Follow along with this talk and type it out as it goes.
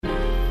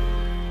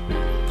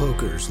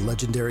Poker's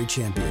legendary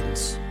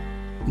champions,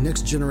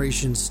 next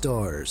generation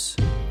stars,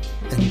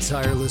 and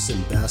tireless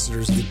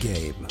ambassadors of the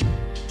game,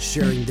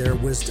 sharing their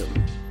wisdom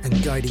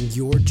and guiding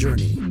your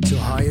journey to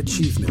high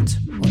achievement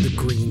on the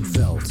green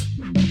felt.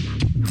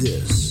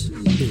 This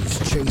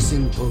is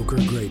Chasing Poker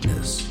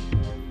Greatness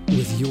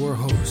with your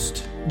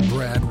host,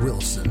 Brad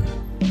Wilson.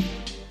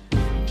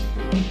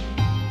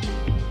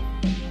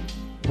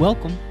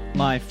 Welcome,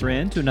 my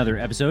friend, to another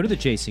episode of the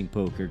Chasing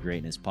Poker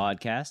Greatness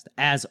podcast.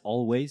 As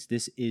always,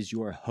 this is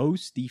your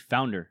host, the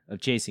founder of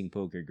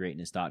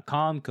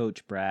ChasingPokerGreatness.com,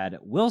 Coach Brad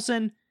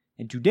Wilson.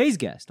 And today's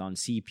guest on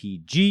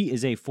CPG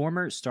is a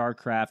former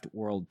StarCraft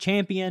world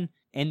champion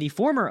and the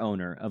former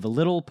owner of a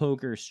little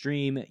poker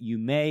stream you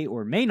may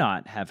or may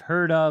not have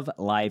heard of,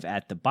 Live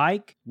at the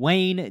Bike,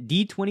 Wayne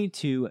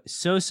D22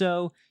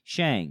 Soso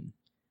Shang.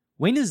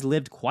 Wayne has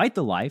lived quite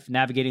the life,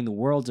 navigating the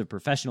worlds of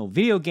professional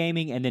video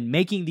gaming and then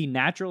making the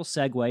natural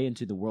segue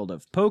into the world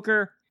of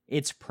poker.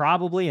 It's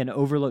probably an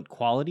overlooked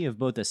quality of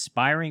both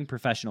aspiring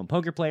professional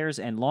poker players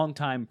and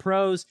longtime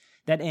pros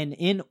that an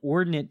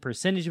inordinate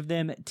percentage of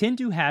them tend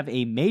to have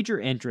a major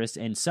interest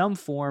in some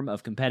form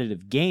of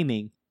competitive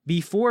gaming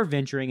before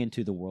venturing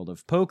into the world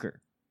of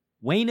poker.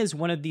 Wayne is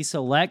one of the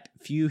select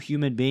few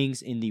human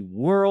beings in the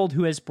world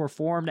who has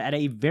performed at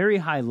a very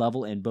high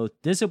level in both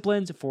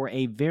disciplines for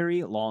a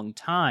very long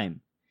time.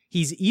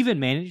 He's even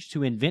managed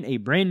to invent a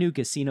brand new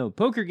casino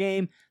poker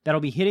game that'll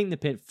be hitting the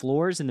pit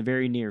floors in the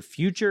very near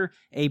future,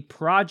 a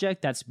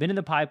project that's been in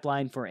the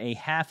pipeline for a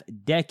half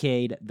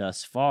decade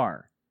thus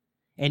far.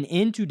 And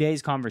in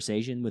today's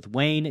conversation with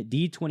Wayne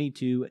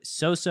D22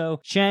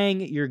 Soso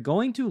Shang, you're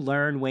going to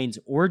learn Wayne's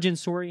origin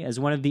story as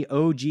one of the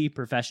OG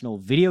professional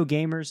video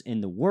gamers in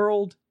the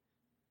world,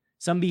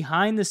 some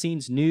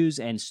behind-the-scenes news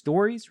and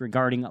stories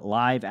regarding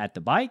Live at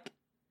the Bike,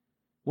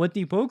 what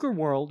the poker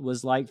world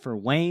was like for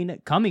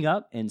Wayne coming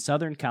up in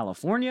Southern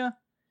California,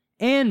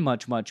 and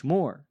much, much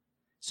more.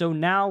 So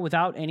now,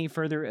 without any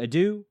further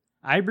ado,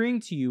 I bring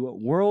to you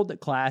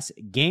world-class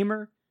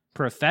gamer,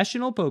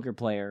 professional poker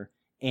player,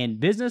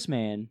 and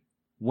businessman,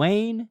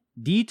 Wayne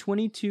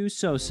D22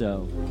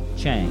 Soso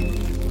Shang.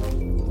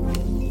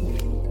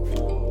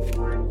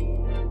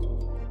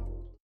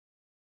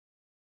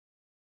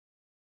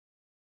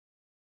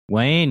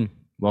 Wayne,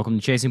 welcome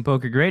to Chasing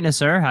Poker Greatness,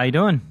 sir. How you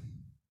doing?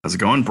 How's it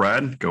going,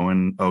 Brad?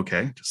 Going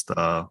okay. Just,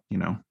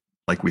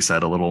 like we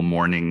said, a little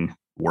morning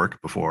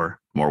work before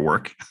more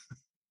work.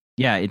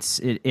 Yeah,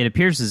 it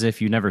appears as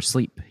if you never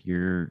sleep.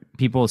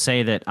 People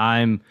say that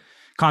I'm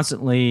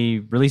constantly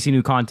releasing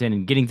new content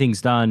and getting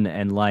things done,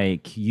 and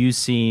like you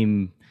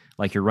seem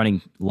like you're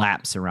running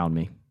laps around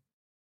me.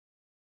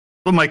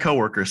 Well, my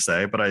coworkers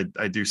say, but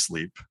I do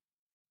sleep.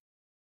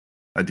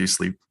 I do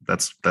sleep.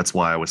 That's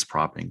why I was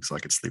propping, so I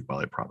could sleep while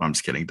I prop. I'm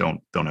just kidding.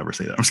 Don't ever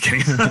say that. I'm just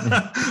kidding.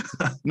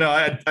 No,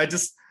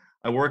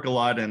 I work a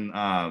lot,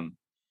 and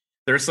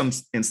there's some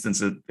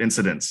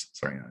incidents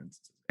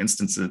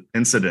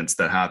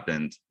that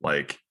happened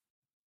like,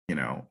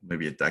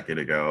 maybe a decade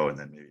ago and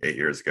then maybe 8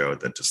 years ago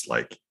that just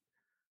like,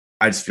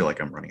 I just feel like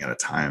I'm running out of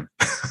time.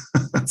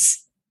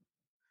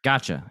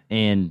 Gotcha.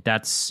 And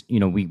that's,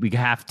 we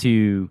have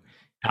to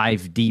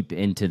dive deep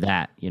into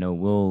that.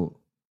 We'll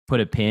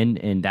put a pin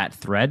in that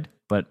thread,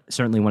 but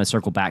certainly want to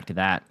circle back to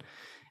that.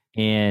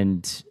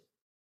 And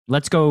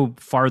let's go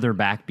farther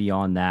back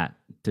beyond that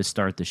to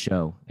start the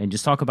show and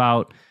just talk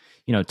about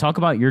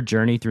your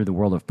journey through the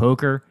world of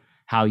poker,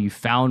 how you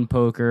found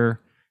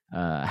poker,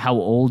 how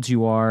old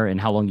you are,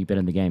 and how long you've been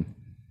in the game.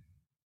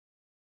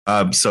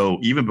 So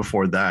even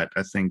before that,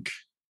 I think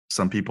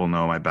some people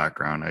know my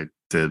background. I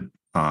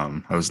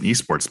was an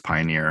esports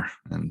pioneer,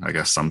 and I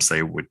guess some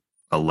say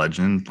a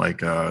legend. Like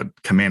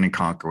Command and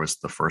Conquer was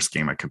the first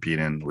game I competed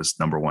in. It was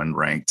number one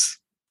ranked,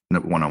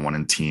 one-on-one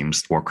in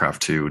teams.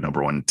 Warcraft 2,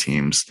 number one in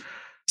teams.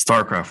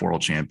 StarCraft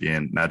world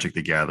champion. Magic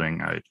the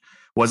Gathering. I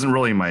wasn't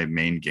really my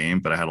main game,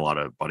 but I had a lot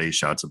of buddies.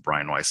 Shouts of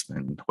Brian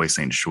Weissman, Hui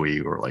Saint Shui,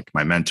 who were like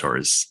my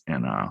mentors,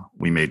 and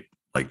we made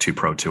like 2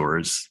 pro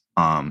tours.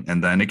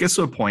 And then it gets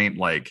to a point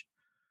like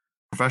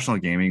professional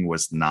gaming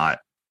was not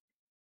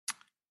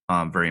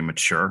very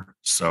mature.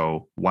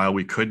 So while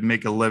we could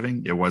make a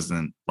living, it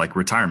wasn't like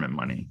retirement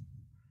money.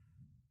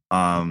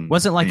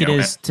 Wasn't like it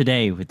is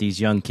today with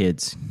these young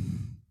kids.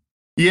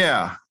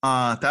 Yeah.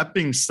 That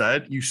being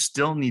said, you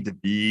still need to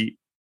be.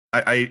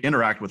 I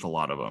interact with a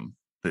lot of them.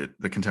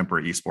 The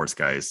contemporary esports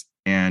guys,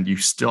 and you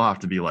still have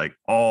to be like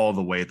all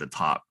the way at the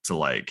top to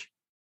like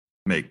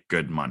make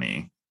good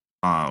money.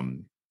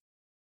 And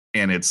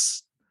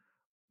it's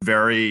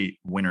very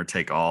winner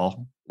take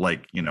all,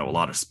 like, a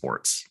lot of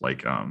sports,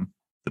 like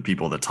the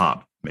people at the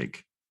top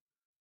make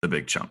the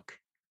big chunk.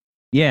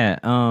 Yeah.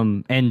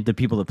 And the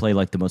people that play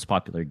like the most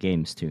popular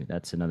games too.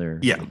 That's another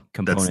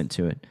component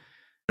to it.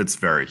 It's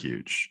very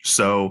huge.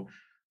 So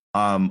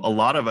a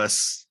lot of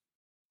us,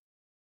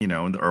 in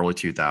the early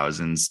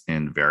 2000s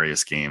in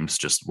various games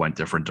just went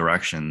different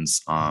directions.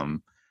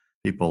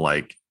 People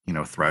like,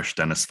 Thresh,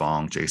 Dennis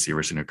Fong, JC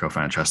Richard,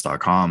 co-founder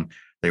chess.com,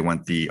 they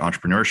went the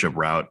entrepreneurship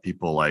route.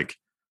 People like,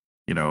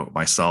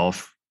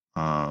 myself,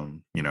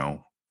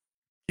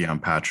 Keon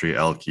Patry,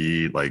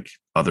 Elke, like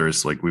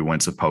others, like we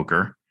went to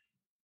poker.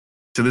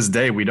 To this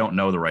day, we don't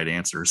know the right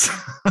answers,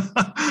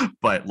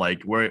 but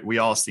like we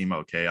all seem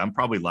okay. I'm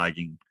probably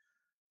lagging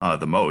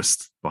the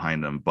most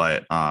behind them,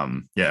 but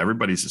yeah,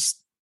 everybody's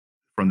just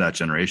from that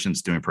generation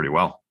is doing pretty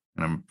well,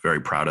 and I'm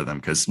very proud of them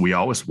because we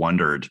always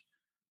wondered.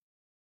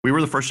 We were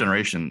the first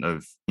generation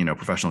of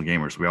professional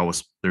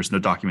gamers. There's no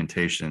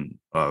documentation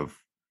of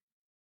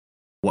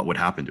what would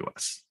happen to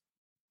us.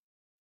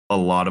 A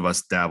lot of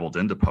us dabbled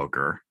into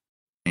poker,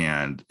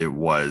 and it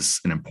was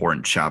an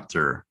important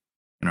chapter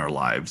in our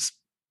lives.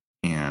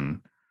 And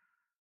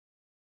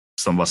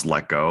some of us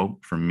let go.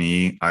 For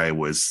me, I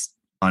was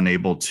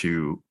unable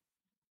to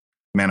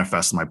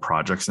manifest my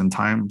projects in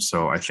time.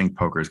 So I think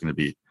poker is going to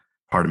be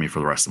part of me for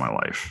the rest of my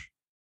life.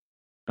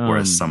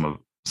 Whereas some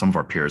of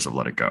our peers have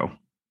let it go.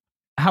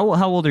 How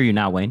old are you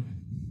now, Wayne?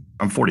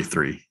 I'm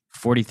 43.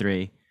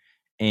 43.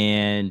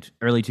 And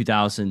early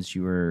 2000s,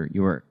 you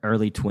were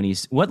early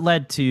 20s. What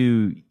led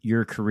to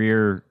your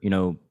career,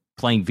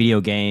 playing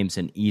video games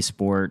and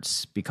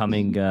esports,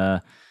 becoming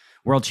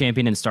world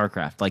champion in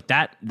StarCraft? Like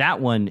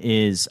that one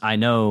is, I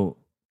know,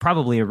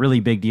 probably a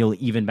really big deal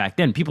even back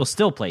then. People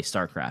still play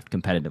StarCraft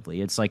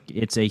competitively.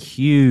 It's a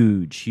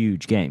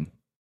huge game.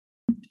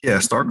 Yeah,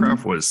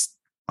 StarCraft was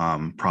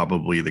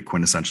probably the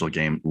quintessential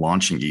game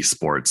launching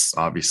esports,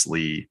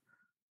 obviously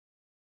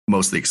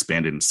mostly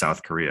expanded in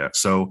South Korea.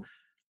 So,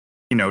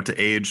 to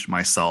age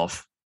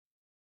myself,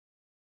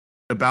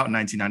 about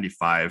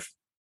 1995,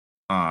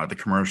 the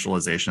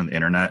commercialization of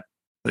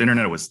the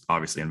internet was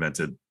obviously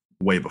invented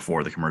way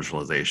before the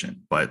commercialization,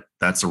 but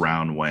that's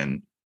around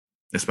when,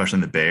 especially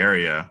in the Bay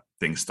Area,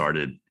 things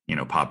started,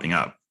 popping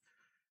up.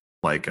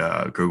 Like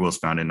Google was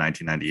founded in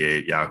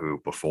 1998, Yahoo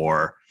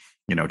before,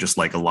 just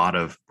like a lot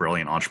of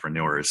brilliant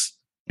entrepreneurs,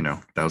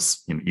 that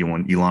was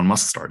when Elon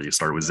Musk started. He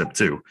started with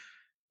Zip2.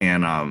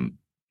 And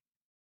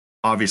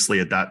obviously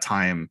at that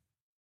time,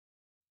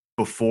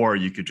 before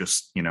you could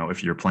just,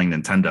 if you're playing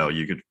Nintendo,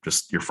 you could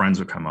just, your friends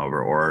would come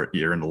over, or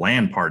you're in a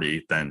LAN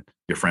party, then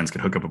your friends could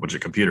hook up a bunch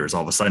of computers.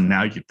 All of a sudden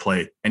now you could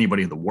play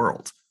anybody in the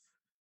world.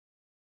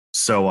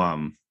 So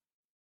I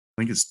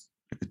think it's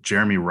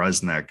Jeremy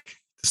Rusnak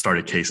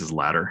started Case's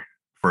Ladder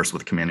first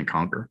with Command and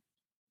Conquer,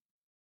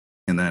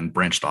 and then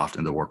branched off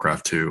into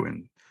Warcraft 2,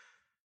 and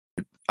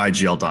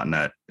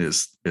IGL.net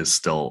is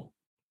still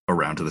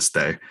around to this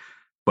day.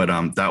 But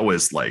that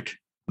was like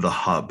the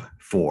hub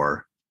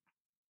for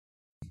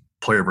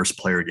player versus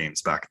player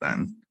games back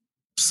then.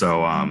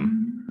 So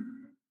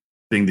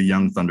being the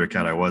young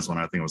Thundercat I was when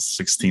I think I was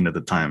 16 at the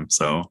time.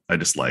 So I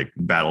just like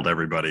battled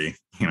everybody,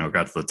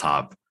 got to the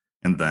top.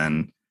 And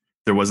then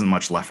there wasn't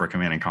much left for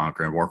Command and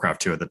Conquer, and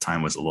Warcraft 2 at the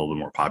time was a little bit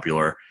more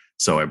popular.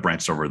 So I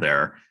branched over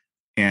there,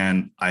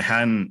 and I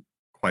hadn't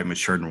quite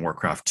matured in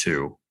Warcraft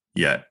 2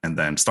 yet. And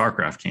then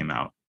StarCraft came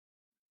out.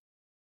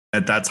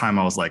 At that time,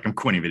 I was like, I'm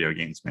quitting video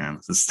games,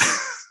 man. This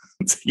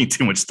is taking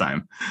too much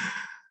time.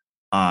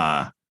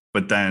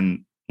 But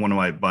then one of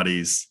my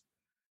buddies,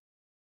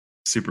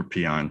 Super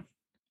Peon,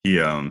 he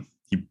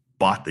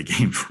bought the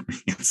game for me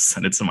and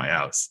sent it to my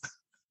house.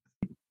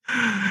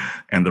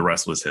 And the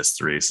rest was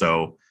history.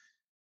 So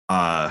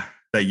that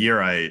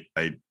year I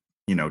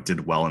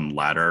did well in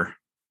ladder.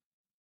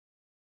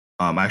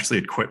 I actually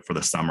had quit for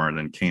the summer and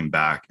then came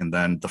back. And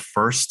then the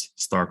first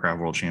StarCraft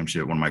World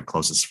Championship, one of my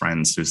closest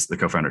friends, who's the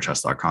co-founder of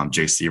chess.com,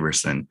 Jay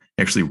Severson,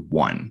 actually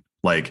won.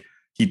 Like,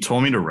 he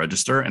told me to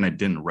register, and I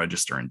didn't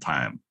register in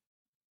time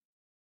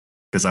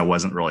because I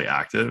wasn't really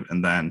active.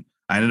 And then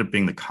I ended up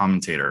being the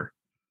commentator,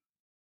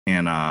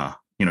 and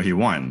he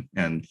won.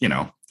 And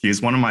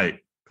he's one of my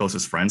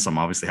closest friends, so I'm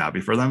obviously happy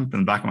for them. But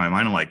in the back of my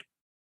mind, I'm like,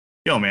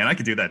 yo, man, I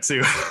could do that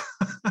too.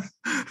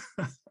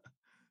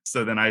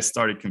 So then I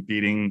started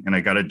competing, and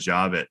I got a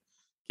job at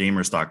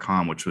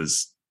gamers.com, which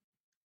was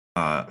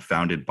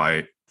founded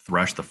by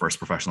Thresh, the first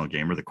professional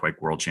gamer, the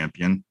Quake world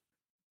champion.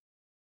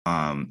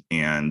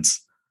 And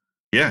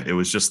yeah, it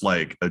was just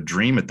like a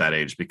dream at that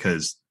age,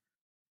 because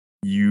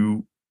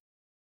you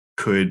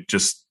could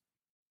just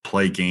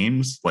play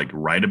games, like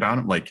write about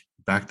them. Like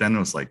back then it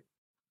was like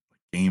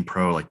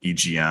GamePro, like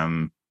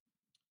EGM,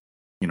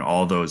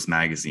 all those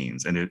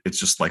magazines. And it's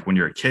just like, when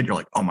you're a kid, you're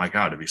like, oh my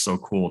God, it'd be so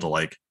cool to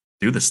like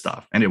do this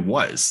stuff. And it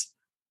was.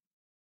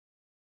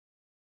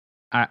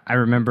 I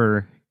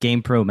remember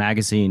GamePro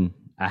magazine.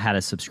 I had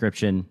a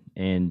subscription,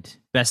 and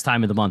best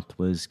time of the month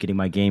was getting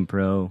my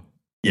GamePro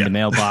in the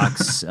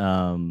mailbox,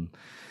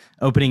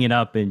 opening it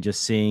up and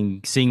just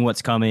seeing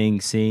what's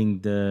coming, seeing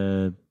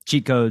the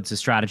cheat codes, the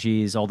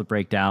strategies, all the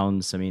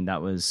breakdowns. I mean,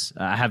 that was,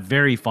 I have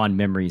very fond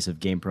memories of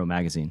GamePro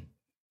magazine.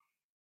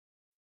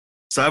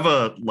 So I have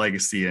a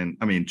legacy in,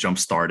 jump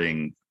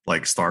starting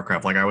like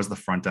StarCraft. Like, I was the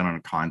front end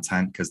on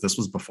content, because this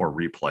was before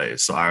replay.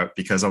 So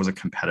because I was a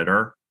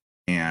competitor,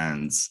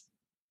 and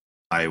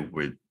I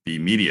would be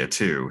media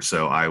too.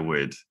 So I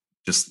would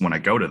just, when I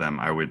go to them,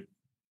 I would,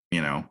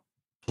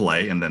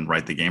 play and then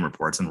write the game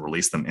reports and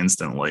release them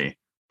instantly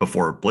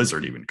before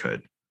Blizzard even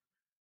could.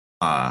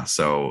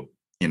 So,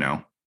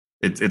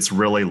 it's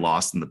really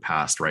lost in the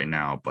past right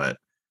now,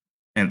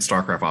 and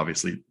StarCraft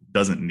obviously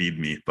doesn't need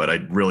me, but I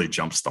really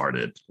jump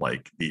started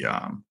like the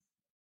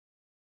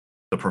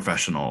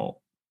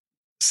professional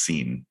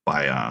scene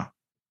by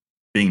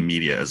being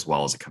media as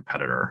well as a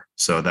competitor.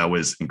 So that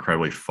was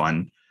incredibly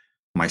fun.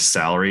 My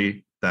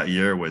salary that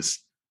year was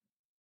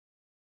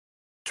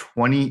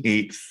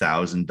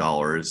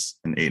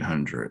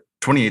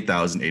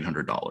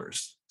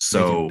 $28,800.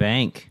 So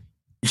bank.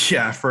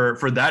 Yeah,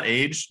 for that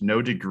age,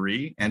 no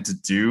degree, and to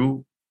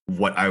do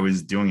what I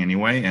was doing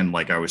anyway, and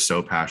like I was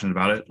so passionate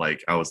about it,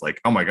 like I was like,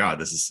 oh my god,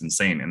 this is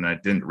insane, and I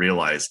didn't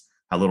realize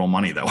how little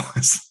money that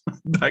was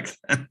back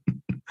then.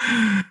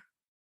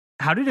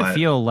 How did it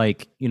feel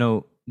like,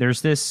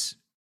 there's this,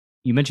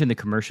 you mentioned the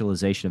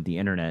commercialization of the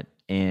internet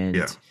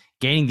and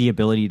gaining the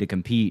ability to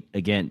compete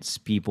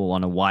against people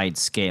on a wide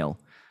scale.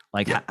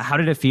 Like, how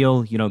did it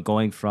feel,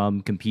 going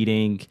from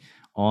competing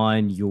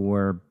on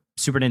your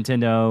Super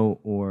Nintendo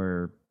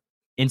or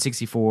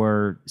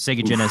N64,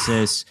 Sega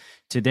Genesis,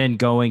 to then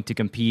going to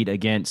compete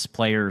against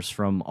players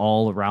from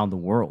all around the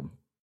world?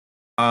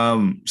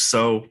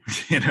 So,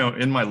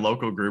 in my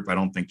local group, I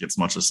don't think it's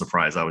much a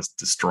surprise. I was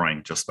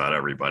destroying just about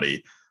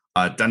everybody.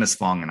 Dennis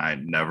Fong and I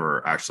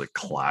never actually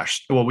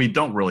clashed. Well, we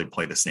don't really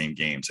play the same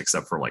games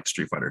except for like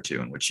Street Fighter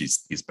 2, in which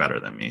he's better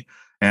than me.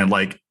 And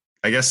like,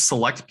 I guess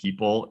select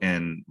people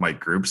in my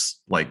groups,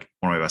 like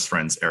one of my best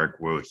friends, Eric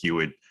Wu,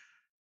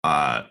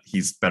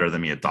 he's better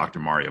than me at Dr.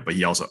 Mario, but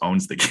he also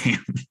owns the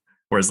game.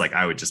 Whereas like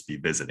I would just be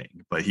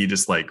visiting, but he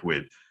just like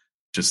would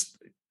just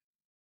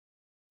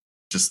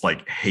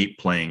like hate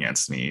playing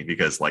against me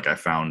because like I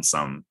found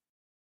some,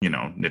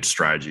 niche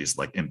strategies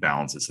like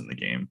imbalances in the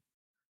game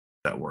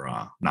that were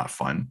not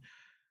fun.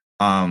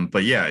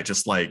 But yeah,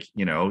 just like,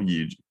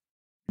 you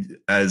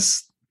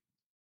as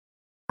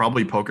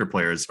probably poker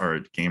players are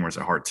gamers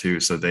at heart too.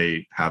 So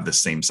they have the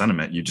same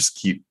sentiment. You just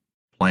keep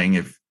playing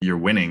if you're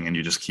winning and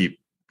you just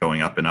keep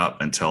going up and up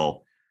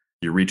until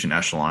you reach an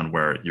echelon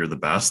where you're the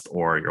best,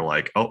 or you're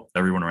like, oh,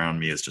 everyone around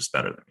me is just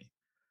better than me.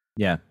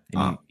 Yeah.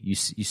 And you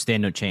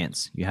stand no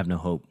chance. You have no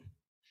hope.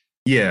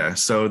 Yeah.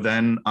 So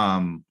then,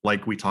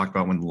 like we talked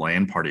about when the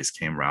LAN parties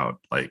came out,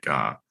 like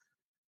one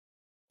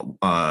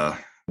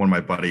of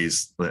my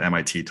buddies, the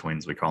MIT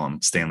twins, we call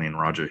them Stanley and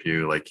Roger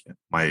Hugh. Like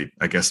I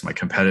guess my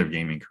competitive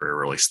gaming career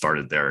really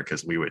started there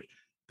because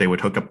they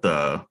would hook up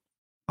the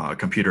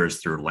computers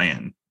through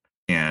LAN,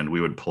 and we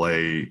would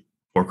play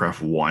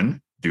Warcraft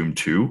 1, Doom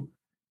 2,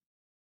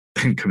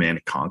 then Command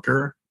and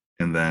Conquer,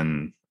 and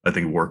then I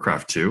think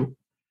Warcraft 2.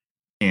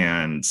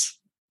 And,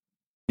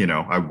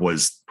 I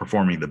was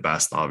performing the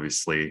best,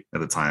 obviously,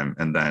 at the time.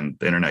 And then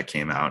the internet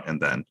came out,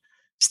 and then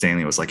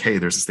Stanley was like, hey,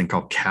 there's this thing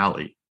called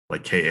Kali,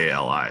 like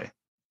Kali.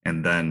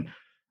 And then,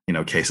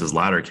 Case's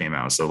Ladder came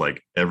out. So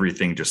like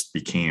everything just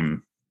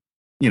became,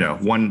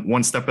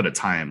 one step at a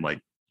time. Like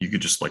you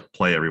could just like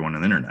play everyone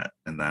on the internet.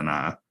 And then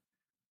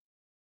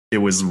it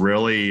was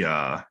really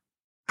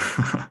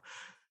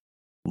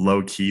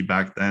low key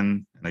back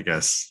then. And I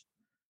guess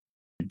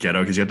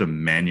ghetto because you had to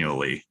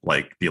manually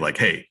like be like,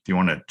 hey, do you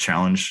want to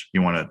challenge?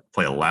 You want to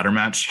play a ladder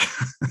match?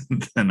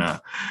 Then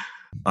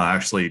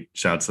actually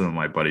shout out to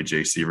my buddy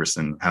Jay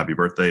Severson, happy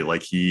birthday.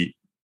 Like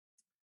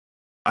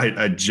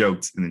I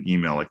joked in an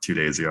email like 2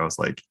 days ago. I was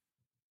like,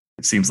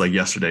 it seems like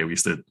yesterday we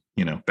used to,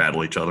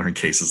 battle each other in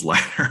Case's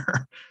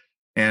Ladder.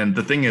 And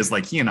the thing is,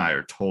 like, he and I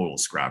are total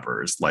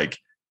scrappers. Like,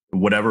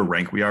 whatever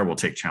rank we are, we'll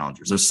take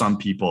challengers. There's some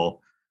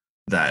people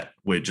that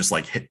would just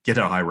like get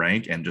a high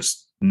rank and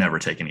just never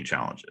take any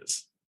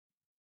challenges.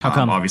 How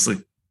come? Obviously,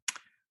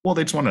 well,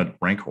 they just want to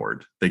rank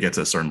hoard. They get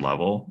to a certain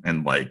level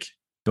and like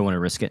don't want to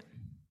risk it.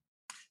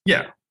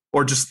 Yeah.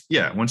 Or just,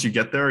 once you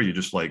get there, you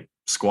just like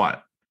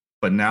squat.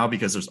 But now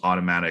because there's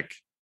automatic,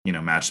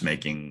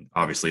 matchmaking,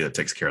 obviously that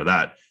takes care of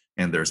that.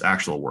 And there's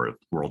actual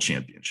world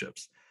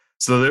championships.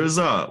 So there's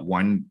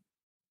one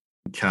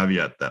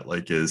caveat that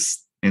like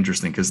is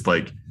interesting because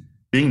like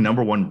being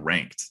number one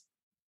ranked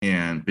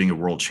and being a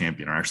world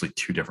champion are actually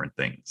two different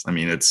things. I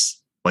mean,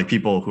 it's like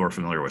people who are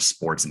familiar with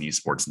sports and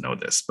esports know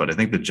this, but I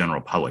think the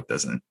general public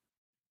doesn't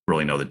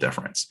really know the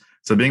difference.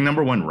 So being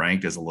number one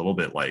ranked is a little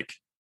bit like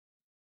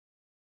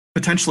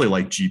potentially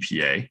like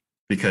GPA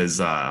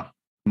because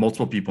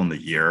multiple people in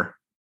the year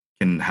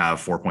can have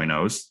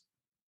 4.0s.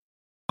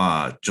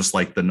 Just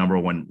like the number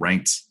one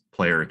ranked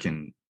player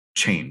can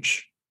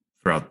change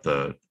throughout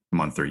the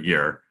month or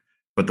year.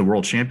 But the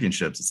world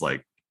championships, it's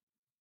like,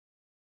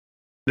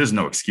 there's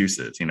no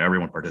excuses.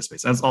 Everyone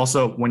participates. And it's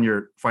also when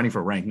you're fighting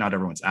for rank, not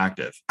everyone's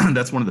active.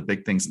 That's one of the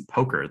big things in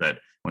poker that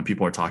when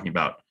people are talking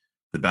about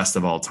the best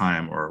of all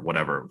time or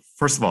whatever,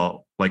 first of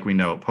all, like we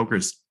know, poker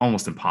is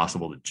almost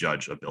impossible to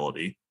judge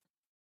ability.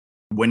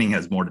 Winning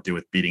has more to do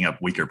with beating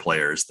up weaker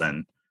players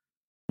than,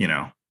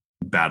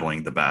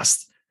 battling the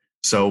best.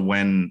 So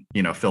when,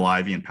 Phil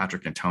Ivey and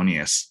Patrick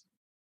Antonius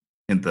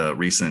in the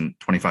recent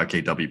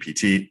 25K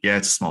WPT,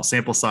 it's a small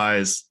sample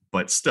size,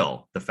 but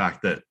still the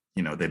fact that,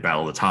 they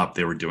battled the top,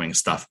 they were doing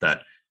stuff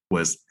that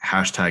was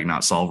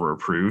 #NotSolver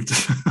approved.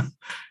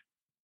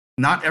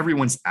 Not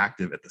everyone's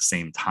active at the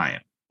same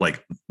time,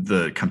 like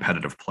the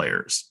competitive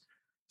players.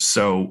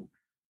 So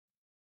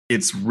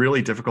it's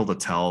really difficult to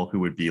tell who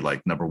would be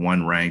like number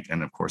one ranked,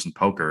 and of course in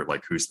poker,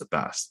 like who's the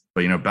best.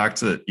 But back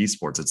to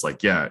esports, it's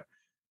like, yeah,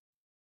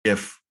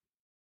 if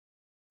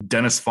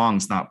Dennis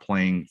Fong's not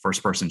playing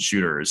first person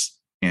shooters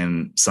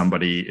and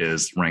somebody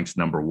is ranked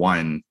number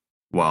one,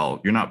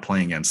 well, you're not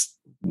playing against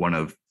one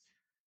of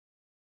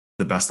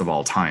the best of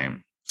all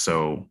time.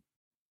 So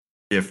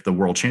if the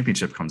world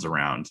championship comes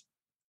around,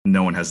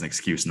 no one has an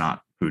excuse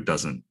not who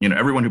doesn't,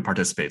 everyone who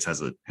participates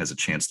has a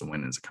chance to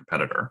win as a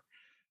competitor.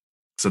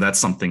 So that's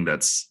something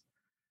that's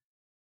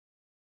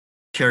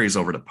carries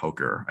over to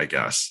poker, I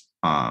guess.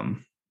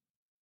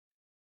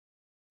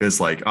 Is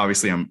like,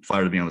 obviously I'm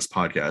flattered to be on this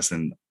podcast,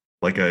 and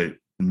like I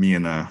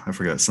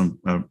forgot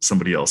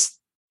somebody else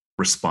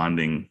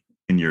responding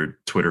in your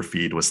Twitter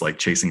feed was like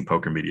chasing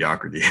poker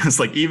mediocrity. It's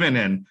like, even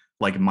in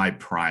like my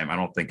prime, I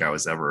don't think I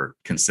was ever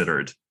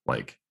considered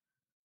like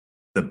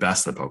the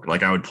best at poker.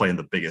 Like I would play in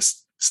the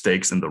biggest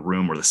stakes in the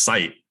room or the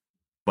site,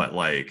 but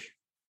like,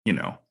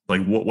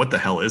 like what the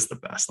hell is the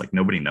best? Like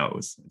nobody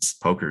knows.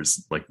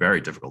 Poker's like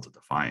very difficult to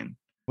define.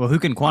 Well, who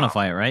can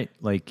quantify it, right?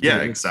 Like,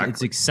 yeah, exactly.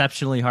 It's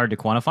exceptionally hard to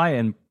quantify,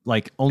 and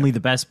like only the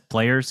best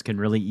players can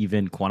really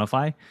even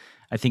quantify.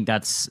 I think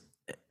that's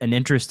an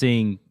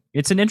interesting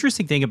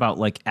thing about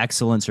like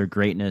excellence or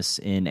greatness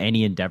in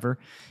any endeavor,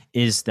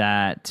 is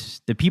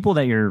that the people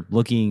that you're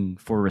looking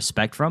for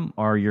respect from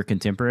are your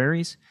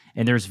contemporaries,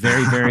 and there's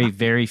very, very,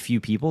 very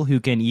few people who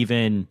can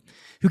even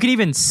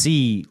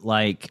see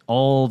like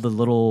all the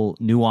little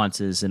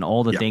nuances and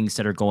all the things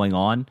that are going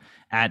on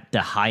at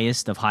the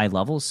highest of high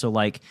levels. So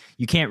like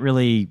you can't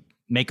really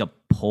make a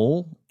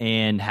poll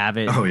and have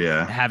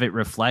it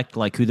reflect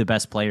like who the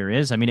best player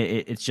is. I mean,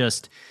 it's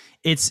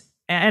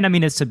I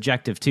mean, it's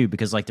subjective too,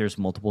 because like there's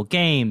multiple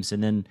games,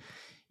 and then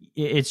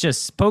it's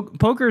just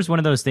poker is one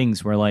of those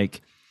things where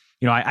like,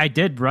 I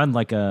did run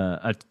like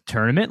a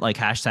tournament, like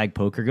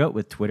 #PokerGoat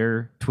with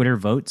Twitter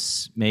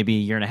votes maybe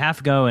a year and a half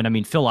ago. And I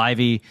mean, Phil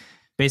Ivey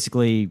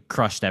basically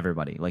crushed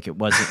everybody. Like it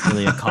wasn't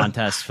really a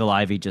contest. Phil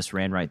Ivey just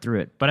ran right through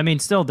it. But I mean,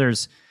 still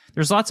there's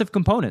lots of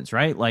components,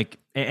 right? Like,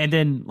 and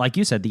then like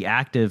you said, the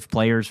active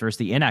players versus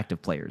the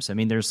inactive players. I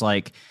mean, there's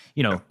like,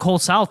 Cole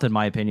South, in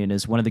my opinion,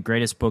 is one of the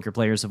greatest poker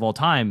players of all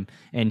time.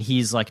 And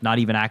he's like not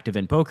even active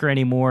in poker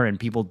anymore. And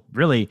people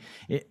really,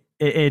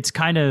 it's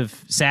kind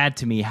of sad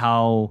to me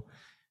how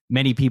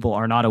many people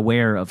are not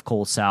aware of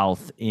Cole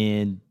South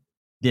in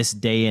this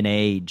day and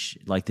age,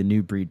 like the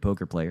new breed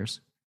poker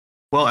players.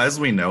 Well, as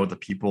we know, the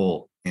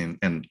people and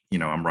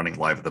I'm running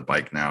live at the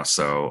bike now,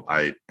 so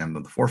I am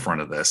at the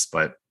forefront of this,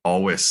 but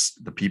always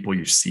the people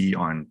you see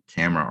on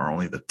camera are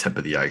only the tip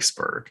of the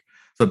iceberg.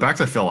 So back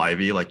to Phil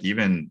Ivey, like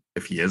even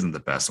if he isn't the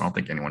best, I don't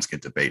think anyone's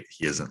going to debate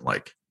he isn't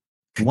like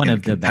one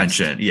of the best.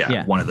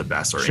 Yeah, one of the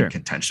best, or in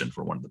contention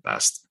for one of the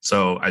best.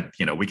 So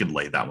we could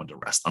lay that one to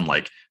rest.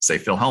 Unlike say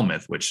Phil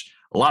Hellmuth, which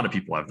a lot of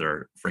people have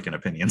their freaking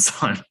opinions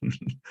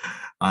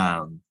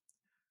on.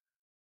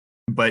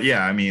 But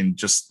yeah, I mean,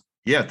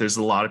 there's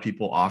a lot of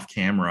people off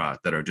camera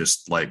that are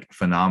just like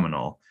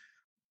phenomenal,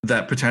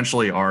 that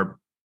potentially are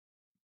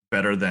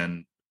better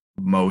than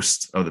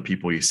most of the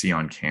people you see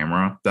on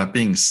camera. That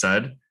being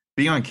said,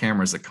 being on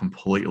camera is a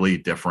completely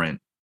different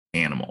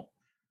animal.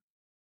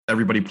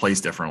 Everybody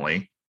plays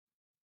differently.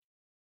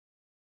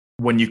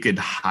 When you could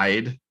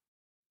hide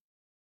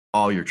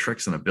all your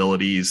tricks and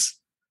abilities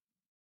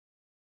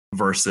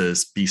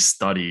versus be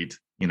studied,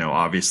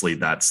 obviously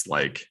that's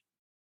like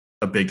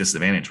a big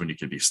disadvantage. When you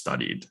could be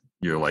studied,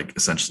 you're like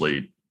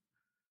essentially,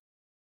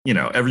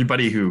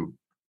 everybody who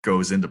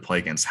goes into play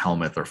against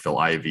Hellmuth or Phil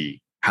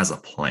Ivey has a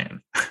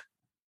plan.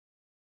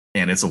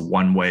 And it's a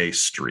one-way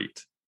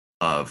street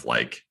of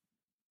like,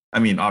 I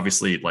mean,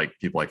 obviously like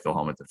people like Phil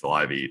Hellmuth and Phil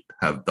Ivey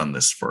have done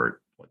this for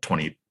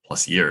 20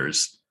 plus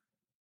years.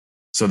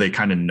 So they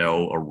kind of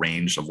know a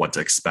range of what to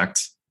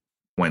expect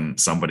when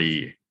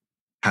somebody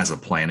has a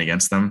plan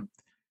against them.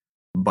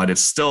 But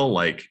it's still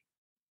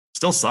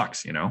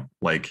sucks,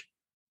 like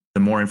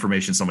the more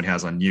information somebody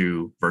has on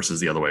you versus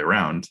the other way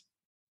around,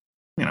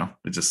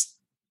 it just.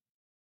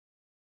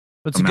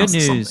 But it's good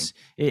news.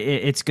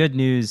 It's good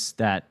news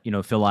that,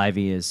 Phil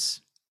Ivey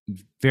is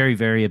very,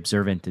 very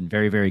observant and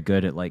very, very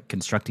good at like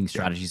constructing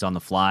strategies on the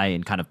fly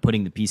and kind of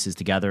putting the pieces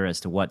together as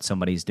to what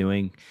somebody's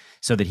doing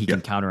so that he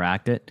can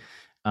counteract it.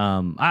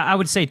 I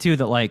would say too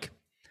that like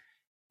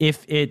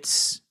if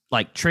it's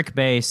like trick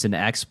based and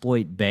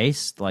exploit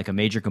based, like a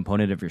major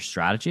component of your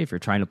strategy, if you're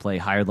trying to play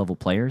higher level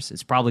players,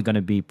 it's probably going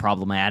to be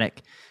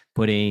problematic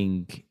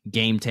putting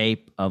game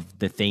tape of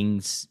the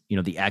things,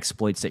 the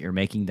exploits that you're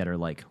making that are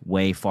like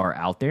way far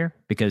out there,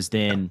 because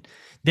then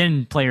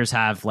players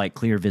have like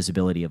clear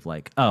visibility of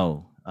like,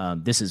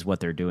 this is what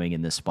they're doing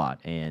in this spot.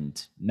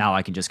 And now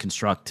I can just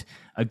construct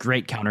a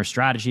great counter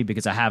strategy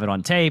because I have it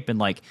on tape. And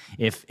like,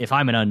 if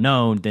I'm an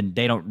unknown, then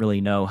they don't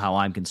really know how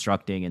I'm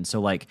constructing. And so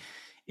like,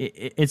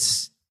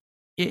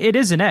 it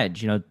is an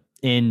edge,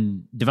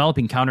 in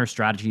developing counter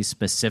strategies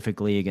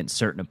specifically against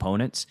certain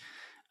opponents.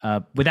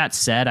 With that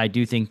said, I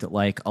do think that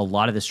like a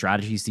lot of the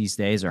strategies these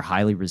days are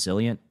highly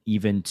resilient,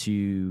 even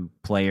to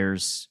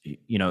players,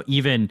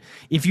 even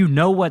if you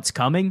know what's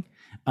coming.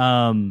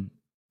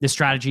 this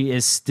strategy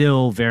is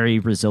still very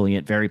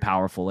resilient, very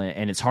powerful,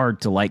 and it's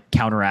hard to like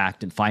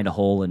counteract and find a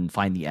hole and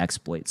find the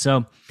exploit.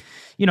 So,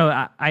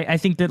 I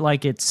think that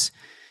like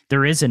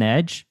there is an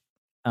edge.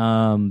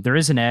 There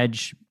is an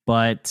edge,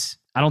 but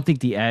I don't think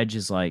the edge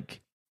is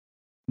like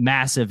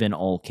massive in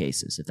all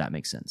cases, if that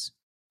makes sense.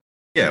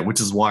 Yeah,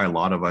 which is why a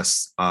lot of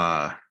us,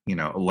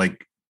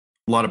 like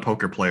a lot of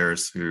poker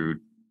players who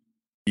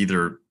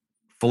either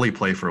fully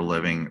play for a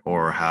living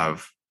or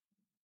have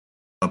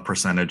a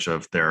percentage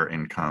of their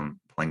income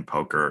playing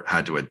poker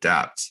had to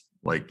adapt,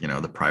 like, the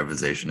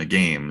privatization of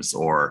games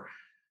or,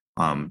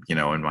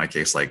 in my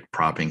case, like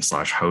propping /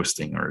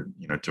 hosting or,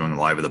 doing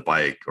live at the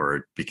bike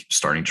or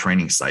starting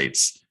training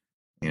sites,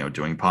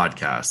 doing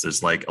podcasts.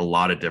 There's like a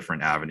lot of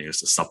different avenues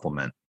to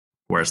supplement.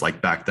 Whereas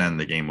like back then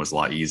the game was a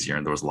lot easier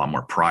and there was a lot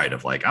more pride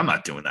of like, I'm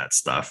not doing that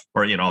stuff,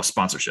 or,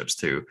 sponsorships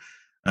too.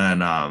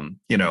 And,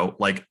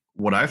 like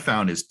what I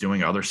found is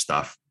doing other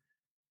stuff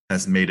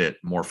has made it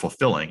more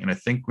fulfilling. And I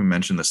think we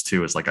mentioned this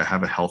too, is like, I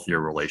have a healthier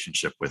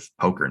relationship with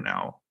poker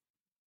now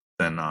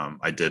than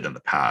I did in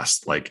the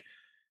past. Like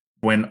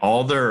when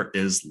all there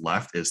is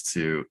left is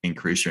to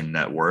increase your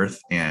net worth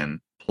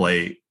and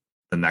play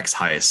the next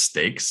highest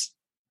stakes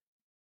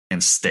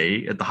and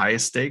stay at the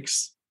highest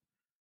stakes.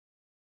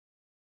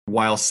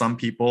 While some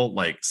people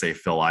like say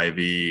Phil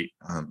Ivey,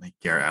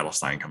 Garrett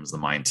Adelstein comes to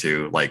mind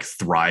too, like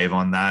thrive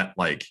on that.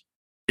 Like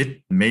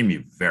it made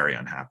me very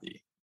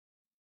unhappy.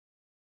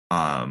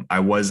 I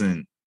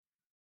wasn't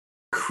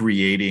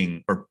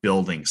creating or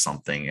building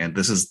something, and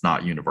this is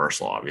not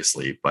universal,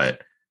 obviously,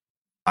 but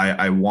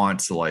I want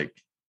to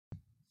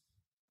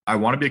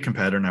be a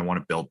competitor and I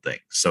want to build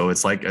things. So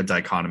it's like a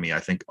dichotomy I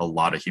think a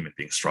lot of human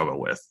beings struggle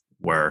with,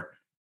 where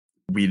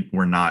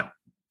we're not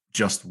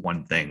just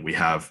one thing.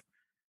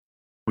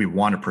 We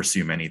want to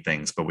pursue many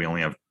things, but we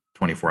only have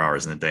 24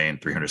 hours in a day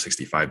and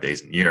 365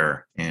 days in a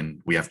year,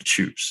 and we have to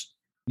choose.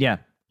 Yeah.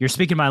 You're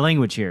speaking my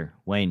language here,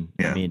 Wayne.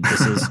 Yeah. I mean,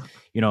 this is,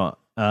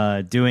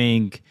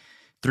 doing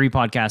 3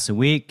 podcasts a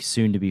week,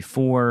 soon to be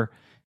 4,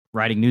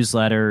 writing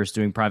newsletters,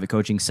 doing private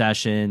coaching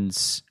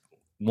sessions,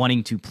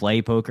 wanting to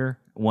play poker,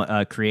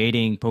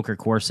 creating poker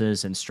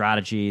courses and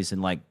strategies,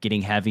 and like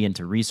getting heavy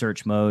into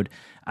research mode.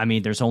 I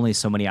mean, there's only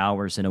so many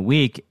hours in a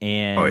week,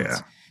 and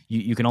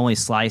you can only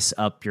slice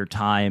up your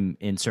time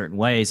in certain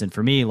ways. And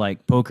for me,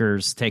 like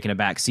poker's taken a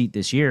back seat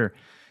this year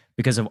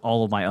because of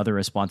all of my other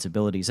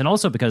responsibilities. And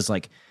also because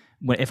like,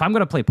 if I'm going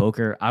to play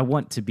poker, I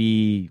want to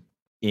be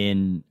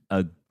in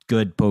a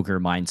good poker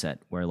mindset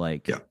where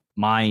like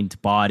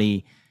mind,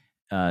 body,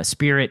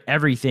 spirit,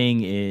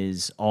 everything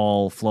is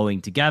all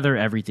flowing together.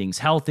 Everything's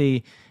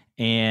healthy,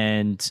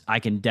 and I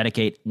can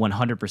dedicate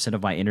 100%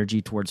 of my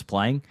energy towards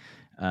playing.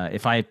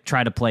 If I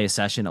try to play a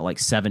session at like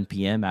 7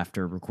 p.m.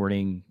 after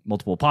recording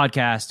multiple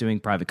podcasts, doing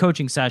private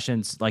coaching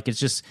sessions, like it's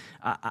just,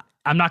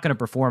 I'm not going to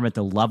perform at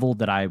the level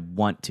that I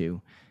want to,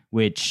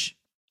 which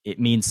it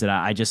means that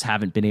I just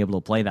haven't been able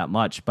to play that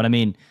much. But I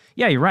mean,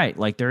 yeah, you're right.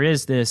 Like there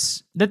is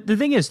this, the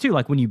thing is too,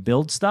 like when you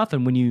build stuff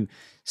and when you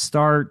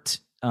start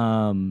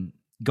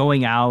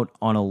going out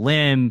on a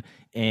limb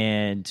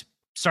and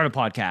start a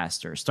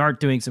podcast or start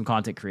doing some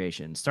content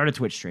creation, start a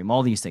Twitch stream,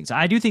 all these things.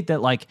 I do think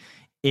that like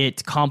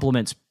it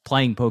complements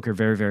playing poker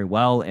very, very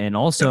well, and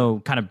also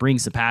kind of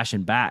brings the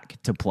passion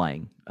back to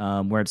playing,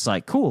 where it's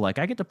like, cool, like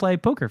I get to play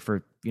poker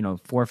for, 4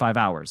 or 5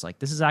 hours. Like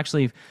this is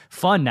actually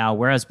fun now.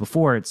 Whereas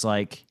before it's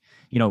like,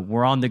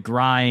 we're on the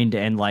grind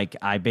and like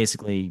I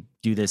basically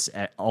do this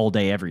all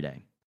day, every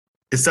day.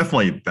 It's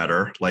definitely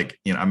better. Like,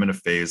 I'm in a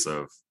phase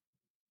of,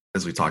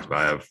 as we talked about,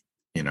 I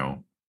have,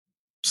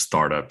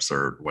 startups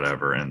or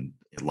whatever and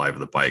live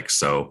the bike.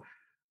 So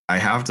I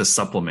have to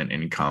supplement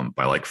income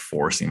by like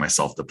forcing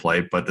myself to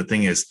play. But the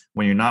thing is,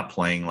 when you're not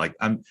playing, like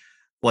I'm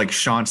like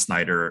Sean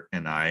Snyder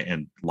and I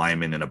and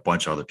Lyman and a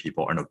bunch of other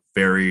people are in a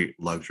very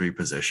luxury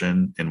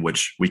position in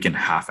which we can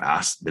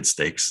half-ass mid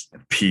stakes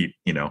and be,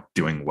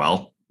 doing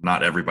well.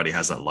 Not everybody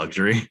has that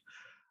luxury.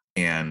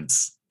 And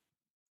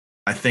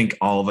I think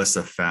all of us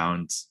have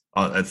found,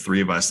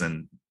 3 of us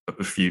and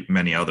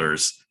many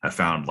others have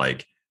found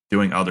like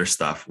doing other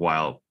stuff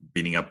while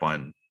beating up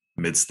on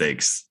mid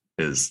stakes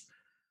is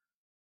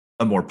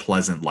a more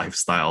pleasant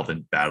lifestyle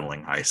than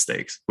battling high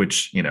stakes,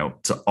 which,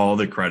 to all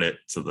the credit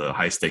to the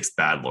high stakes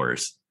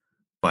battlers,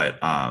 but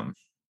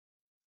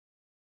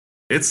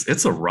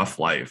it's a rough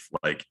life.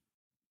 Like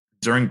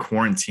during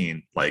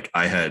quarantine, like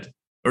I had,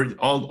 or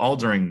all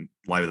during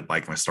live at the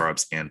bike, my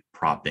startups and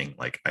propping,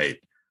 like I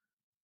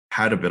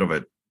had a bit of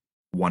a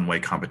one-way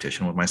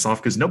competition with myself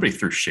because nobody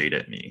threw shade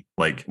at me.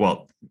 Like,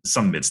 well,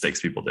 some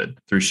mid-stakes people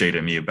threw shade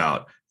at me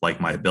about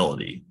like my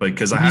ability, but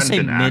because I hadn't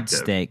been active.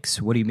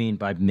 Mid-stakes, what do you mean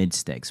by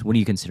mid-stakes? What do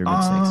you consider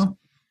mid-stakes?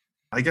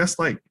 I guess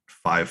like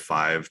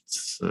 5-5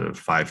 to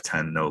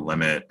 5-10 no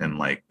limit, and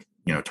like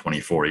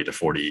 20-40 to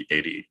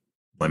 40-80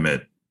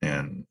 limit,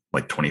 and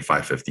like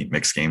 25-50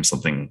 mixed game,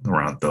 something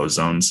around those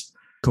zones.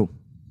 Cool.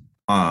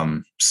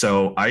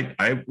 So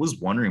I was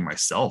wondering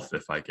myself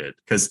if I could,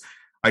 because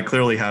I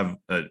clearly have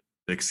a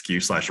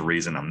excuse /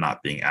 reason I'm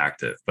not being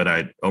active, but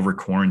over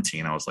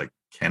quarantine I was like,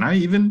 can I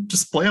even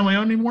just play on my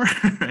own anymore?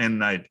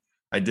 And I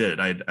I did.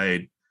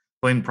 I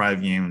played in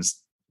private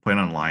games, played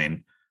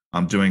online.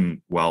 I'm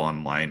doing well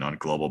online on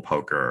global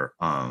poker.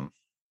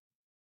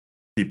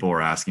 People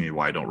were asking me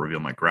why I don't reveal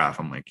my graph.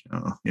 I'm like,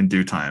 oh, in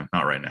due time,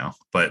 not right now.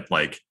 But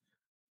like,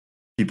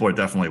 people are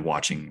definitely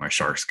watching my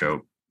shark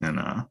scope and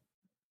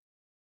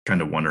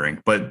kind of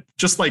wondering. But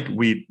just like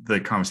the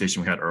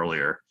conversation we had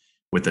earlier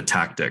with the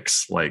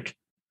tactics, like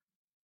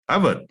I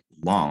have a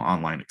long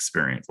online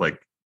experience, like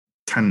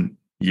 10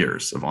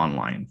 years of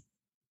online,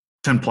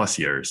 10 plus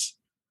years.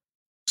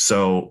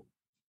 So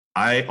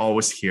I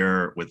always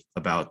hear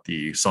about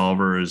the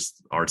solvers,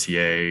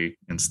 RTA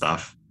and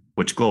stuff,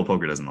 which global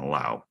poker doesn't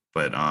allow.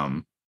 But I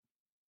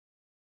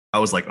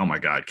was like, oh my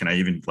God, can I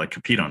even like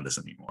compete on this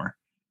anymore?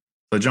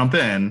 So I jump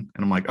in and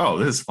I'm like, oh,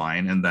 this is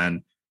fine. And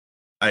then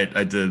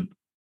I did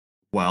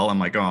well. I'm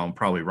like, oh, I'm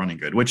probably running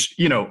good, which,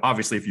 you know,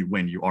 obviously if you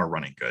win, you are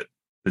running good.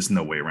 There's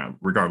no way around,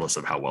 regardless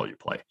of how well you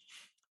play.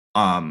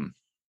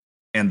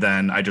 And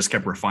then I just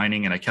kept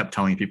refining and I kept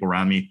telling people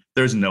around me,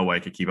 there's no way I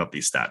could keep up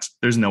these stats.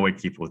 There's no way I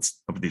could keep up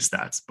with these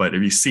stats. But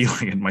if you see,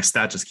 like, my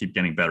stats just keep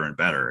getting better and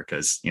better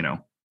because, you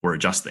know, we're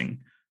adjusting,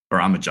 or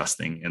I'm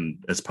adjusting.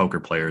 And as poker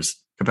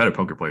players, competitive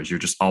poker players, you're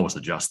just always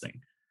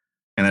adjusting.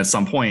 And at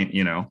some point,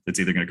 you know, it's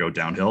either going to go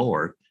downhill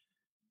or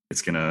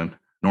it's going to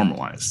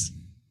normalize.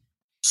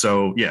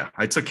 So yeah,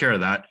 I took care of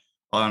that.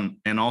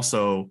 And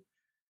also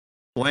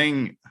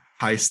playing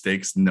high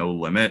stakes, no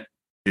limit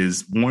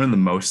is one of the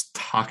most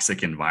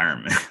toxic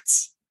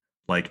environments.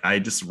 Like I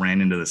just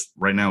ran into this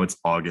right now. It's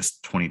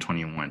August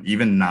 2021.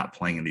 Even not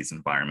playing in these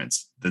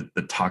environments, the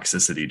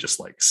toxicity just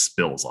like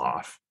spills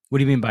off. What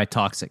do you mean by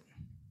toxic?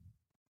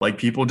 Like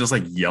people just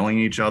like yelling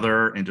at each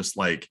other and just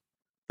like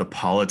the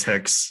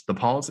politics.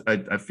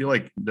 I feel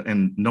like,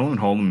 and Nolan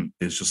Hold'em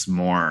is just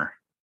more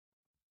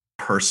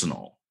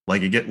personal.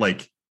 Like you get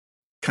like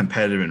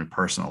competitive and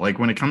personal. Like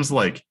when it comes to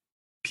like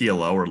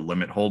PLO or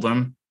limit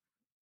Hold'em,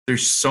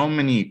 there's so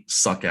many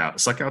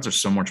suckouts are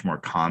so much more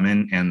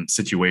common, and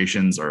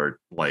situations are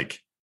like,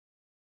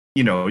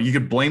 you know, you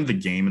could blame the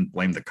game and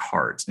blame the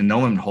cards. In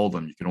No Limit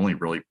Hold'em, you can only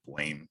really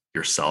blame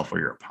yourself or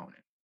your opponent.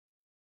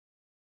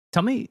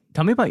 Tell me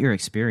about your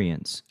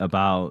experience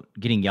about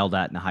getting yelled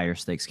at in the higher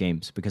stakes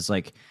games, because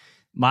like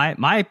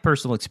my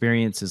personal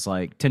experience is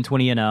like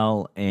 1020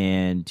 NL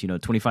and, you know,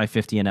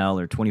 2550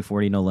 NL or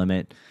 2040 no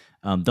limit.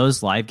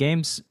 Those live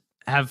games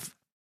have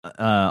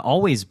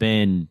always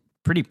been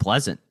pretty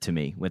pleasant to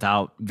me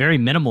without very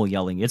minimal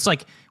yelling. It's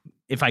like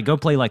if I go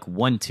play like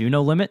 1-2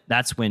 no limit,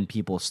 that's when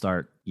people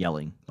start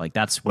yelling. Like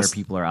that's where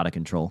people are out of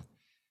control.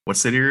 What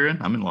city are you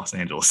in? I'm in Los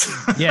Angeles.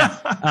 Yeah.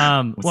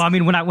 Well, I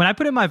mean, when I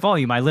put in my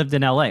volume, I lived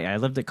in LA. I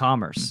lived at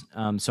Commerce.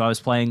 So I was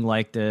playing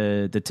like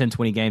the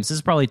 1020 games. This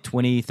is probably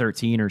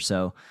 2013 or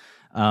so.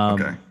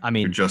 Okay. I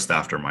mean, you're just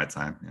after my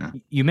time. Yeah.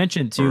 You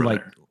mentioned too,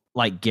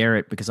 like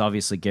Garrett, because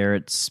obviously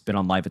Garrett's been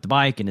on Live at the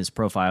Bike and his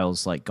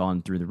profile's like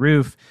gone through the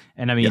roof.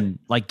 And I mean,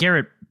 like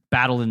Garrett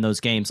battled in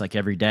those games like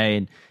every day.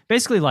 And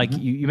basically like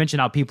you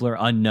mentioned how people are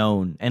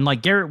unknown, and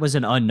like Garrett was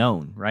an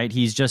unknown, right?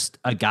 He's just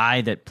a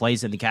guy that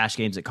plays in the cash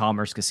games at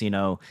Commerce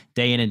Casino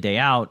day in and day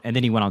out. And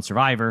then he went on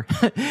Survivor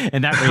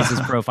and that raised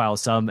his profile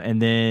some.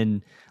 And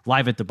then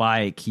Live at the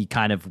Bike, he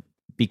kind of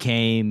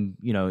became,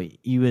 you know,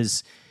 he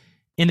was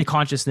in the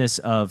consciousness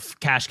of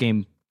cash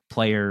game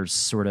players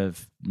sort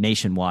of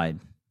nationwide.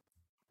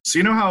 So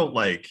you know how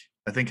like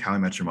I think How I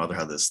Met Your Mother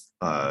had this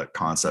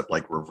concept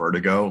like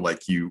revertigo,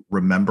 like you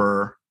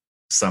remember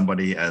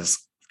somebody as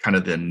kind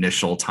of the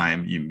initial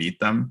time you meet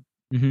them.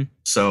 Mm-hmm.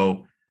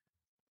 So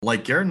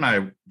like Garrett and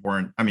I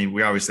weren't, I mean,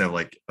 we obviously have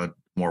like a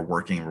more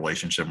working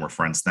relationship. We're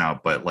friends now,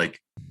 but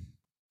like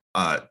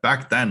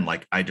back then,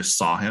 like I just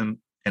saw him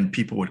and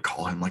people would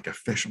call him like a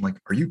fish. I'm like,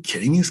 are you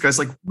kidding me? This guy's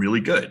like really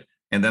good.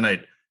 And then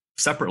I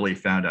separately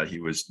found out he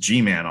was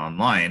G-Man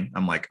online.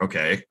 I'm like,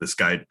 okay, this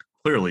guy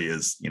clearly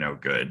is, you know,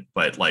 good.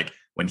 But like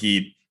when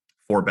he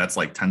 4-bets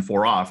like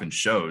 10-4 off and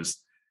shows,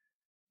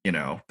 you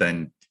know,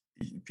 then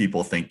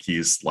people think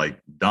he's like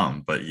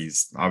dumb, but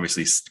he's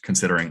obviously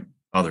considering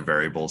other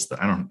variables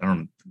that I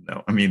don't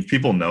know. I mean,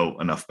 people know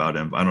enough about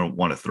him, but I don't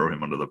want to throw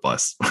him under the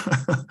bus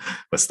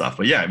with stuff.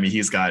 But yeah, I mean,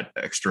 he's got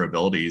extra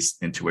abilities,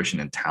 intuition,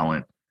 and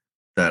talent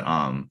that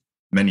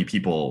many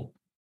people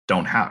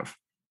don't have.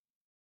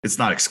 It's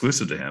not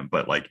exclusive to him,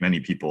 but like many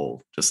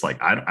people just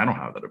like, I don't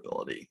have that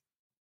ability.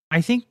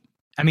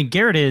 I mean,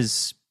 Garrett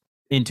is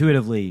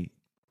intuitively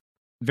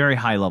very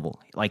high level.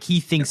 Like he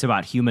thinks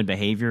about human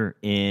behavior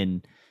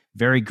in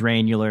very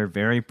granular,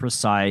 very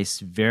precise,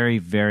 very,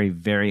 very,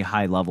 very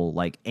high level.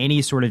 Like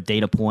any sort of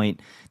data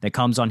point that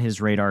comes on his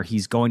radar,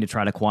 he's going to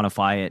try to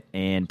quantify it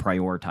and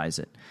prioritize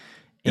it.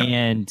 Yep.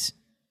 And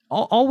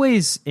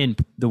always in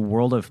the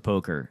world of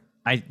poker,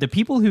 the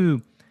people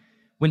who,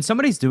 when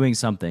somebody's doing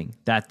something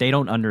that they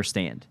don't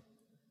understand,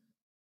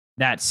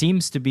 that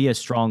seems to be a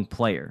strong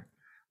player,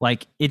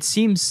 like it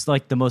seems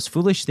like the most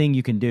foolish thing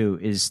you can do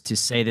is to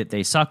say that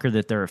they suck or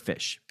that they're a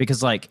fish,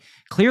 because like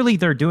clearly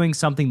they're doing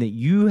something that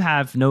you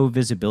have no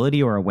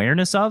visibility or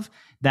awareness of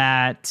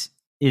that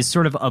is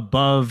sort of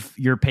above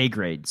your pay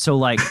grade. So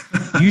like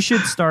you should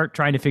start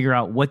trying to figure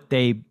out what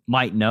they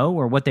might know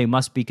or what they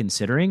must be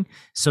considering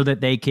so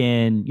that they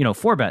can,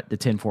 4-bet the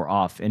 10-4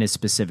 off in a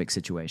specific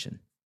situation.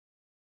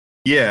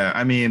 Yeah.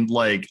 I mean,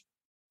 like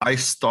I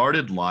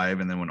started live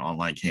and then when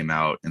online came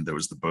out and there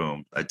was the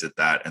boom, I did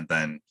that. And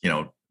then,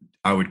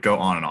 I would go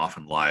on and off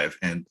in live.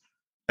 And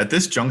at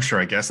this juncture,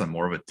 I guess I'm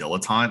more of a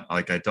dilettante.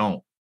 Like I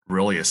don't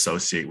really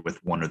associate with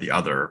one or the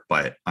other,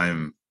 but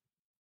I'm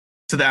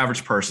to the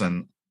average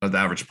person, the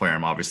average player,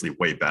 I'm obviously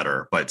way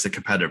better, but to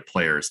competitive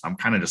players, I'm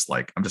kind of just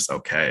like, I'm just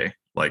okay.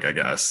 Like, I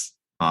guess,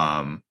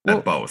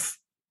 at both.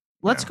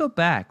 Let's go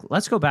back.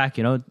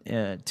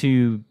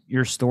 To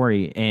your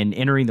story and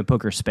entering the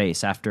poker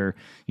space after,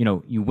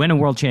 you win a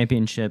world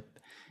championship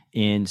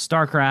in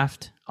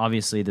StarCraft.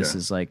 Obviously, this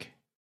is like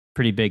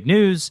pretty big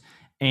news.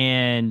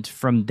 And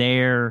from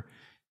there,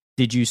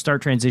 did you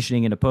start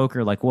transitioning into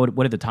poker? Like, what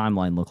did the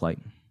timeline look like?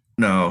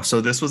 No.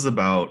 So this was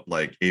about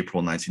like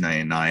April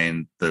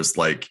 1999. There's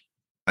like,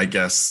 I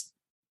guess,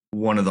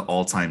 one of the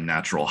all-time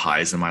natural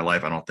highs in my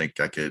life. I don't think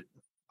I could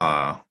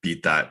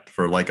beat that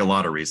for like a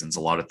lot of reasons.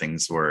 A lot of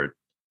things were,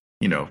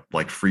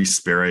 like free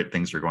spirit,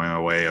 things were going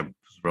my way. I was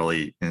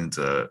really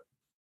into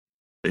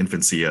the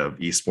infancy of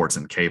esports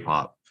and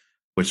K-pop,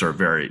 which are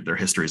their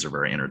histories are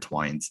very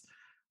intertwined.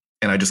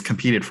 And I just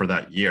competed for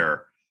that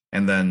year.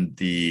 And then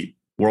the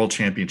World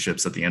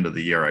Championships at the end of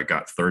the year, I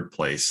got third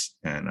place.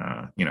 And,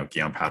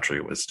 Guillaume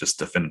Patry was just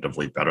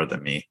definitively better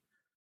than me.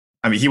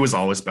 I mean, he was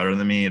always better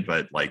than me,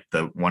 but like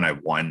the one I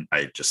won,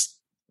 I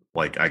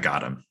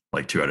got him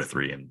like 2 out of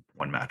 3 in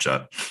one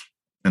matchup.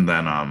 And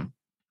then,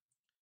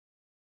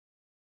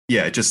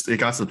 it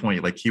got to the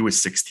point like he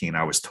was 16,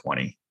 I was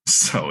 20.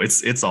 So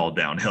it's all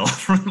downhill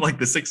from like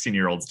the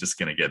 16-year-old's just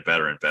going to get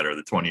better and better.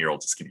 The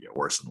 20-year-old's just going to get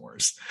worse and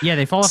worse. Yeah.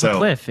 They fall off a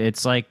cliff.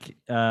 It's like,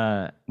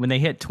 when they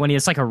hit 20,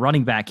 it's like a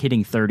running back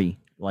hitting 30,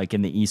 like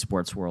in the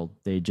esports world,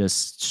 they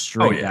just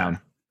straight down.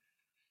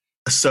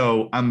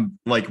 So I'm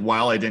like,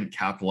 while I didn't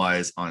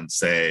capitalize on,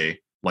 say,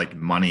 like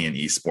money in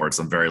esports,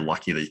 I'm very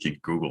lucky that you can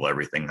Google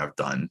everything I've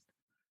done.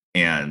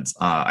 And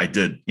I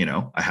did,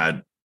 I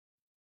had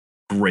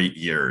great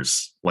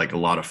years, like a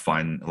lot of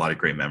fun, a lot of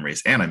great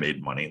memories, and I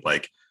made money.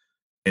 Like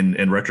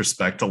in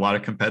retrospect, a lot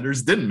of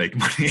competitors didn't make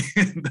money.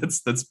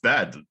 That's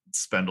bad to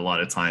spend a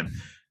lot of time.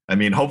 I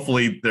mean,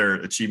 hopefully their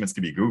achievements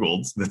can be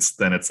Googled.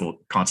 Then it's a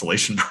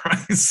consolation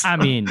prize. I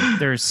mean,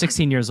 they're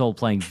 16 years old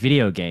playing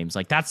video games.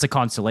 Like that's the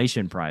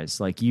consolation prize.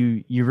 Like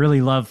you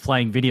really love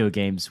playing video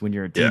games when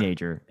you're a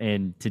teenager,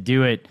 and to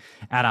do it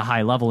at a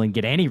high level and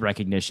get any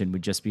recognition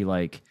would just be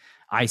like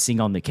icing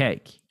on the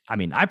cake. I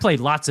mean, I played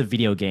lots of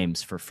video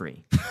games for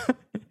free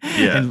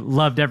and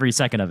loved every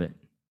second of it.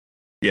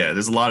 Yeah,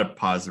 there's a lot of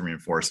positive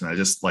reinforcement. I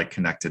just like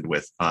connected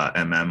with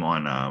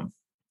on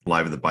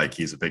Live at the Bike.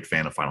 He's a big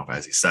fan of Final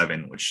Fantasy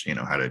VII, which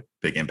had a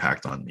big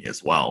impact on me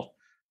as well.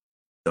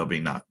 Though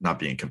being not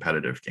being a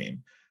competitive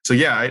game. So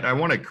yeah, I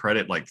want to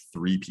credit like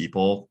 3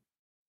 people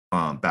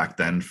back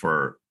then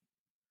for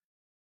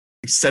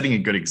setting a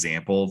good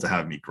example to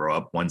have me grow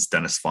up. One's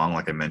Dennis Fong,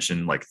 like I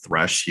mentioned, like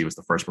Thresh. He was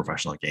the first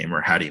professional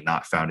gamer. Had he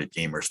not founded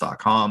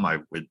Gamers.com, I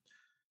would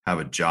have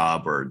a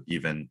job or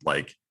even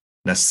like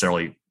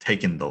necessarily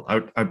taken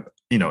I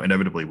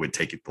inevitably would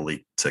take the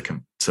leap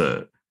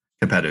to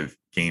competitive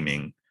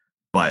gaming.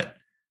 But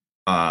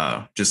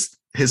just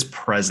his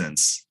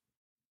presence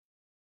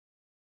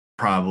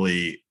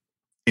probably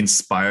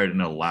inspired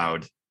and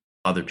allowed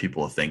other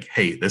people to think,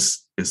 hey,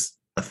 this is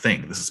a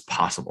thing. This is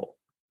possible.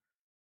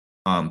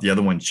 The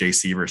other one, Jay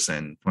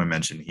Severson, who I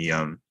mentioned,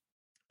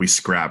 we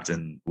scrapped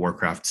in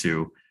Warcraft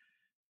 2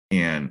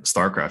 and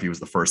StarCraft. He was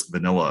the first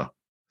vanilla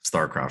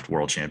StarCraft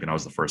world champion. I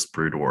was the first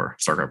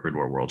StarCraft Brood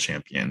War world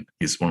champion.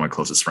 He's one of my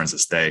closest friends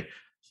this day.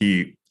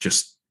 He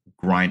just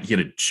he had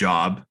a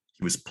job.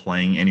 He was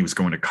playing and he was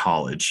going to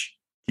college.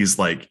 He's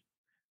like,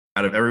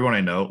 out of everyone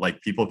I know,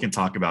 like people can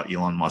talk about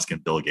Elon Musk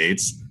and Bill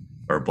Gates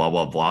or blah,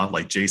 blah, blah.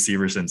 Like Jay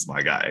Severson's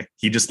my guy.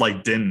 He just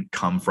like didn't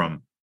come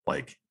from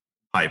like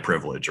high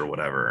privilege or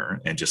whatever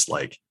and just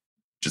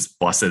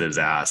busted his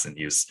ass. And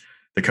he's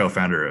the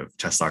co-founder of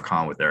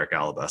chess.com with Eric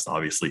Alabest.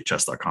 Obviously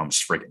chess.com is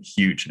freaking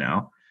huge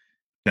now.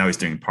 Now he's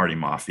doing Party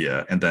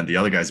Mafia. And then the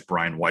other guy's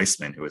Brian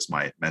Weissman, who is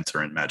my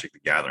mentor in Magic the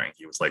Gathering.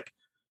 He was like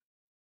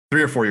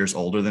 3 or 4 years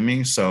older than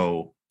me.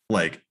 So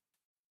like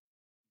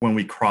when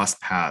we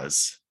crossed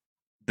paths,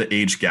 the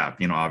age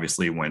gap,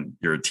 obviously when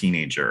you're a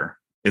teenager,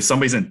 if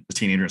somebody's a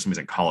teenager and somebody's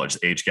in college,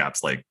 the age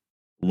gap's like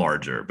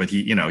larger, but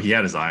he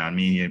had his eye on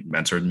me, he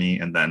mentored me.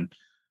 And then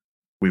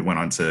we went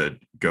on to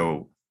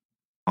go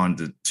on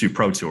to 2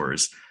 pro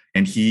tours,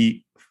 and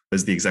he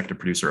was the executive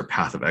producer of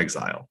Path of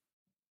Exile.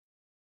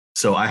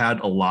 So I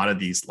had a lot of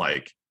these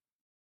like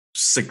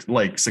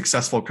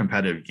successful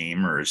competitive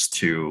gamers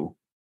to,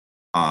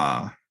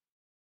 and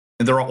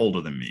they're all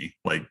older than me,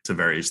 like to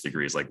various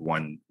degrees, like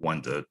one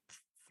to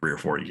 3 or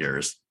 4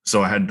 years.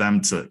 So I had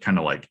them to kind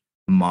of like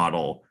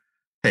model,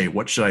 hey,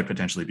 what should I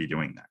potentially be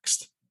doing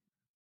next?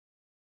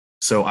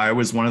 So I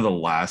was one of the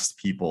last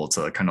people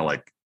to kind of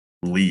like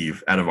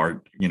leave out of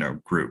our,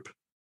 group.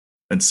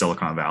 in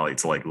Silicon Valley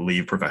to like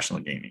leave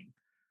professional gaming.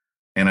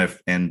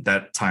 And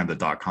that time the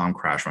 .com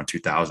crash around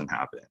 2000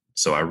 happened.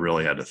 So I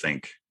really had to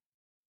think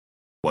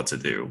what to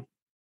do.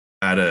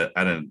 I had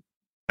an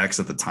ex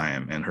at the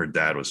time, and her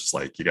dad was just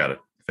like, you got to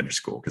finish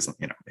school because, I'm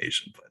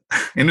Asian.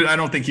 But and I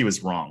don't think he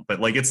was wrong, but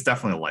like it's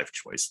definitely a life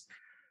choice.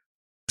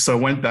 So I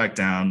went back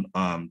down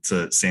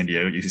to San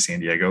Diego, UC San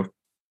Diego,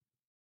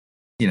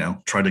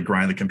 tried to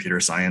grind the computer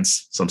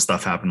science. Some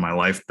stuff happened in my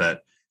life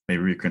that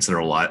maybe we consider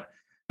a lot.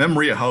 Met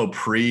Maria Ho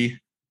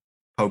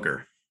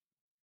pre-poker.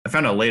 I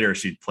found out later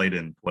she played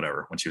in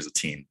whatever when she was a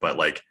teen, but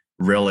like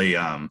really,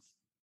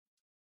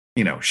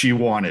 she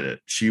wanted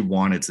it. She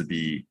wanted to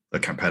be a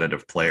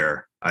competitive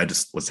player. I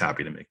just was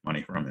happy to make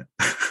money from it.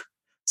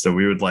 So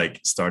we would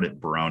like start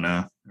at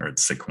Verona or at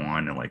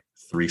Sycuan and like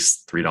 $3,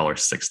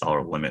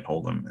 $6 limit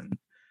hold'em. And,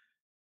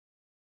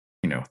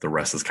 the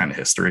rest is kind of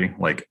history.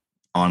 Like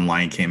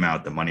online came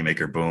out, the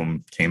Moneymaker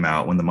Boom came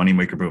out. When the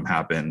Moneymaker Boom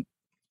happened,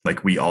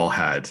 like we all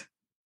had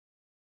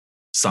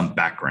some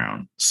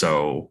background.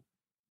 So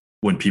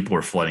when people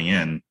were flooding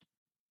in,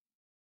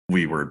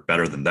 we were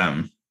better than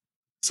them.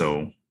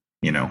 So,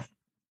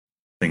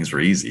 things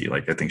were easy.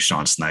 Like I think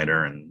Sean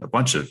Snyder and a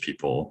bunch of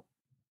people,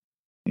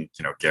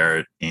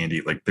 Garrett,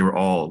 Andy, like we were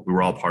all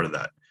part of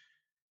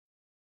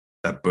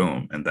that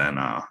boom. And then,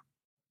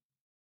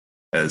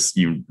 as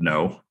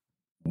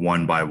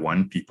one by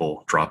one,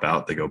 people drop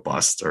out, they go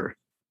bust or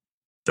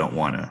don't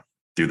want to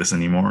do this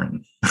anymore.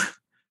 And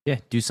yeah,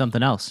 do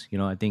something else.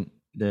 I think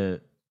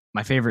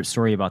my favorite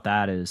story about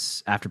that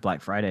is after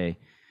Black Friday,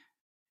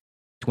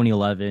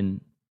 2011,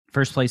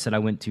 first place that I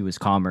went to was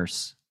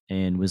Commerce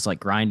and was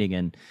like grinding,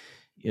 and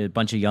a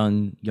bunch of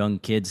young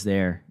kids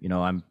there.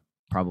 I'm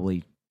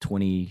probably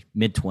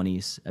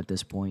mid-20s at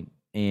this point,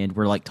 and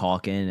we're like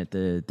talking at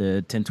the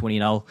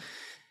 1020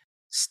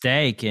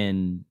 stake,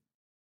 and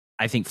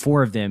I think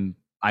 4 of them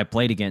I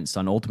played against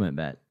on Ultimate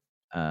Bet.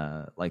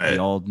 We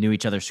all knew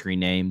each other's screen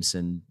names,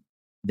 and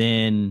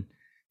then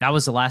that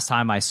was the last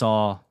time I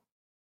saw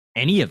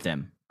any of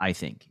them. I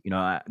think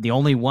the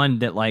only one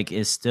that like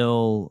is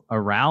still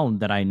around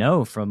that I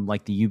know from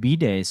like the UB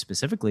days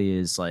specifically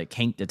is like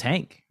Hank the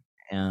Tank,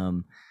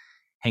 Hank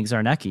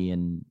Zarnecki,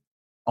 and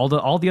all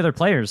the other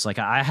players. Like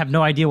I have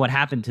no idea what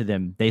happened to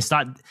them. They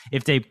stopped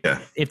if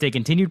they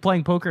continued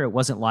playing poker, it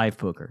wasn't live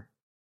poker.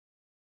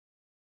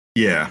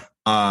 Yeah.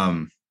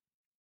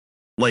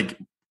 Like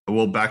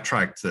we'll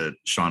backtrack to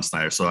Sean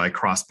Snyder. So I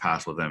crossed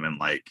paths with him in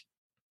like,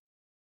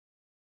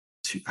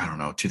 I don't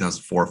know,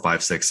 2004,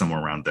 5, 6,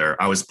 somewhere around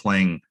there. I was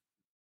playing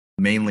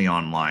mainly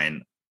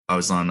online. I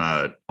was on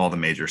all the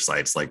major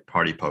sites like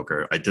Party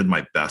Poker. I did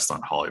my best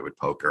on Hollywood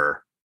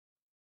Poker.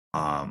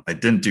 I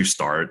didn't do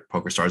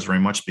Poker Stars very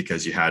much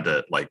because you had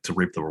to to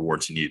reap the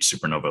rewards, you needed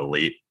Supernova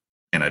Elite.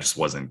 And I just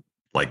wasn't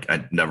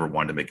I never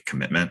wanted to make a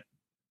commitment.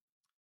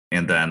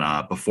 And then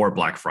before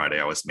Black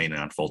Friday, I was mainly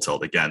on Full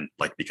Tilt again,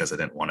 because I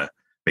didn't want to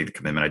make the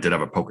commitment. I did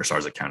have a Poker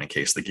Stars account in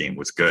case the game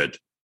was good.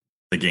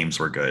 The games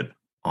were good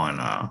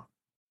on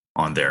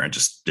there, and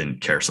just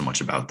didn't care so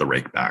much about the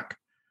rake back.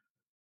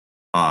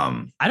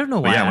 I don't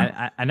know why.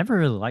 Yeah, I never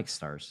really liked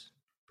Stars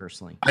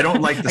personally. I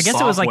don't like the I guess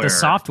software. It was like the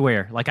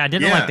software. Like I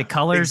didn't like the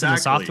colors and the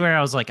software.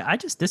 I was like, I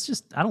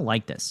don't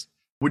like this.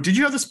 Did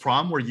you have this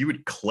problem where you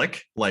would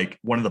click like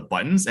one of the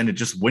buttons and it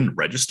just wouldn't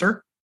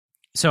register?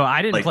 So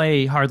I didn't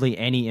play hardly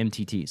any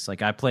MTTs.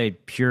 Like I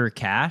played pure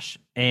cash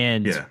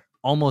and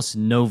almost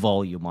no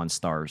volume on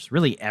Stars,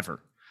 really ever.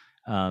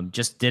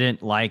 Just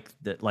didn't like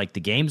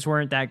the games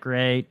weren't that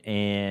great.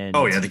 And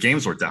the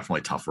games were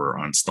definitely tougher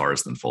on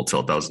Stars than Full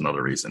Tilt. That was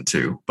another reason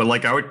too.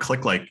 But I would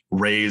click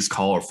raise,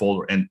 call, or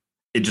fold, and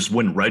it just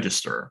wouldn't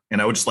register.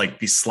 And I would just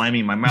be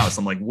slamming my mouse.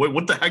 I'm like,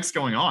 what the heck's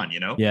going on?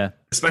 Yeah.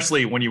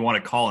 Especially when you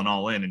want to call an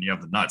all in and you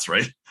have the nuts,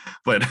 right?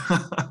 But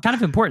kind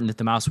of important that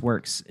the mouse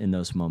works in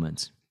those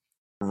moments.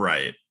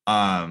 Right.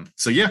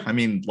 So yeah, I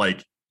mean,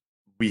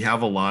 we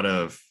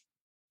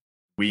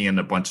and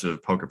a bunch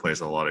of poker players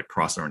have a lot of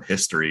crossover in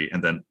history.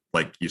 And then,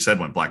 like you said,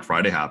 when Black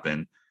Friday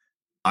happened,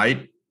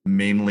 I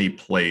mainly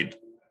played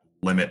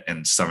limit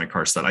and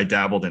 7-card set. I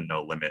dabbled in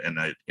no limit, and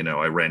I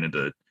ran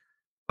into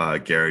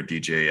Garrett,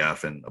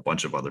 DJF, and a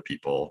bunch of other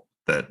people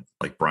that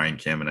Brian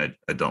Kim, and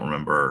I don't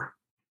remember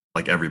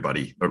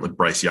everybody, or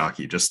Bryce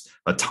Yaki, just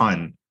a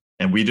ton.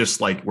 And we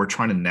just we're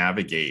trying to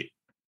navigate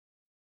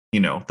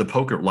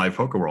the live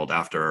poker world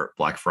after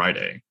Black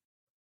Friday.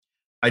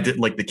 I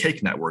did the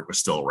Cake Network was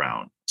still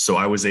around, so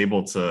I was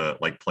able to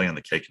play on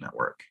the Cake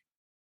Network.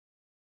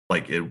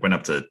 It went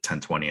up to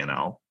 1020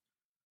 NL,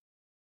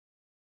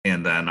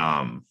 and then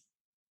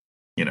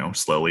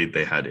slowly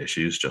they had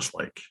issues just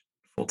like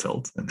Full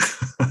Tilt, and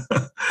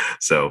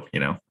so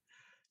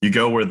you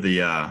go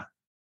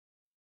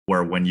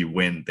where when you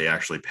win they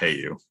actually pay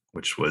you,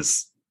 which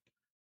was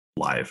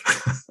live.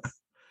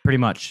 Pretty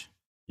much.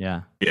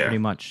 Yeah, pretty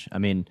much. I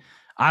mean,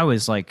 I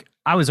was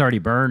already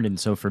burned, and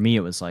so for me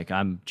it was I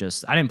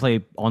didn't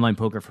play online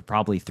poker for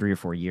probably 3 or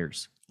 4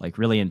 years.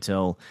 Really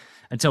until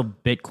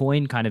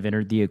Bitcoin kind of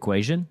entered the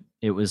equation.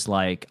 It was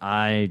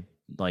I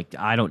like,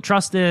 I don't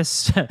trust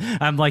this.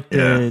 I'm like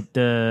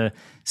the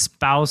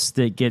spouse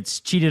that gets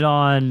cheated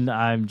on.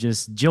 I'm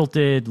just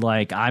jilted.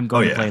 Like, I'm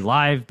going to play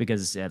live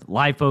because at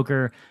live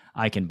poker,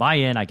 I can buy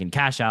in, I can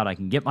cash out, I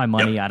can get my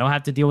money. I don't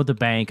have to deal with the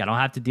bank. I don't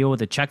have to deal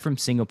with a check from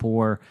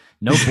Singapore.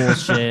 No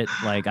bullshit.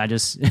 Like, I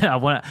just I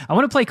want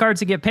to play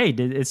cards to get paid.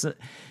 Is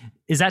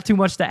that too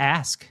much to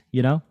ask?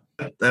 You know,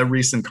 a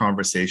recent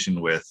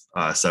conversation with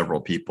several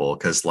people,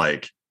 because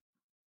like,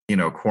 you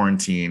know,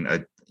 quarantine,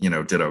 you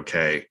know, did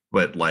okay,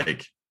 but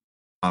like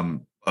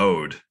I'm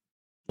owed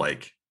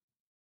like,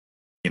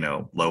 you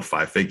know, low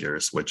five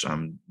figures, which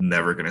I'm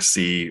never going to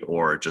see,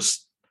 or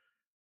just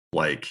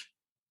like,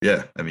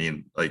 yeah, I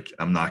mean, like,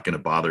 I'm not going to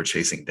bother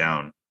chasing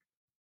down,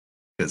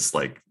 because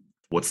like,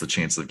 what's the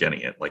chance of getting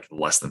it? Like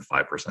less than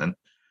 5%.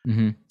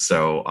 Mm-hmm.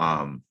 So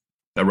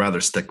I'd rather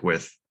stick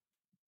with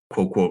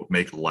quote, quote,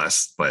 make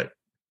less, but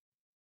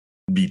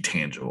be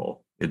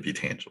tangible. It'd be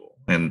tangible.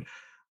 And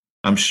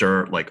I'm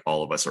sure like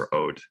all of us are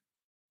owed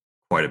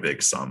quite a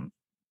big sum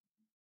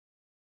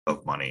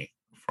of money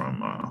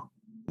from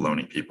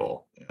loaning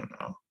people.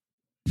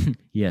 And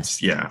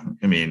yes. Yeah.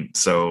 I mean,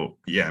 so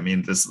yeah, I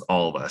mean, this is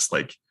all of us.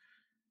 Like,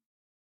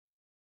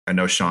 I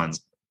know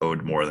Sean's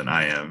owed more than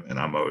I am, and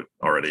I'm owed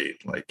already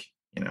like,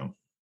 you know,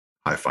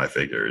 high five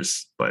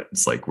figures, but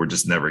it's like, we're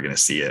just never going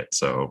to see it.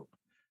 So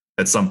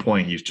at some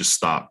point you just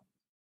stop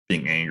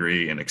being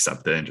angry and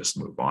accept it and just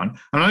move on.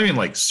 I'm not even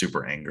like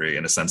super angry,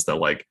 in a sense that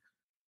like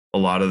a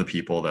lot of the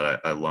people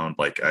that I loaned,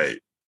 like I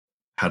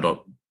had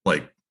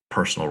like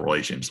personal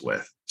relations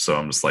with. So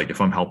I'm just like, if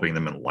I'm helping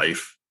them in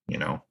life, you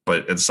know,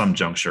 but at some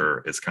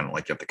juncture, it's kind of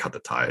like you have to cut the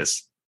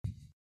ties.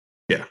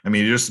 Yeah. I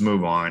mean, you just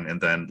move on. And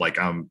then like,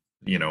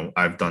 you know,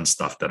 I've done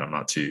stuff that I'm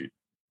not too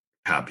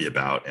happy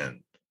about,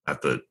 and I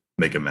have to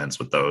make amends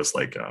with those.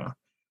 Like,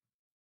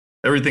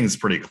 everything's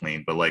pretty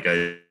clean, but like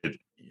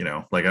you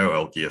know, like I owe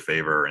Elkie a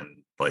favor, and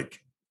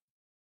like,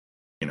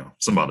 you know,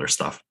 some other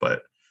stuff,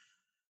 but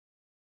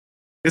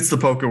it's the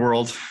poker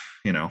world,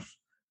 you know,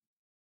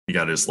 you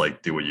got to just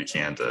like do what you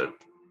can to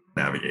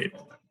navigate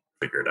and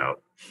figure it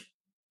out.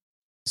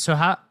 So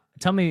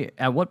tell me,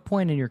 at what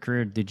point in your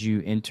career did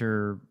you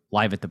enter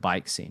Live at the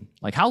Bike scene?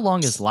 Like, how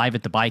long has Live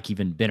at the Bike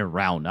even been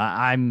around?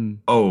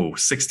 I'm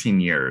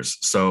 16 years.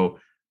 So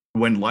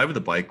when Live at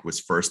the Bike was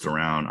first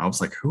around, I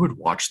was like, who would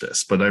watch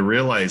this? But I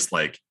realized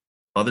like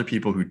other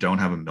people who don't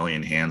have a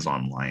million hands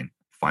online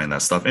find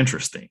that stuff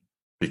interesting,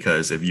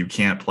 because if you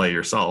can't play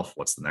yourself,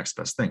 what's the next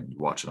best thing? You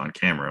watch it on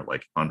camera,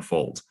 like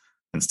unfold,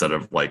 instead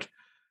of like,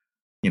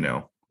 you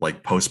know,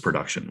 like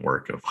post-production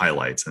work of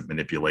highlights and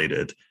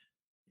manipulated,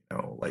 you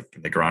know, like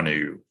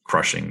Negreanu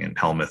crushing and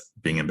Helmuth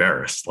being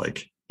embarrassed.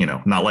 Like, you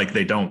know, not like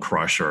they don't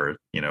crush, or,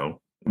 you know,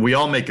 we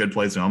all make good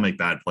plays, we all make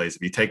bad plays.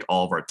 If you take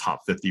all of our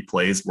top 50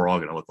 plays, we're all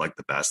going to look like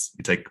the best.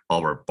 You take all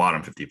of our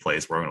bottom 50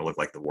 plays, we're going to look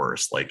like the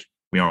worst. Like,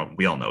 we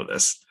all know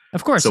this.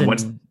 Of course. So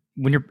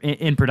when you're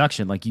in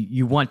production, like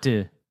you want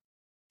to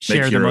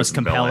share the most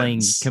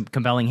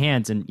compelling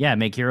hands, and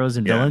make heroes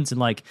and villains. And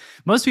like,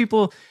 most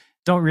people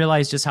don't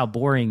realize just how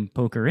boring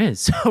poker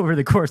is over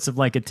the course of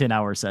like a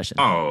 10-hour session.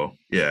 Oh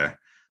yeah.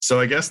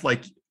 So I guess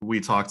like we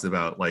talked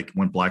about, like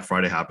when Black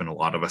Friday happened, a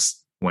lot of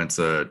us went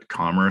to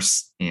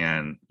Commerce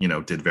and, you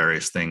know, did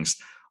various things.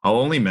 I'll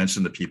only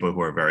mention the people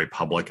who are very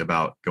public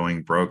about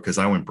going broke, because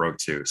I went broke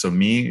too. So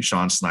me,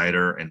 Sean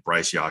Snyder, and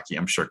Bryce Yockey,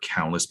 I'm sure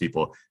countless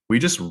people, we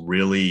just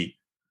really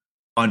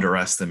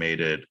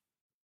underestimated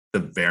the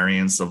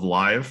variance of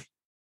live,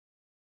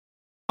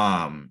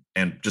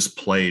 and just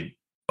played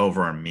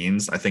over our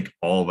means. I think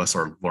all of us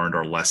learned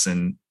our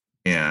lesson,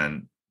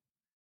 and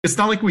it's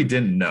not like we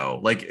didn't know.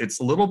 Like, it's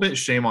a little bit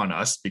shame on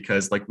us,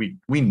 because like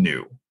we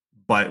knew,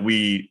 but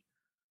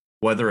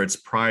whether it's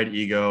pride,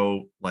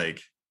 ego,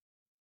 like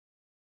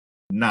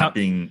not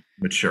being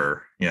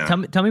mature. Yeah.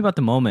 Tell me about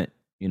the moment,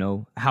 you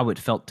know, how it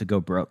felt to go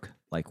broke,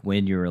 like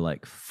when you were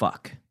like,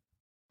 fuck.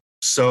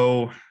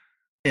 So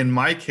in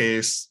my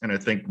case, and I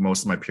think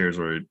most of my peers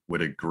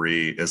would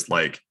agree, is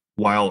like,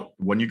 while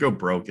when you go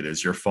broke, it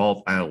is your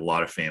fault. I had a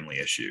lot of family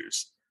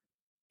issues,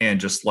 and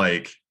just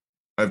like,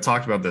 I've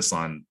talked about this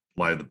on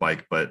Live the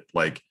Bike, but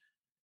like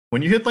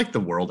when you hit like the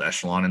world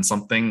echelon in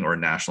something, or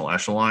national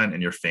echelon,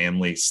 and your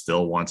family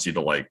still wants you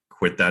to like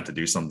quit that to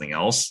do something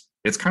else,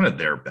 it's kind of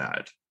their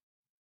bad.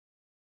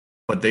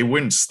 But they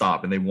wouldn't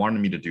stop, and they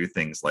wanted me to do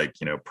things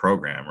like, you know,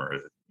 program, or,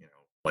 you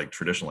know, like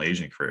traditional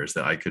agent careers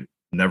that I could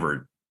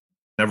never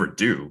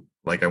do.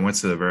 Like, I went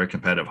to a very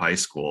competitive high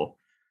school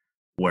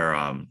where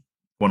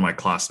one of my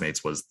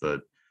classmates was the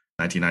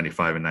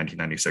 1995 and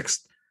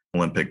 1996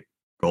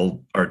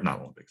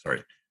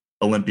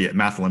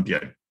 math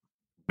Olympiad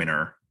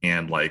winner,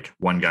 and like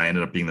one guy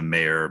ended up being the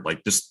mayor.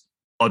 Like, just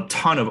a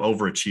ton of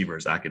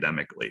overachievers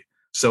academically.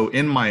 So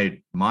in my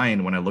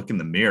mind, when I look in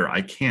the mirror,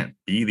 I can't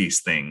be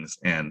these things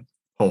and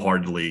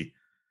wholeheartedly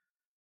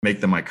make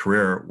them my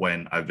career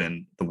when I've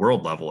been the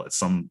world level at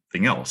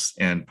something else.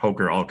 And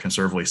poker, I'll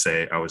conservatively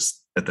say I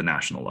was at the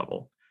national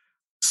level.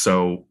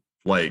 So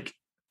like,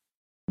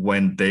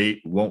 when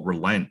they won't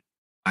relent,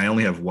 I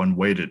only have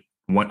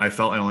I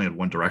felt I only had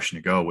one direction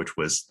to go, which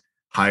was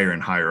higher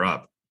and higher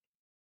up.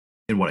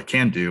 in what I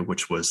can do,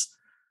 which was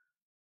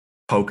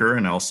poker,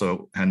 and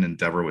also had an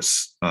endeavor with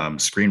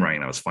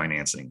screenwriting I was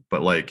financing.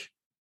 But like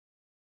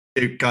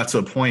it got to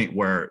a point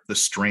where the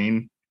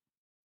strain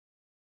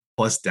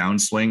plus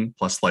downswing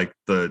plus like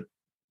the,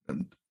 I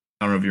don't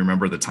know if you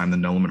remember the time the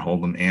no limit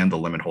hold'em and the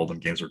limit hold'em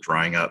games were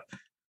drying up,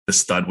 the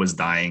stud was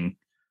dying.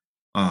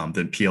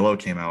 Then PLO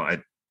came out.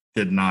 I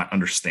did not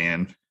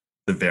understand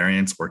the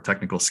variance or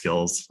technical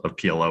skills of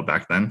PLO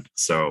back then,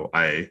 so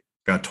I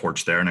got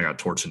torched there, and I got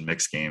torched in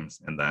mixed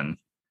games. And then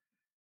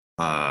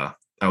I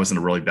was in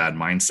a really bad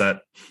mindset,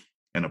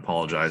 and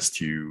apologized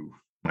to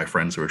my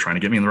friends who were trying to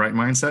get me in the right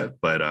mindset.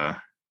 But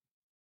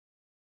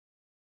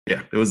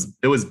yeah,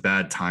 it was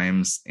bad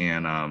times.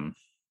 And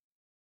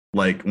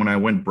like when I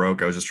went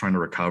broke, I was just trying to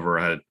recover.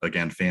 I had,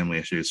 again, family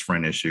issues,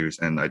 friend issues,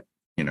 and I,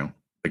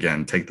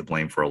 again, take the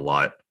blame for a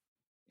lot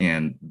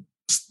and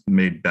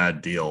made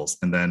bad deals.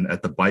 And then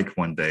at the bike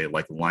one day,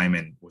 like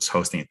Lyman was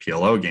hosting a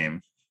PLO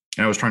game,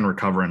 and I was trying to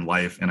recover in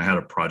life, and I had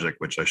a project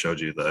which I showed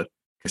you, the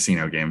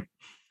casino game.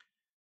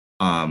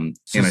 So and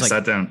I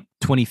sat down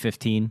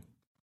 2015.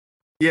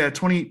 Yeah,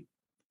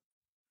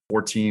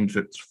 2014,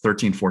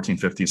 13, 14,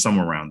 15,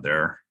 somewhere around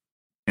there.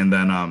 And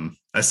then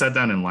I sat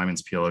down in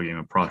Lyman's PLO game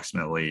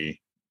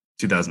approximately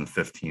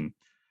 2015.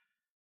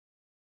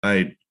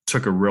 I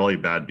took a really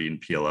bad beat in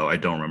PLO. I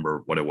don't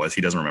remember what it was.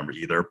 He doesn't remember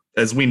either.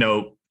 As we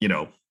know,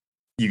 you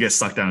get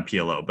sucked down in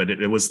PLO, but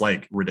it was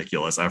like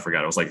ridiculous. I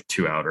forgot. It was like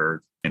 2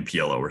 outer in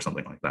PLO or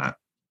something like that.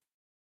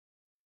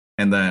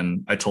 And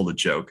then I told a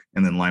joke,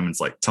 and then Lyman's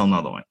like, tell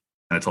another one.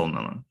 And I told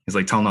another one. He's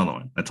like, tell another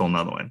one. I told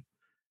another one.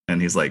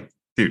 And he's like,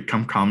 dude,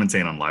 come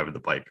commentate on Live at the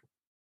Bike.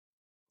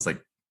 It's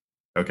like,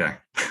 okay.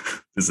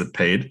 Is it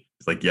paid?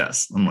 He's like,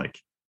 yes. I'm like,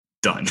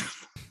 done. So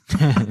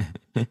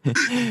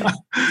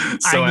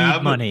I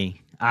need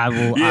money. I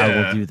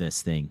will do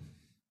this thing.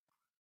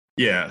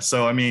 Yeah.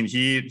 So I mean,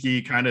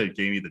 he kind of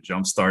gave me the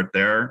jump start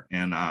there.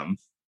 And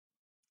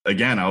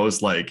again, I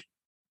was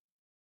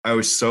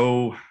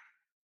so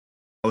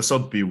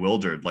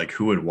bewildered, like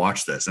who would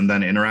watch this, and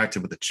then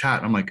interacted with the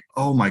chat. I'm like,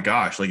 oh my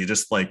gosh, like it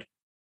just like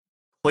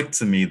clicked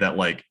to me that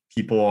like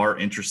people are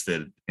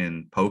interested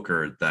in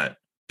poker that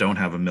don't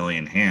have a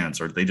million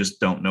hands, or they just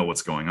don't know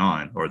what's going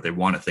on, or they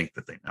want to think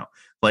that they know.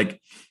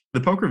 Like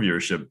the poker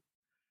viewership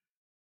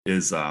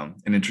is an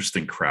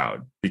interesting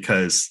crowd,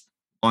 because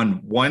on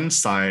one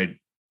side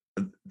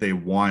they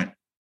want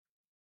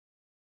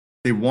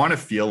to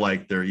feel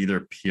like they're either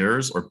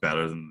peers or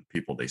better than the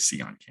people they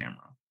see on camera.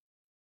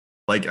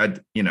 Like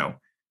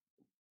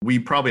we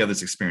probably have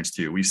this experience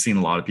too. We've seen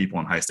a lot of people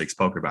in high stakes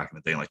poker back in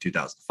the day, like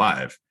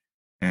 2005,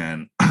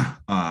 and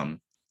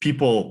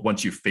people,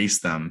 once you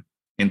face them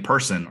in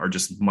person, are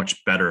just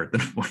much better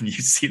than when you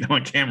see them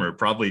on camera.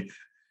 Probably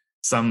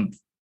some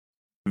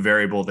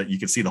variable that you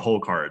can see the whole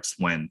cards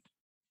when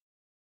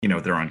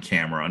they're on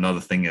camera.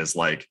 Another thing is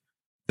like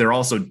they're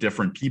also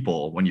different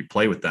people when you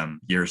play with them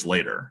years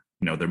later.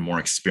 They're more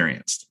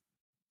experienced.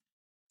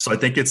 So I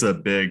think it's a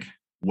big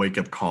wake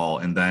up call.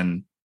 And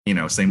then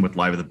same with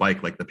Live at the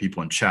Bike, like the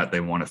people in chat, they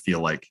want to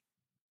feel like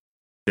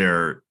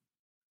they're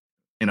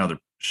in other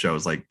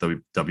shows like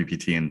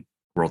WPT and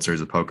World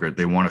Series of Poker.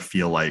 They want to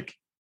feel like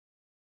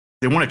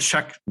they want to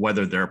check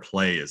whether their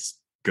play is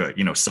good,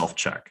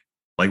 self-check.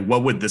 Like,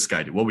 what would this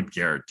guy do? What would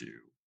Garrett do?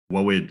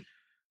 What would,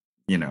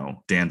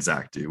 Dan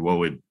Zach do? What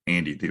would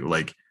Andy do?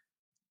 Like,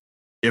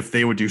 if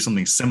they would do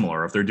something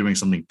similar, if they're doing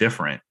something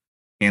different,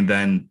 and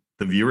then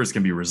the viewers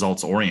can be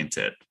results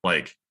oriented.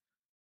 Like,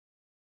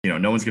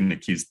 no one's going to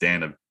accuse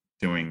Dan of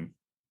doing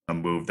a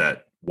move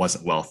that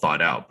wasn't well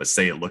thought out, but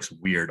say it looks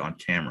weird on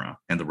camera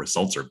and the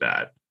results are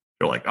bad.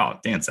 They're like, oh,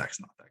 Dan Zach's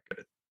not that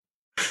good.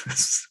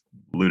 It's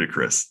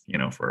ludicrous,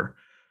 for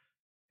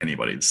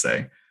anybody to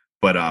say.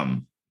 But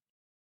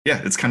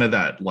yeah, it's kind of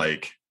that,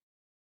 like,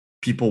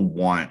 people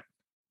want,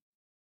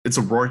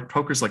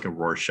 poker's like a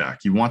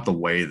Rorschach. You want the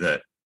way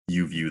that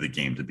you view the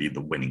game to be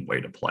the winning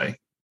way to play.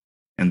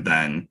 And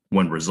then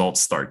when results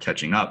start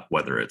catching up,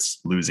 whether it's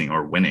losing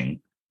or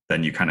winning,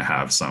 then you kind of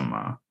have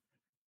some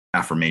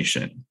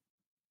affirmation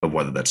of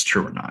whether that's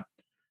true or not.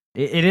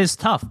 It is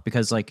tough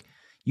because, like,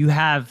 you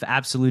have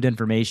absolute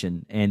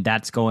information, and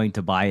that's going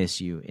to bias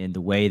you in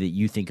the way that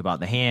you think about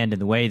the hand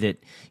and the way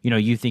that,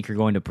 you think you're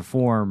going to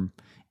perform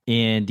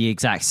in the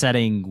exact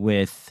setting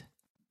with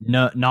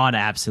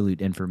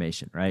non-absolute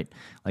information, right?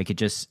 Like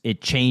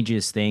it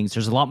changes things.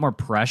 There's a lot more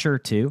pressure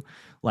too.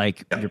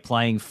 Like you're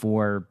playing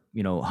for,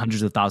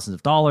 hundreds of thousands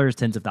of dollars,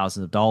 tens of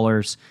thousands of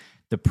dollars.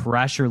 The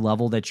pressure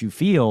level that you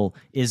feel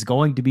is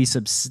going to be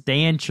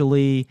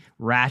substantially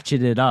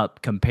ratcheted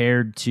up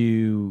compared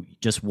to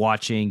just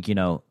watching,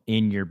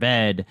 in your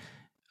bed,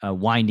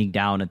 winding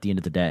down at the end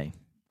of the day.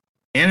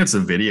 And it's a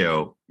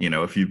video,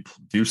 if you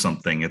do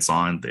something, it's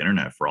on the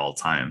internet for all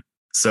time.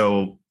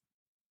 So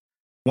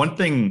one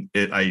thing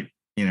when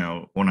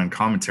on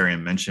commentary I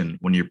mentioned,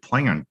 when you're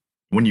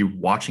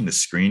watching the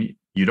screen,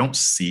 you don't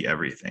see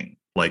everything.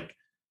 Like,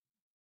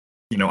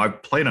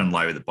 I've played on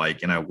Live at the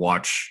Bike and I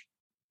watch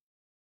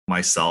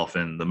myself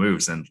and the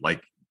moves, and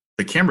like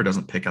the camera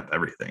doesn't pick up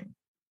everything.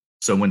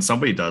 So when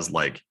somebody does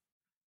like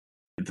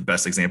the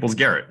best example is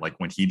Garrett. Like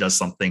when he does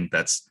something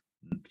that's,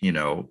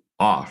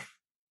 off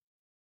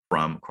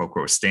from quote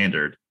unquote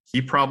standard,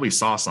 he probably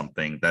saw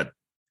something that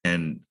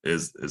and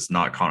is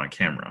not caught on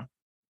camera.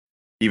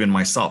 Even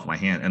myself, my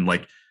hand, and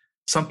like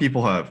some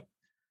people have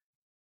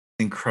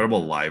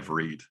incredible live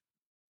read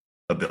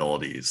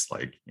abilities.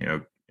 Like,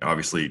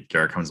 obviously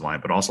Garrett comes to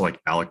mind, but also like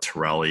Alec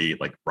Torelli,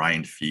 like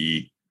Ryan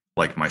Fee,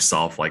 like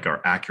myself, like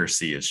our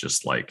accuracy is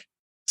just like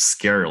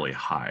scarily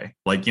high.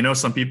 Like,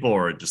 some people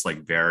are just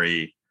like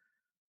very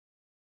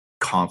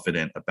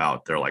confident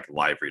about their like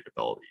live read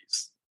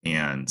abilities.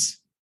 And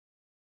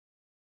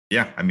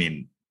yeah, I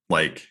mean,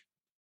 like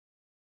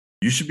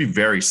you should be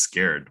very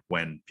scared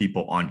when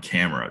people on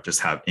camera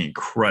just have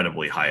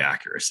incredibly high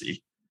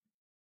accuracy.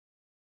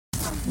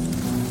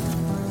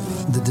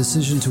 The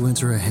decision to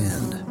enter a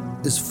hand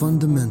is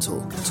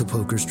fundamental to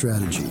poker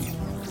strategy.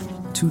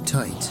 Too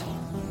tight,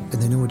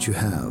 and they know what you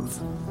have.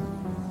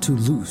 Too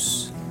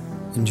loose,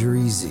 and you're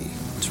easy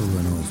to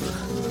run over.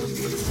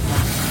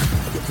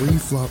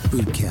 Pre-flop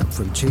Bootcamp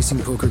from Chasing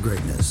Poker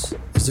Greatness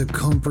is a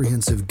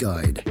comprehensive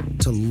guide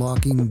to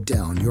locking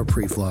down your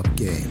pre-flop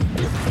game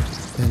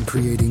and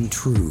creating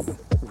true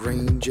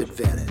range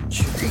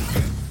advantage.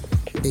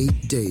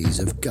 8 days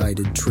of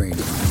guided training,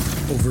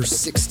 over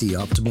 60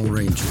 optimal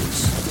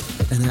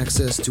ranges, and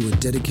access to a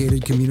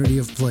dedicated community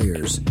of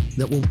players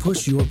that will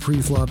push your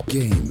pre-flop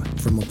game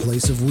from a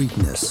place of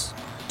weakness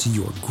to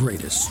your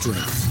greatest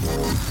strength.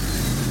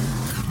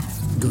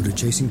 Go to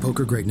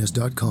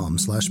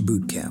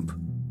chasingpokergreatness.com/bootcamp.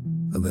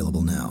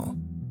 Available now.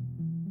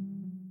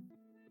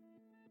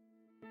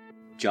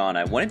 John,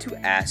 I wanted to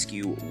ask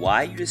you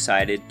why you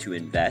decided to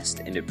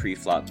invest into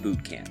Preflop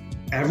Bootcamp.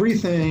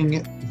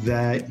 Everything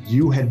that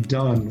you had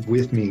done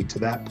with me to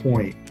that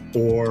point,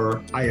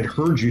 or I had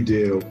heard you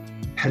do,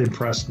 had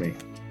impressed me.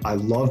 I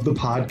loved the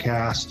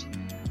podcast.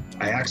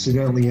 I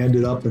accidentally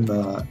ended up in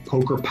the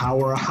Poker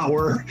Power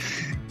Hour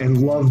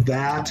and loved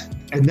that.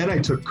 And then I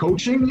took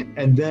coaching,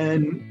 and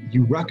then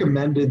you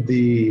recommended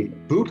the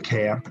boot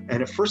camp.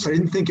 And at first I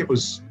didn't think it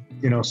was,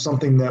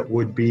 something that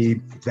would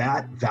be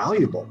that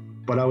valuable.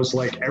 But I was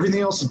like,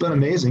 everything else has been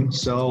amazing.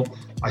 So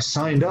I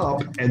signed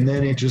up, and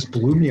then it just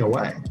blew me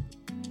away.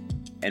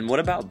 And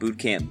what about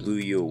bootcamp blew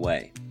you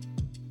away?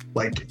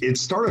 Like, it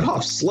started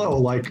off slow.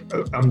 Like,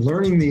 I'm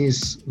learning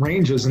these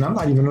ranges, and I'm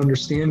not even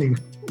understanding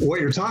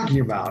what you're talking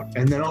about.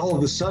 And then all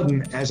of a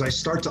sudden, as I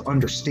start to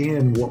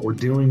understand what we're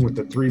doing with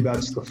the 3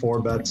 bets, the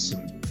 4 bets,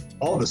 and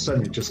all of a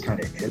sudden it just kind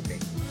of hit me.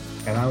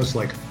 And I was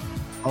like,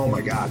 oh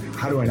my God,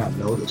 how do I not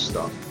know this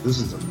stuff? This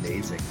is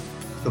amazing.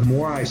 The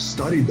more I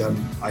studied them,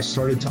 I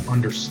started to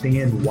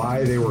understand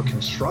why they were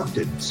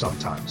constructed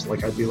sometimes.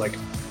 Like, I'd be like,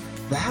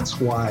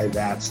 that's why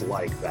that's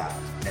like that.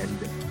 And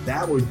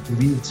that would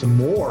lead to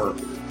more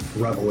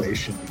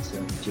revelations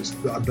and just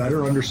a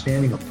better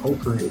understanding of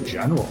poker in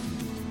general.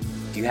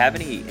 Do you have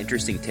any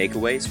interesting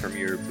takeaways from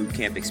your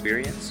bootcamp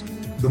experience?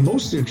 The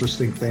most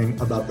interesting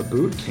thing about the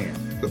boot camp,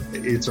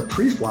 it's a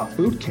pre-flop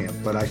boot camp,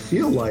 but I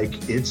feel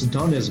like it's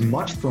done as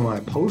much for my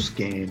post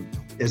game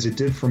as it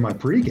did for my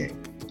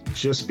pre-game,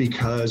 just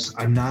because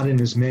I'm not in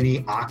as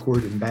many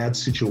awkward and bad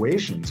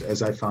situations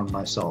as I found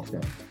myself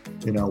in.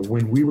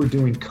 When we were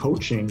doing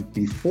coaching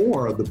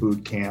before the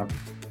boot camp,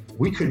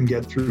 we couldn't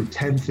get through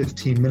 10,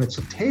 15 minutes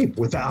of tape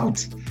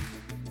without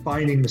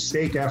finding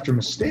mistake after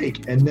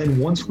mistake. And then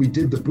once we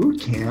did the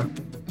boot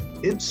camp,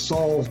 it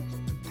solved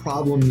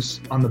problems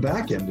on the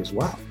back end as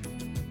well.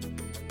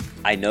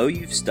 I know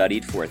you've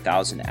studied for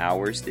 1,000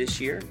 hours this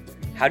year.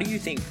 How do you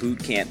think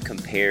bootcamp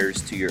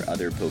compares to your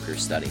other poker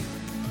study?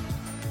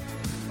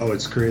 Oh,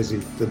 it's crazy.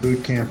 The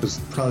boot camp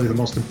is probably the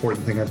most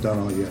important thing I've done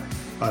all year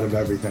out of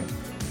everything.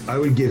 I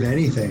would give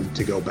anything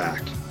to go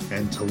back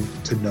and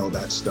to know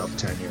that stuff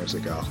 10 years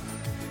ago.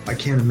 I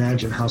can't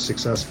imagine how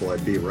successful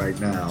I'd be right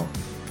now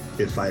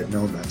if I had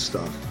known that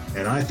stuff.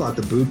 And I thought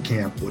the boot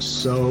camp was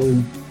so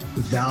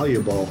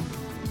valuable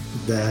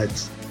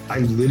that I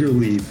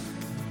literally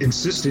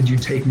insisted you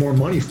take more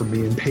money from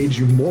me and paid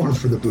you more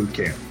for the boot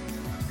camp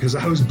because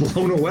I was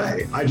blown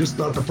away. I just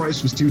thought the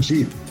price was too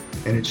cheap,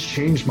 and it's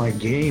changed my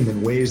game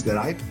in ways that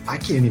I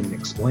can't even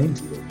explain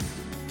to you.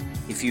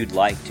 If you'd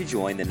like to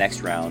join the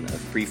next round of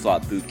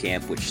Preflop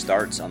Bootcamp, which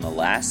starts on the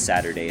last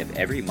Saturday of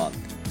every month,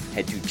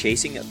 head to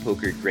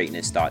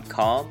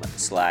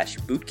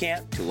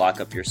chasingpokergreatness.com/bootcamp to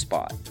lock up your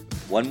spot.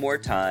 One more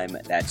time,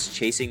 that's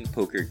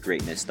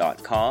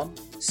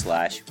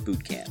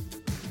chasingpokergreatness.com/bootcamp.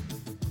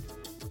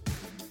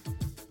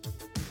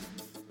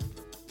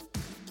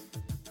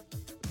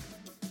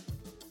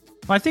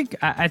 Well,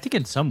 I think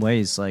in some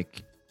ways,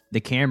 like, the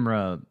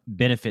camera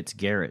benefits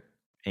Garrett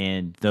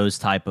and those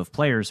type of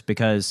players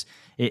because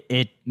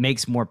it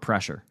makes more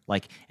pressure.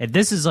 Like, if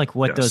this is like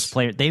what those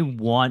players, they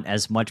want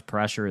as much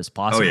pressure as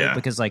possible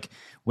because like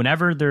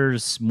whenever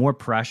there's more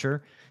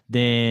pressure,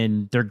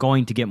 then they're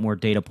going to get more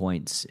data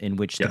points in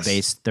which to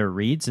base their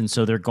reads. And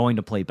so they're going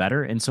to play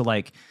better. And so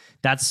like,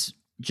 that's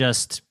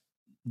just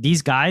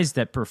these guys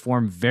that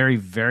perform very,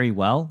 very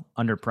well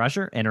under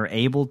pressure and are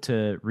able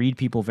to read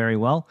people very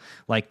well.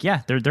 Like,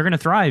 yeah, they're going to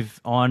thrive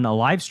on a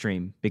live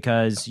stream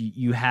because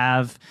you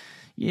have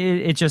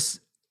it's just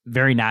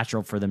very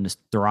natural for them to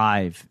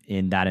thrive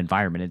in that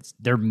environment.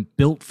 They're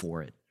built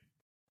for it.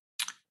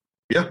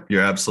 Yeah,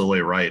 you're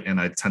absolutely right. And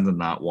I tend to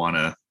not want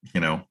to,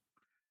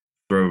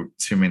 throw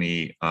too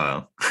many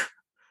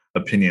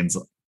opinions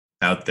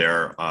out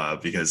there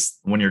because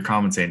when you're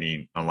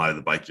commentating on Live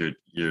the Bike,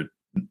 you're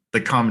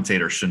the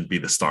commentator shouldn't be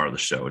the star of the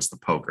show. It's the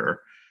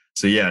poker.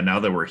 So yeah, now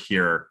that we're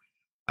here,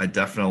 I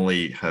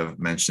definitely have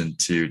mentioned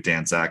to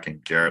Dan, Zach,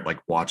 and Garrett, like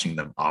watching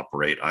them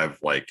operate, I've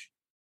like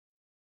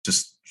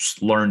just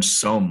learned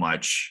so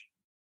much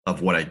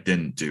of what I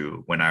didn't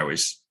do when I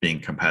was being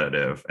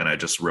competitive. And I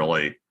just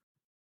really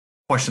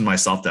question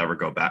myself to ever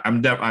go back.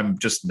 I'm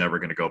just never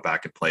going to go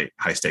back and play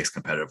high stakes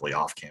competitively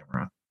off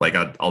camera. Like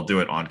I'll do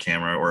it on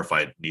camera, or if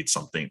I need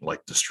something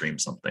like to stream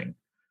something,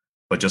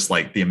 but just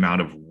like the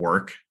amount of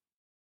work,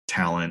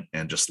 talent,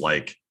 and just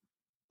like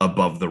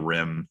above the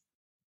rim,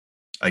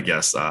 I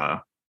guess,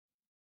 thought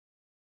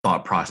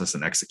process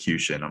and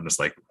execution. I'm just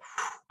like,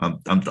 I'm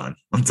done.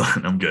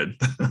 I'm good.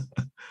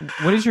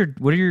 What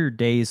do your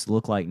days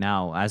look like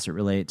now as it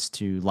relates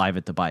to Live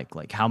at the Bike?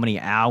 Like how many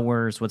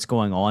hours? What's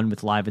going on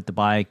with Live at the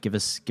Bike? Give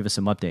us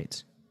some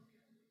updates.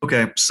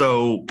 Okay,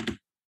 so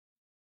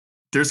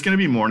there's going to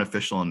be more an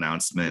official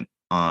announcement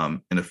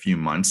in a few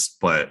months,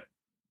 but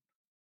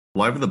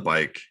Live at the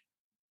Bike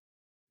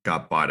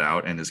got bought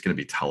out and is going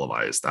to be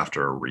televised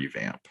after a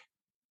revamp.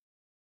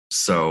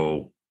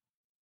 So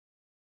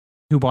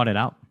who bought it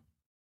out?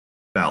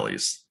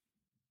 Bally's.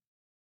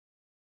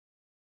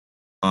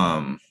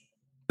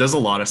 There's a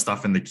lot of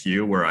stuff in the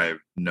queue where I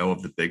know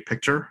of the big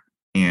picture.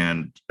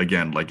 And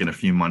again, like in a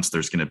few months,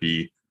 there's going to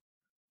be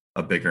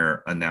a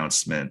bigger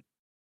announcement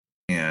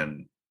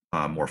and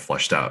more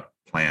fleshed out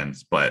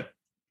plans. But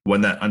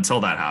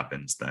until that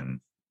happens, then,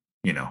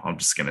 I'm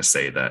just going to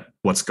say that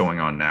what's going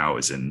on now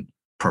is in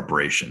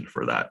preparation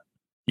for that.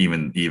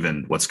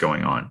 Even what's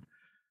going on.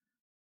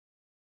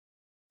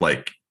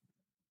 Like,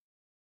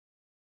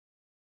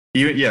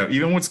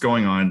 even what's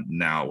going on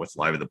now with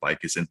Live at the Bike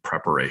is in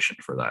preparation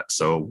for that.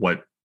 So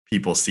what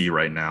people see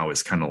right now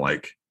is kind of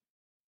like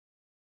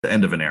the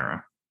end of an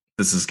era.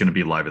 This is going to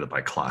be Live at the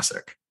Bike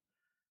Classic.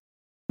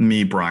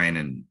 Me, Brian,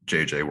 and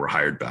JJ were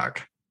hired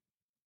back,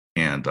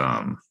 and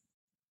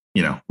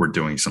we're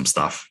doing some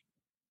stuff.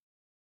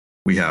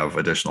 We have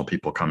additional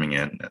people coming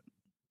in.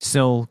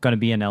 Still going to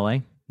be in LA?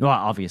 Well,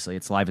 obviously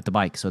it's Live at the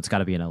Bike, so it's got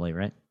to be in LA,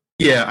 right?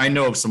 Yeah, I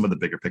know of some of the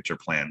bigger picture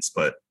plans,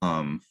 but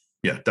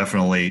yeah,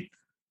 definitely.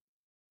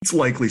 It's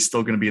likely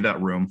still going to be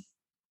that room.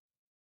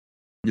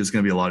 There's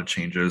going to be a lot of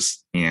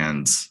changes,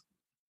 and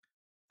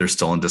they're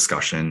still in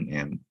discussion.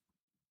 And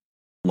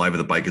Live at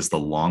the Bike is the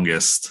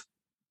longest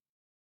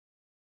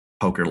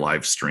poker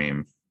live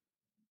stream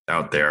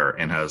out there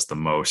and has the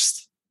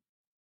most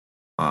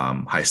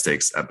high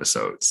stakes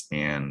episodes.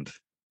 And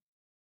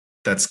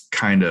that's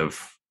kind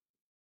of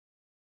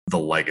the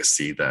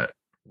legacy that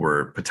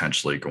we're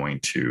potentially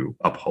going to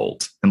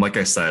uphold. And like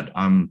I said,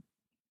 I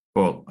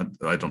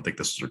don't think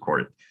this was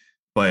recorded,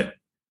 but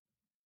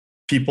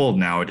people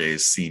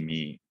nowadays see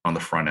me on the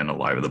front end of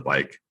Live at the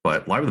Bike,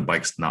 but Live at the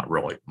Bike's not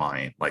really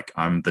mine. Like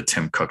I'm the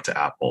Tim Cook to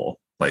Apple.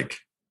 Like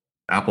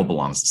Apple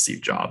belongs to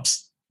Steve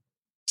Jobs.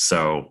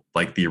 So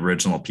like the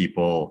original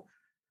people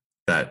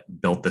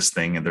that built this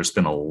thing, and there's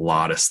been a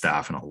lot of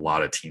staff and a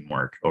lot of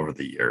teamwork over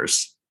the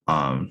years.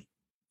 And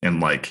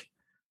like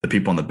the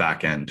people on the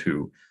back end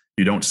who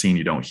you don't see and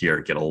you don't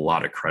hear get a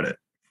lot of credit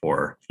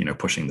for,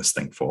 pushing this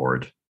thing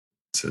forward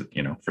to,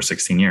 for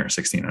 16 years,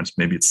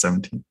 maybe it's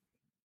 17.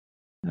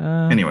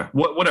 Anyway,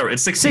 whatever.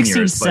 It's 16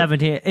 years.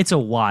 17. It's a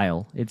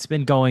while. It's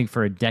been going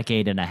for a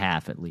decade and a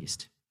half at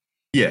least.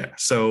 Yeah.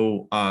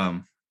 So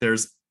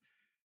there's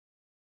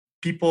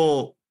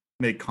people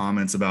make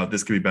comments about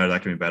this could be better,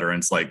 that could be better.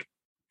 And it's like,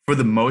 for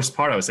the most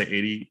part, I would say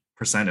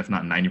 80%, if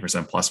not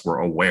 90% plus, we're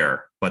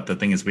aware. But the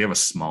thing is, we have a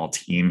small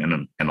team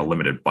and a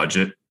limited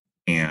budget,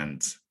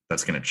 and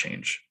that's going to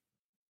change.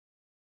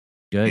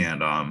 Good.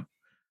 And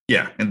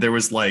and there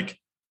was like,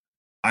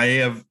 I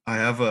have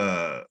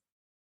a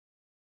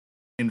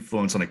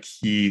influence on a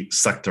key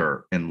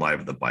sector in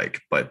Live at the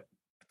Bike, but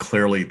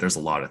clearly there's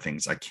a lot of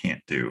things I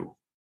can't do,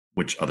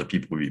 which other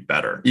people would be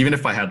better. Even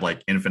if I had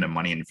like infinite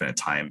money, infinite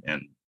time,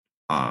 and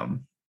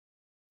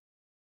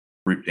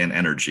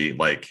energy,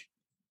 like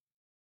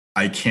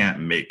I can't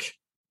make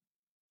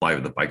Live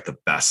at the Bike the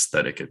best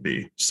that it could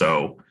be.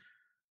 So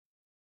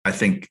I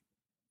think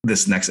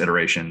this next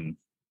iteration,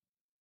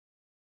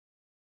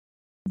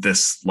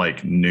 this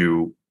like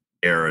new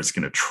era is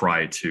going to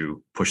try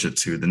to push it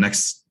to the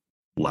next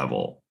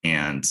level,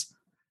 and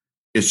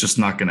it's just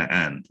not going to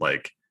end.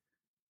 Like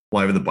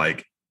Live at the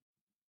Bike,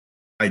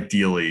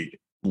 ideally,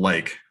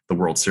 like the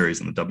World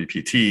Series and the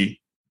WPT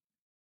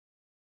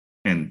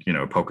and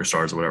Poker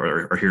Stars or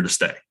whatever are here to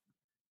stay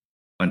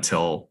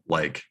until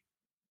like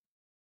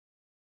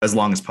as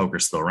long as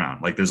poker's still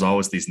around. Like there's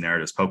always these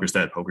narratives, poker's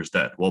dead.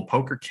 Well,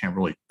 poker can't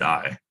really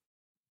die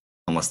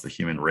unless the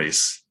human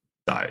race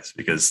dies,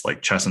 because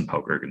like chess and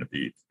poker are going to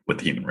be with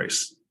the human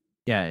race.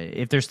 Yeah,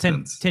 if there's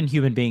 10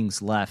 human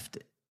beings left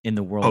in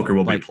the world. Poker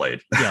will like, be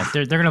played. Yeah,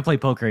 they're going to play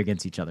poker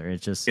against each other.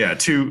 It's just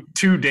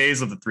 2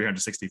 days of the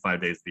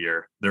 365 days of the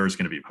year, there is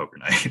going to be poker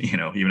night.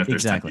 Even if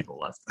there's 10 people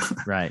left.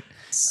 Right.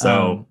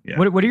 So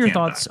what are your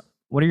thoughts?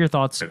 What are your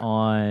thoughts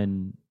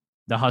on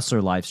the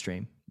Hustler live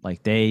stream?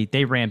 Like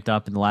they ramped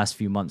up in the last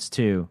few months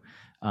too.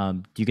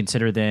 Do you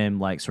consider them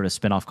like sort of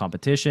spin-off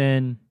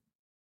competition?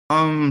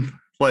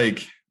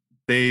 Like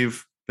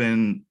they've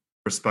been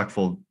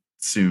respectful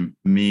to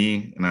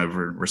me and I've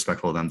been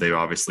respectful of them. They've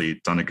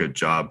obviously done a good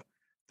job.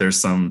 There's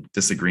some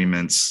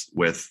disagreements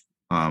with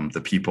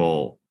the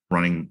people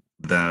running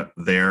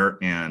there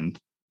and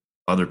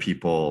other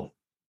people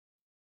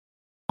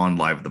on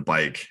Live the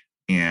Bike.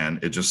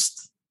 And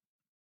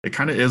it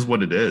kind of is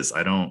what it is.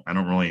 I don't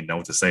really know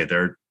what to say.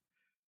 They're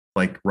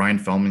like Ryan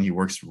Feldman, he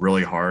works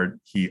really hard.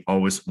 He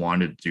always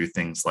wanted to do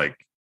things like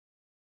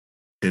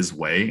his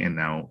way, and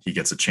now he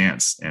gets a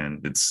chance,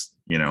 and it's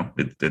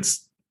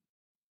it's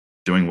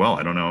doing well.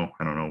 I don't know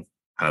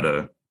how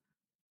to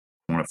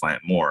quantify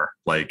it more.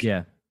 Like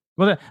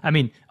well, I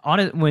mean, on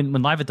it when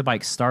Live at the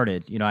Bike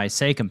started, I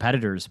say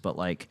competitors, but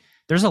like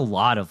there's a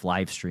lot of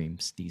live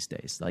streams these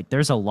days. Like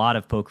there's a lot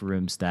of poker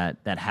rooms that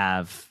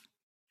have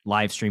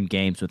live stream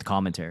games with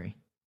commentary.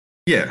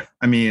 Yeah,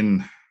 I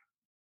mean,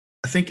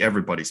 I think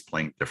everybody's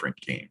playing different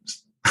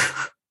games.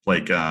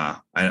 Like I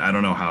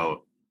don't know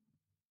how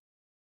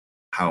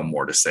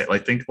more to say. I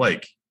think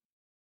like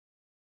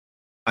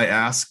I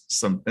asked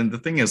some, and the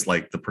thing is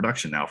like the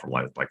production now for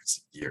Live Bike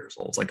is years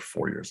old. It's like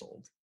 4 years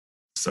old.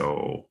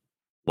 So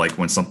like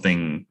when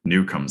something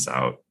new comes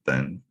out,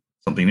 then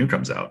something new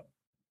comes out.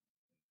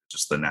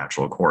 Just the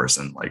natural course.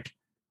 And like,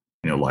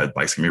 Live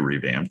Bikes can be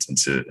revamped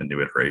into a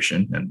new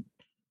iteration. And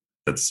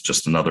that's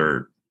just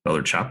another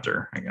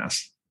chapter, I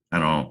guess.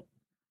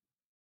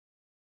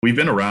 We've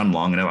been around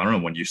long enough. I don't know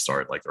when you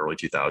started, like the early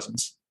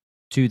 2000s.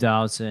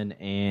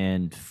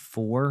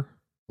 2004,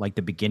 like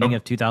the beginning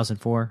of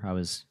 2004. I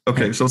was so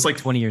it's like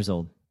 20 years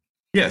old.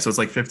 Yeah, so it's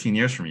like 15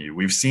 years from you.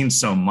 We've seen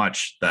so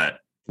much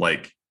that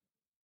like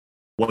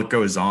what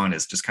goes on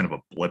is just kind of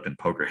a blip in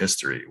poker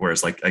history.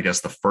 Whereas like I guess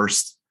the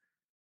first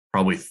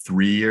probably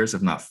 3 years,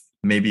 if not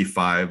maybe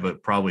 5,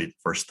 but probably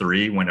first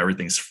 3, when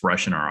everything's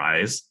fresh in our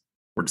eyes,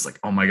 we're just like,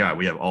 oh my God,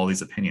 we have all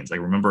these opinions.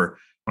 Like remember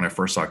when I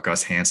first saw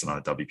Gus Hansen on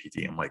a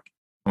WPT, I'm like,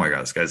 oh my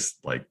God, this guy's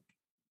like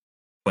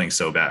playing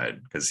so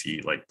bad because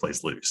he like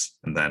plays loose.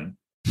 And then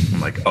I'm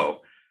like,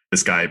 oh,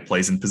 this guy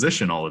plays in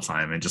position all the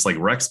time and just like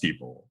wrecks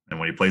people. And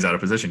when he plays out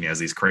of position, he has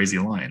these crazy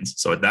lines.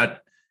 So at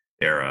that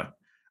era,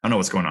 I don't know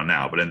what's going on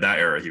now, but in that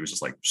era, he was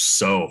just like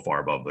so far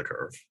above the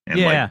curve. And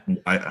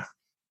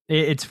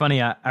it's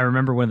funny. I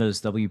remember one of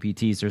those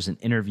WPTs, there's an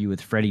interview with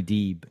Freddie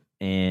Deeb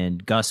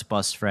and Gus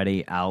busts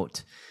Freddie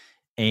out.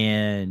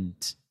 And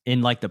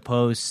in like the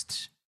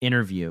post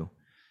interview,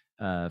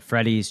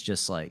 Freddie's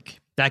just like,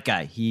 that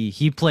guy,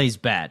 he plays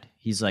bad.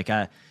 He's like,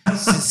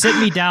 sit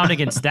me down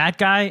against that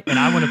guy, and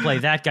I want to play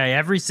that guy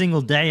every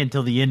single day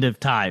until the end of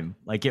time.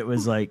 Like it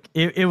was like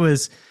it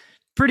was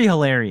pretty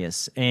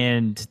hilarious.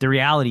 And the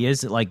reality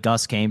is that like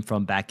Gus came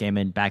from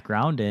backgammon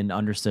background and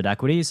understood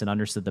equities and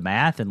understood the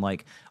math and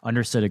like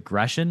understood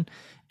aggression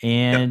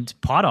and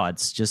pot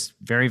odds just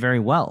very, very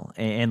well.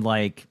 And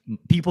like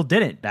people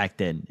didn't back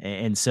then.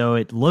 And so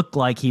it looked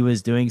like he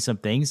was doing some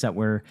things that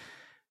were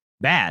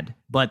bad,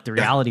 but the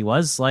reality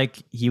was like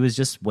he was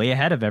just way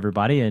ahead of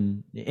everybody.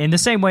 And in the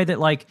same way that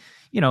like,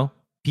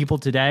 people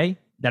today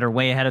that are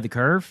way ahead of the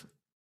curve,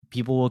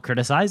 people will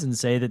criticize and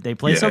say that they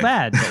play so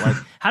bad. But like,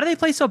 how do they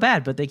play so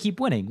bad, but they keep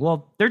winning?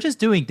 Well, they're just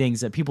doing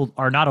things that people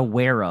are not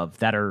aware of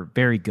that are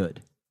very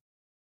good.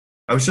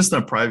 I was just in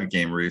a private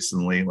game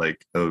recently,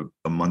 like a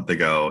month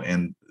ago,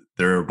 and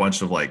there are a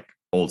bunch of like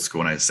old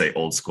school, and I say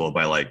old school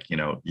by like,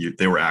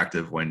 they were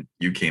active when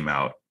you came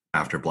out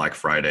after Black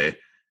Friday,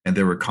 and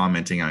they were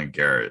commenting on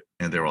Garrett,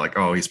 and they were like,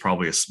 oh, he's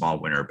probably a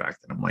small winner back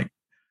then. I'm like,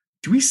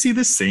 do we see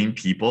the same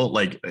people?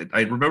 Like,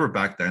 I remember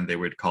back then they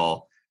would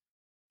call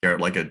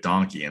Garrett like a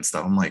donkey and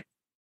stuff. I'm like,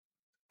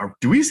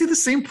 do we see the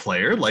same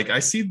player? Like, I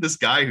see this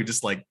guy who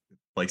just like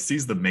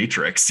sees the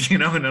Matrix,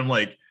 and I'm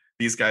like,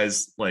 these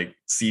guys like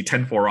see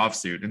 10-4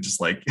 offsuit and just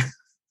like,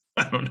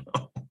 I don't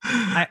know.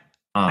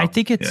 I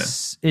think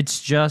it's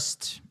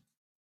just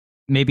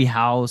maybe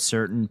how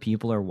certain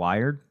people are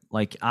wired.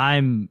 Like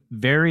I'm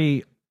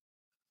very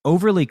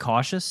overly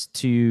cautious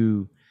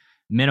to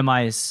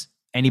minimize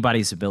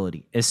anybody's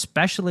ability,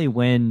 especially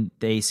when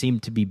they seem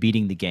to be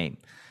beating the game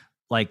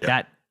like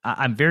that.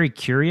 I'm very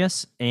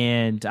curious,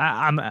 and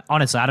I'm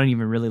honestly, I don't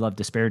even really love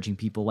disparaging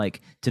people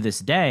like to this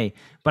day,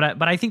 but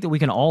I think that we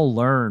can all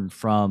learn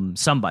from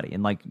somebody.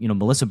 And like,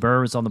 Melissa Burr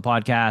was on the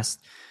podcast,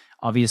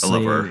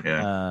 obviously,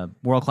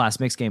 world-class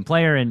mixed game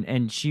player.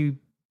 And she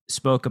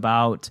spoke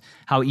about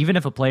how even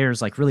if a player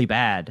is like really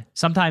bad,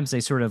 sometimes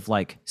they sort of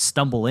like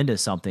stumble into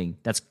something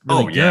that's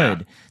really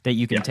good that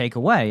you can take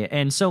away.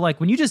 And so like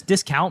when you just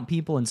discount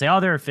people and say, oh,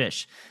 they're a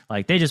fish,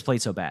 like they just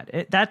played so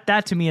bad,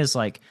 that to me is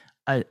like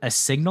a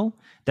signal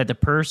that the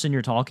person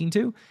you're talking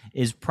to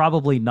is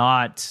probably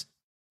not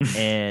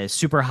a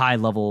super high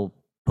level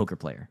poker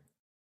player.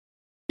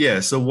 Yeah.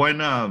 So when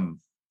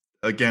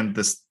again,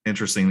 this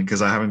interesting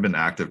because I haven't been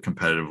active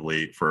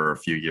competitively for a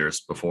few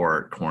years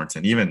before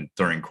quarantine, even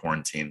during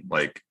quarantine,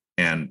 like,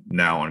 and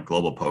now on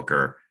Global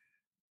Poker,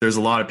 there's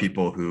a lot of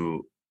people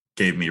who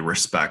gave me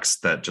respects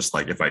that just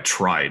like if I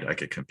tried, I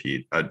could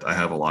compete. I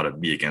have a lot of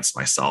me against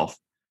myself.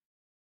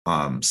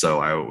 So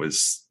I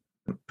was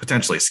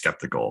potentially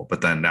skeptical,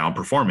 but then now I'm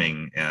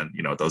performing, and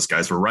those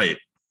guys were right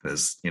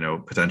because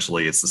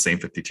potentially it's the same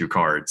 52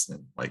 cards,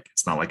 and like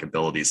it's not like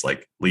abilities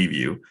like leave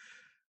you,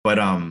 but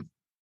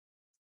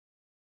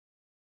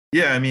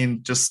yeah, I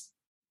mean, just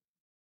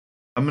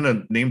I'm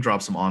gonna name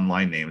drop some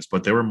online names,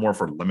 but they were more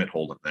for limit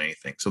hold'em than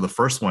anything. So the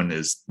first one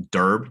is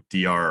Derb,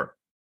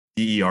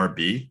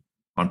 DERB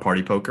on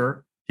Party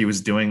Poker. He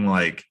was doing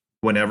like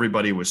when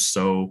everybody was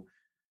so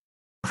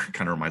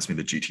kind of reminds me of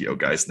the GTO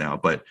guys now,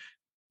 but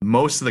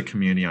most of the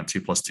community on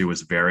 2+2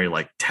 was very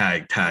like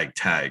tag, tag,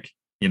 tag,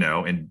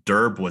 and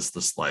Derb was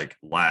just like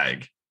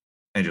lag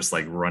and just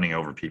like running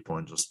over people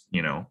and just,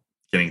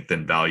 getting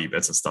thin value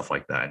bits and stuff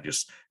like that. And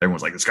just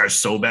everyone's like, this guy's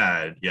so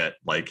bad. Yet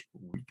like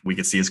we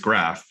could see his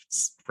graph.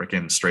 It's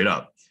freaking straight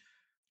up.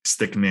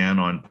 Stickman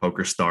on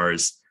Poker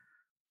Stars.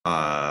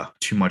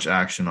 Too much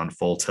action on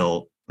Full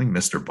Tilt. I think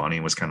Mr.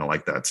 Bunny was kind of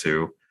like that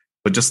too.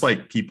 But just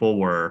like people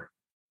were,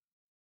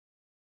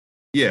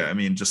 yeah, I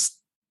mean, just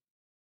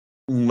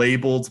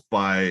labeled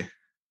by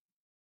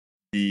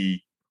the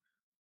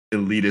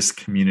elitist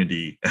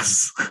community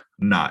as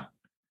not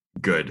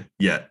good,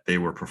 yet they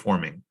were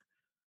performing.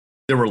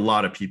 There were a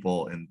lot of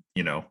people in,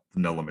 the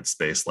no limit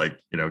space, like,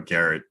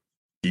 Garrett,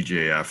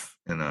 DJF,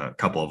 and a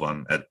couple of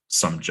them at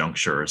some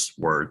junctures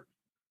were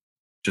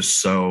just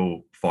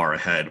so far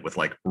ahead with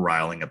like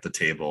riling up the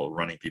table,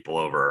 running people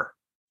over,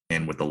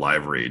 and with the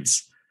live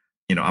reads.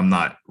 I'm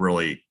not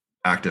really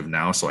active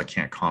now, so I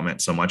can't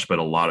comment so much, but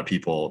a lot of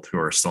people who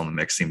are still in the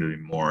mix seem to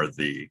be more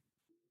the,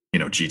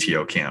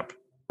 GTO camp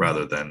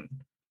rather than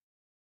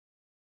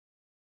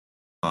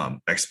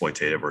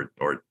exploitative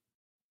or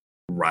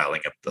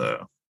riling up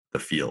the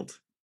field.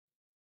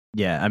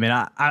 Yeah, I mean,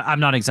 I'm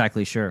not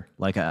exactly sure.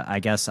 Like, I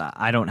guess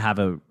I don't have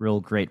a real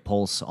great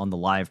pulse on the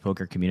live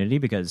poker community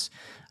because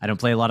I don't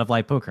play a lot of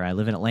live poker. I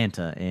live in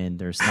Atlanta, and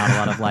there's not a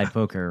lot of live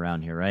poker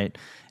around here, right?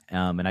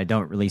 And I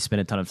don't really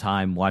spend a ton of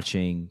time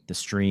watching the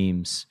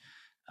streams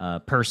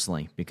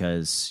personally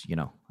because,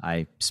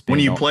 I spend...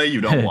 When you play, you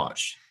don't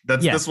watch.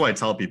 That's why I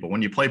tell people,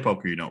 when you play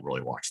poker, you don't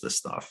really watch this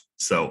stuff.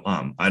 So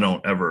I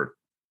don't ever,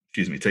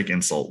 take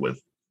insult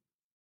with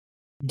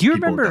Do you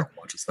remember...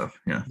 watch stuff.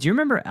 Yeah. Do you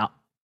remember...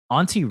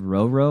 Auntie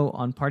Roro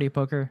on Party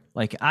Poker?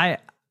 Like I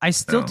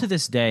still to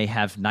this day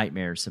have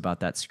nightmares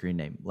about that screen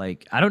name.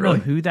 Like I don't know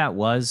who that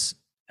was.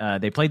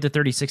 They played the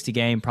 3060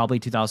 game probably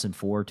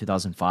 2004,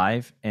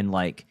 2005, and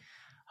like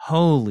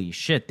holy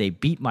shit, they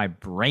beat my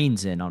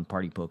brains in on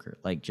Party Poker.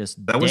 Like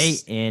just day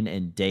in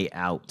and day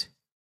out.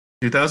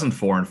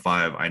 2004 and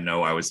 5, I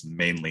know I was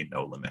mainly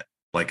no limit.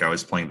 Like I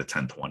was playing the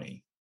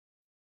 1020.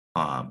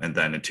 And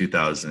then in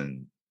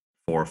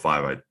 2004 or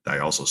 5, I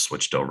also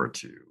switched over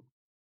to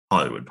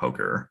Hollywood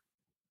Poker.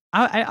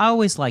 I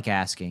always like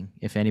asking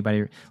if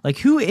anybody like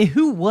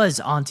who was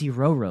Auntie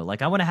Roro.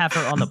 Like I want to have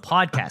her on the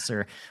podcast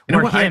or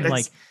him.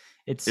 Like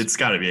it's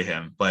got to be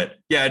him. But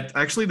yeah,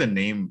 actually the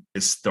name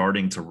is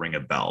starting to ring a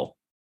bell.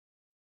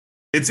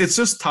 It's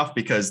just tough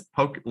because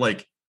poker,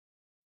 like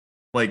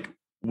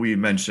we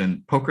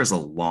mentioned, poker has a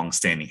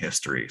long-standing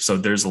history. So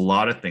there's a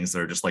lot of things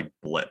that are just like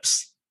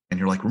blips, and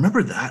you're like,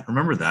 remember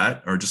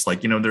that, or just like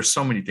there's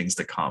so many things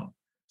to come.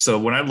 So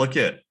when I look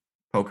at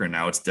poker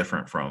now, it's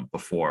different from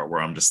before,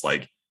 where I'm just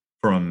like,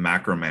 from a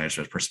macro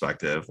management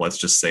perspective, let's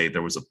just say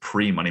there was a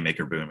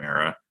pre-moneymaker boom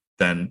era.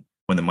 Then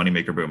when the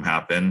moneymaker boom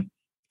happened,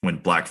 when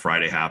Black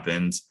Friday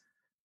happened,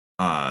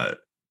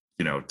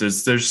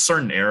 there's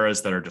certain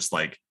eras that are just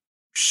like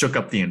shook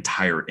up the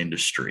entire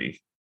industry,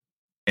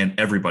 and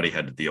everybody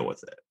had to deal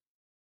with it.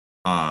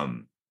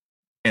 And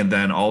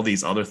then all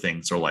these other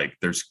things are like,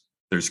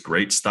 there's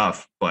great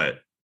stuff, but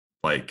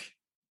like,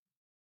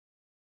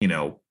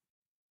 the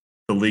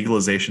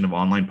legalization of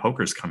online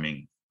poker is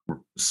coming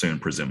soon,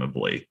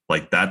 presumably.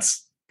 Like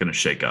that's going to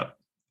shake up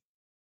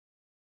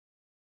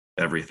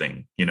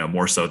everything,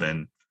 more so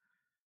than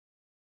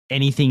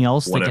anything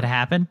else that could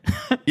happen.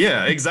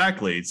 Yeah,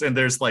 exactly. And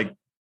there's like,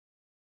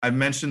 I don't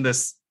mention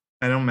this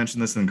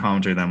in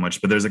commentary that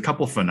much, but there's a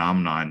couple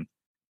phenomenon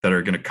that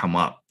are going to come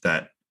up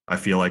that I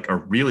feel like are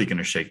really going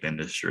to shake the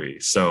industry.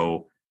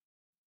 So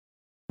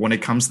when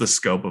it comes to the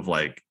scope of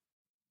like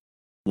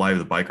Live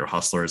the Biker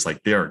Hustlers,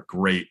 like they are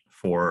great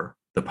for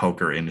the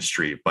poker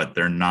industry, but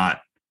they're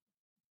not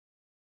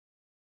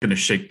going to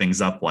shake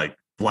things up like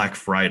Black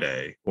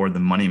Friday or the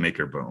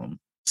moneymaker boom.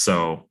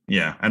 So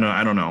yeah, I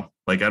don't know.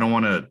 Like I don't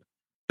want to.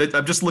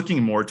 I'm just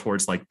looking more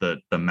towards like the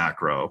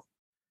macro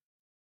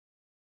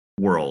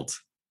world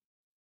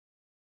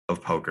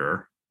of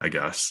poker, I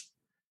guess.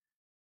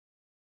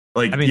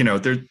 Like, I mean,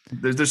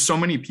 there's so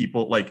many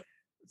people. Like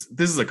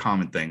this is a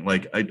common thing.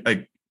 Like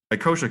I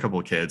coached a couple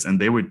of kids, and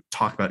they would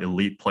talk about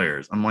elite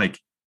players. I'm like,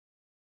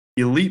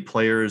 elite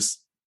players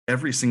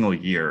every single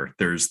year.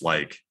 There's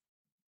like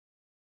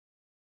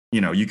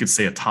you could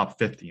say a top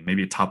 50,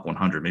 maybe a top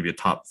 100, maybe a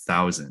top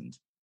 1,000.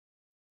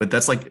 But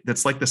that's like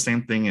the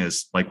same thing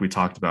as like we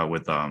talked about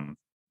with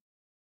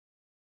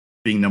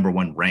being number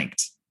one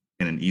ranked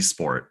in an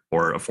esport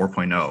or a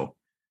 4.0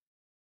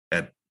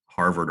 at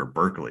Harvard or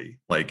Berkeley.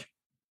 Like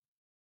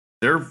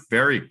they're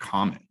very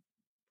common.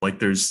 Like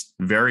there's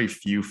very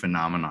few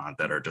phenomena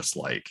that are just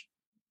like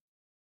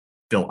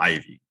Phil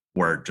Ivey,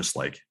 where just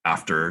like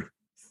after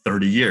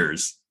 30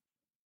 years,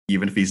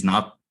 even if he's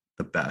not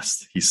the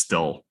best, he's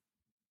still,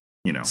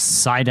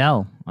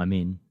 Seidel. I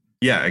mean,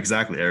 yeah,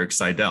 exactly. Eric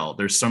Seidel.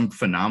 There's some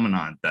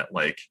phenomenon that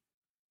like,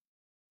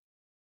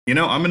 I'm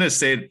going to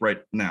say it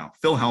right now.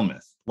 Phil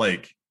Hellmuth,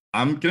 like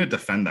I'm going to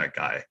defend that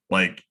guy.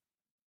 Like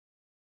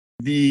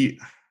the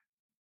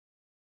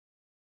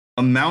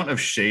amount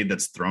of shade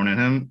that's thrown at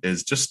him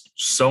is just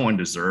so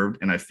undeserved.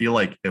 And I feel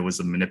like it was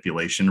a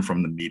manipulation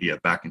from the media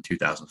back in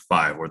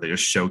 2005, where they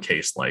just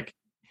showcased like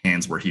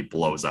hands where he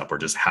blows up or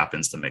just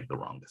happens to make the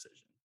wrong decision.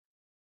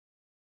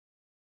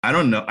 I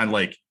don't know.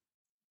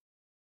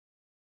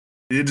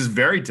 It is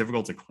very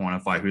difficult to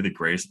quantify who the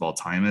greatest of all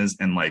time is.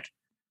 And like,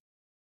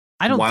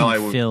 I don't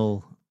think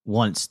Phil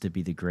wants to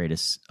be the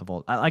greatest of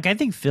all. Like, I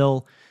think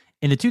Phil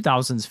in the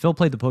 2000s, Phil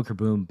played the poker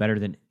boom better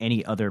than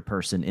any other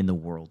person in the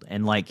world.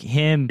 And like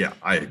him, yeah,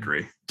 I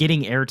agree.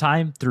 Getting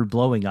airtime through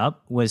blowing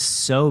up was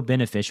so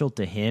beneficial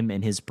to him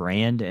and his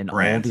brand and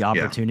all the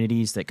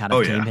opportunities that kind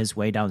of came his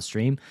way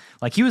downstream.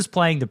 Like he was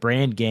playing the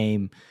brand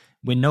game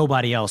when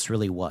nobody else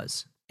really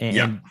was.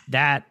 And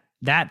that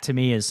to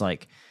me is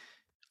like,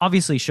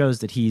 obviously shows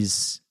that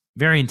he's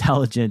very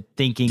intelligent,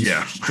 thinking,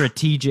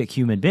 strategic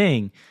human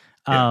being.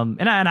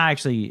 And I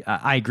actually,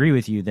 I agree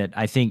with you that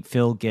I think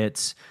Phil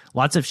gets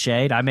lots of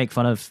shade. I make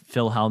fun of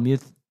Phil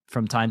Hellmuth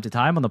from time to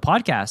time on the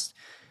podcast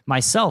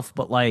myself,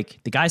 but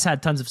like the guy's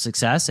had tons of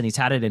success and he's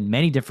had it in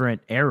many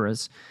different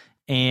eras,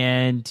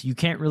 and you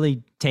can't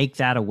really take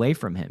that away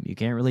from him. You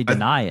can't really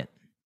deny it.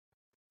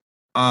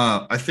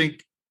 I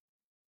think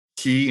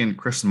he and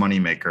Chris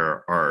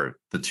Moneymaker are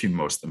the two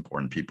most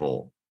important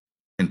people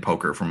in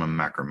poker from a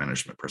macro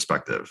management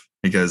perspective,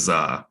 because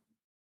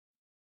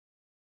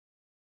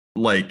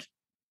like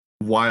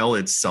while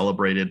it's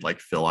celebrated like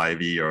Phil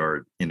Ivey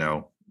or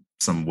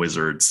some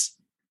wizards,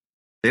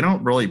 they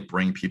don't really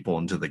bring people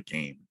into the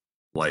game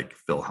like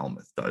Phil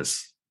Hellmuth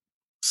does.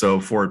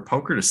 So for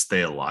poker to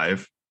stay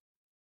alive,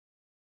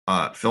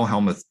 Phil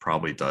Hellmuth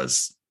probably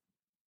does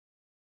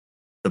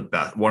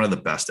one of the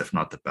best, if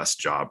not the best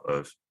job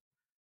of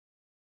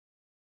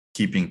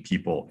keeping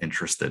people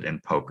interested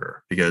in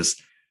poker,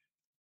 because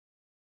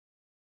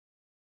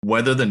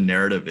whether the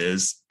narrative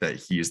is that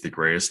he's the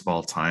greatest of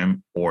all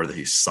time or that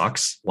he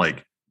sucks,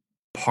 like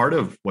part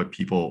of what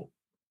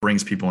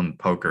brings people in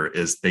poker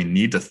is they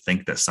need to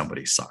think that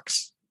somebody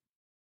sucks.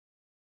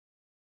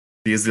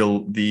 Because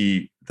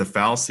the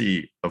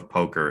fallacy of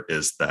poker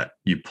is that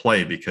you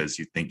play because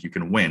you think you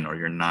can win, or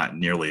you're not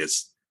nearly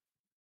as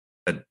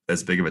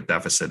big of a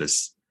deficit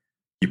as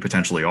you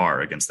potentially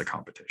are against the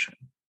competition.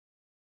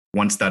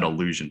 Once that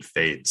illusion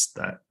fades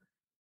that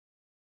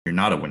you're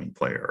not a winning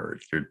player, or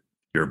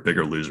you're a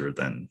bigger loser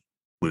than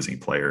losing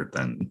player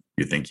than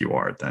you think you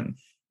are, then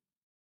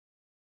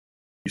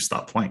you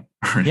stop playing,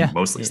 or you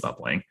mostly stop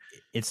playing.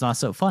 It's not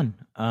so fun.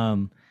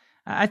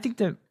 I think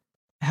that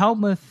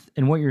Hellmuth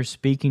and what you're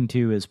speaking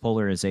to is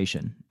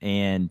polarization,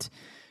 and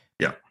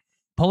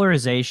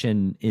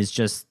polarization is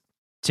just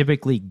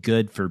typically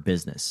good for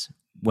business.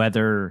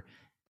 Whether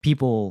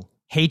people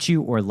hate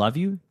you or love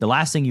you, the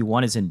last thing you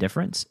want is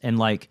indifference. And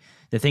like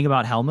the thing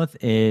about Hellmuth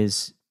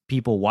is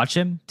people watch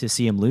him to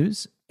see him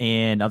lose,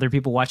 and other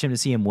people watch him to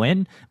see him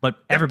win, but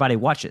everybody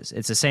watches.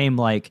 It's the same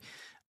like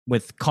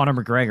with Conor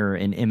McGregor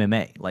in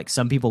MMA. Like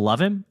some people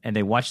love him and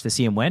they watch to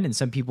see him win, and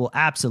some people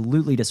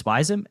absolutely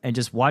despise him and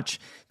just watch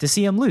to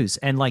see him lose.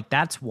 And like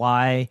that's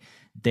why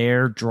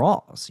they're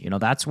draws.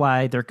 That's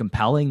why they're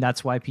compelling.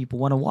 That's why people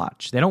want to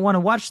watch. They don't want to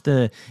watch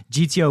the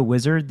GTO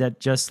wizard that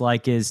just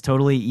like is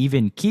totally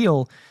even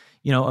keel,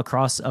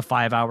 across a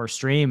 5-hour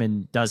stream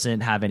and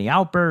doesn't have any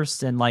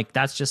outbursts. And like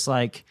that's just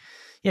like,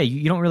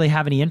 you don't really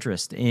have any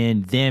interest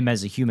in them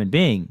as a human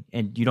being,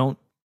 and you don't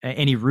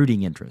any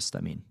rooting interest. I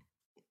mean,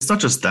 it's not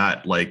just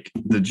that. Like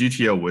the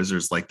GTO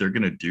wizards, like they're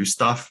going to do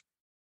stuff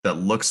that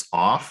looks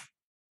off,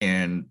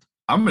 and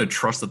I'm going to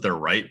trust that they're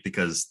right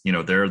because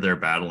they're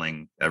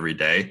battling every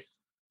day.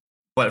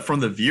 But from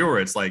the viewer,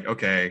 it's like,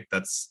 okay,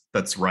 that's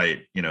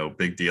right.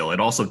 Big deal. It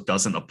also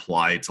doesn't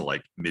apply to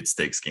like mid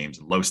stakes games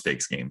and low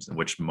stakes games, in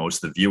which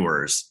most of the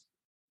viewers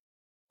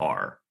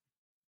are.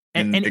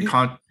 And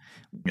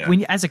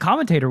when as a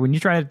commentator, when you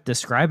try to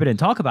describe it and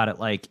talk about it,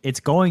 like it's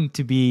going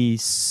to be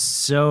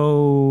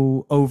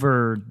so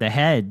over the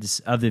heads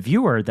of the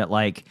viewer that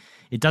like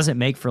it doesn't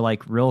make for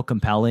like real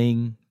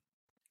compelling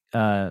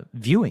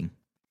viewing.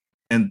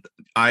 And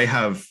I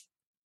have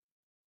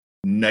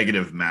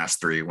negative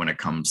mastery when it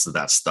comes to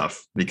that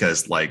stuff,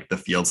 because like the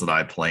fields that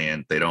I play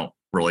in, they don't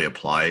really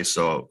apply.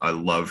 So I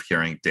love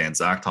hearing Dan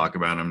Zach talk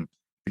about him,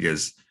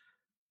 because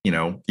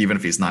even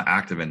if he's not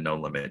active in No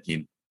Limit,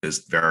 he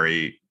is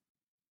very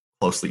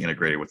closely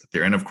integrated with the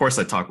theory. And of course,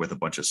 I talk with a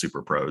bunch of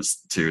super pros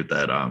too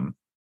that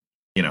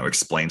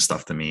explain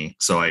stuff to me.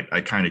 So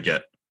I kind of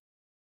get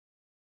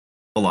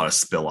a lot of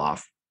spill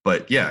off.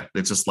 But yeah,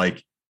 it's just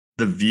like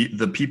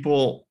the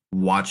people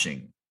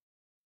watching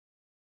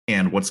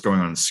and what's going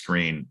on the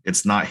screen,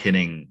 it's not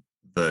hitting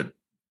the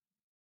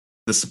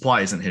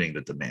supply isn't hitting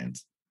the demand.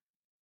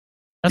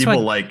 That's people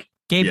why like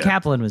Gabe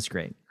Kaplan was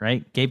great,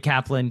 right? Gabe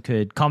Kaplan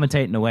could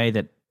commentate in a way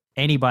that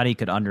anybody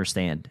could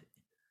understand.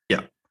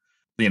 Yeah.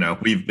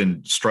 We've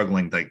been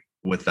struggling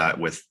with that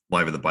with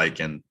Live at the Bike,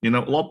 and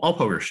all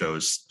poker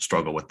shows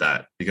struggle with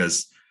that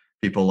because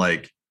people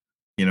like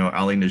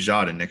Ali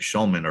Najad and Nick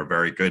Schulman are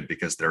very good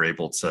because they're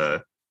able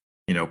to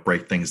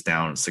break things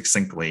down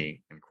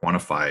succinctly and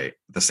quantify at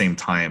the same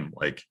time.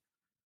 Like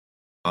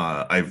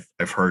I've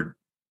heard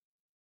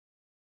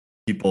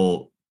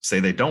people say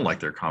they don't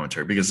like their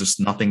commentary because just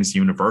nothing's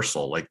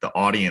universal. Like the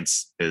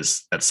audience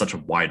is at such a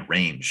wide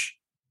range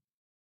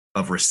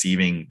of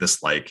receiving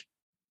this like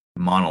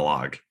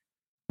monologue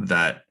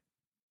that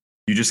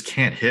you just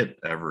can't hit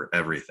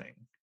everything,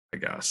 I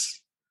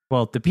guess.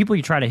 Well, the people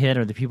you try to hit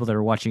are the people that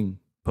are watching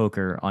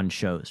poker on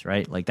shows,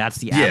 right? Like that's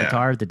the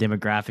avatar, the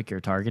demographic you're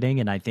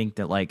targeting. And I think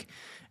that like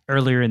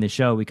earlier in the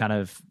show, we kind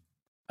of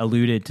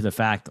alluded to the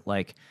fact that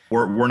like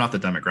we're not the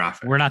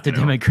demographic. We're not the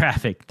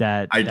demographic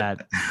that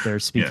they're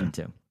speaking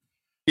to.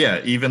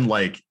 Yeah, even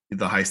like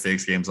the high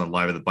stakes games on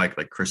Live at the Bike,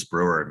 like Chris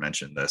Brewer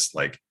mentioned this,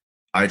 like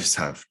I just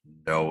have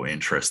no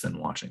interest in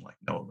watching like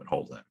Noah Van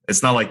Holden.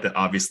 It's not like that.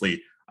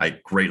 Obviously, I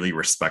greatly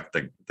respect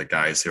the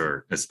guys who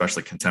are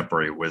especially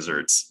contemporary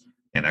wizards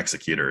and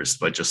executors,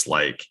 but just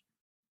like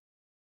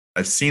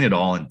I've seen it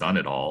all and done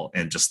it all.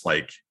 And just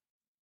like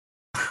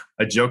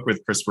I joke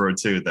with Chris Brewer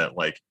too, that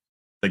like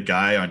the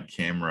guy on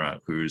camera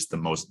who's the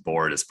most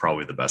bored is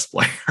probably the best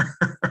player.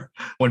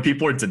 When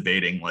people are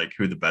debating like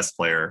who the best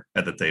player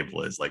at the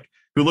table is, like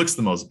who looks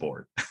the most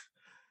bored,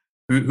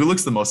 who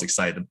looks the most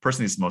excited, the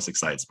person who's most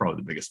excited is probably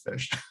the biggest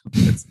fish.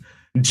 It's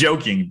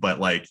joking, but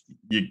like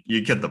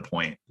you get the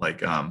point.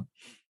 Like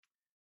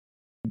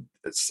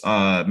it's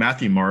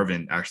Matthew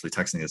Marvin actually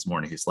texted me this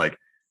morning. He's like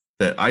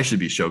that I should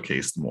be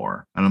showcased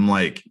more. And I'm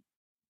like,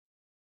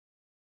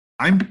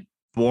 I'm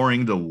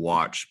boring to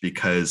watch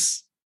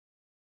because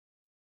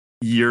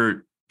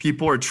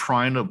people are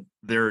trying to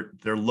they're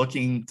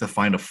looking to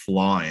find a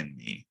flaw in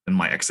me in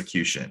my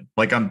execution.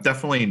 Like I'm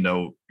definitely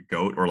no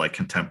GOAT or like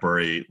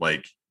contemporary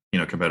like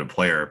competitive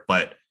player,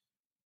 but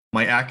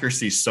my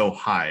accuracy is so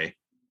high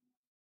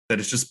that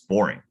it's just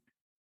boring.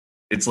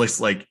 It's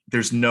like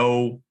there's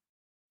no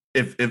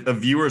if a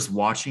viewer is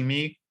watching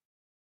me,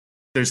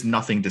 there's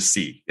nothing to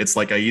see. It's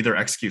like I either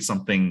execute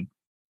something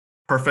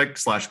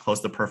perfect /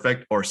 close to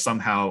perfect, or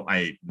somehow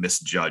I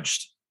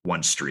misjudged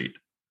one street.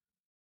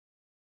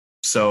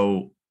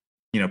 So,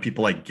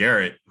 people like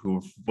Garrett who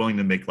are willing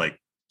to make like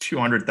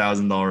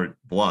 $200,000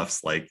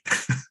 bluffs, like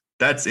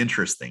that's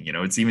interesting.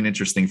 It's even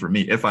interesting for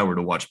me if I were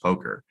to watch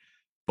poker.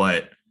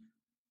 But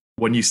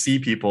when you see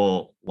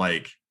people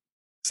like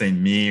say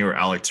me or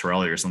Alec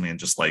Torelli or something, and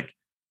just like,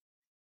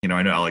 I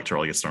know Alec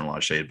Torelli gets thrown a lot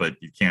of shade, but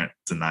you can't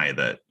deny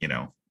that,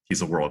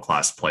 he's a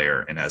world-class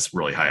player and has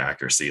really high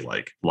accuracy,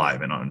 like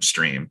live and on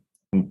stream.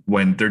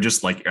 When they're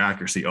just like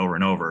accuracy over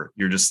and over,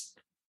 it's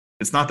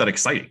not that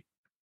exciting.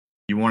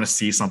 You want to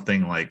see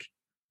something like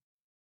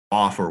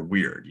off or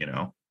weird,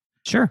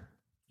 Sure.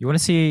 You want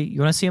to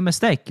see a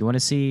mistake. You want to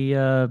see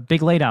a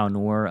big laydown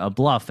or a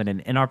bluff in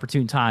an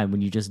inopportune time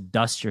when you just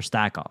dust your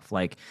stack off.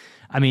 Like,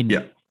 I mean,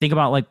 think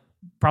about like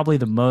probably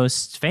the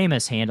most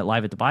famous hand at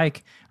Live at the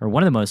Bike, or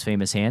one of the most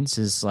famous hands,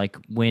 is like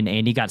when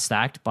Andy got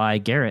stacked by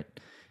Garrett,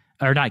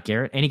 or not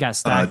Garrett. Andy got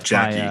stacked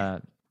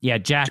by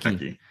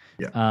Jackie.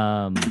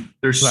 Yeah.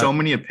 There's so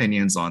many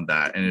opinions on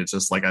that, and it's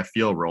just like I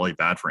feel really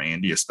bad for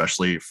Andy,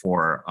 especially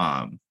for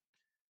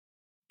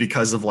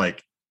because of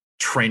like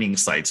training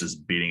sites is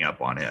beating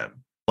up on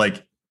him.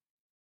 Like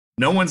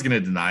no one's going to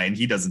deny, and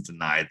he doesn't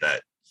deny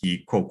that he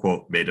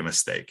quote made a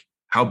mistake.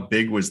 How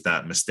big was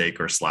that mistake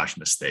or /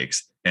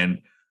 mistakes?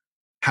 And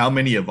how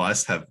many of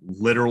us have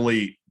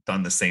literally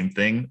done the same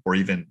thing or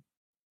even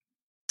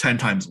 10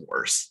 times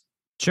worse?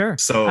 Sure.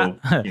 So,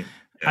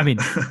 I mean,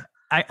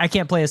 I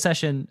can't play a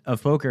session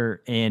of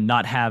poker and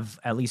not have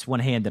at least one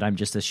hand that I'm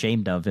just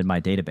ashamed of in my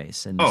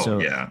database. And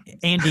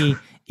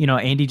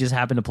Andy just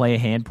happened to play a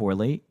hand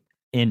poorly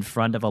in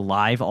front of a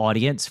live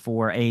audience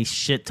for a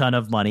shit ton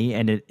of money,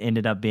 and it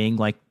ended up being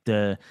like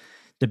the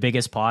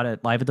biggest pot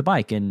at Live at the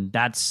Bike. And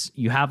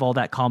you have all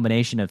that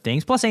combination of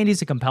things. Plus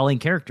Andy's a compelling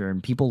character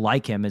and people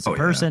like him as a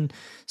person. Yeah.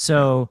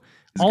 So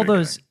all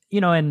those,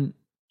 and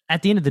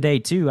at the end of the day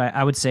too,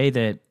 I would say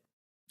that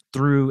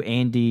through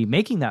Andy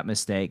making that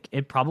mistake,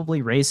 it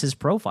probably raised his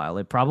profile.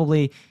 It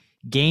probably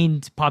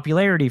gained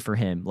popularity for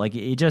him. Like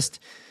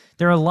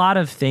there are a lot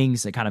of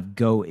things that kind of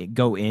go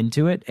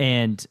into it.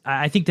 And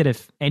I think that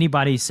if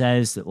anybody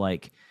says that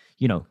like,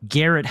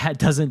 Garrett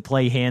doesn't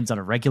play hands on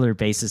a regular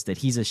basis that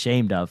he's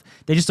ashamed of.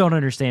 They just don't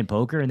understand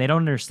poker, and they don't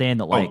understand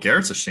that, like,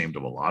 Garrett's ashamed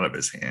of a lot of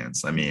his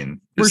hands. I mean,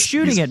 we're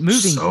shooting at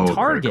moving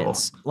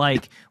targets. Critical.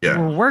 Like,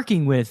 we're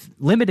working with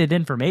limited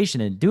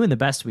information and doing the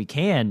best we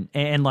can.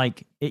 And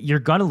like, you're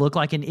going to look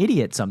like an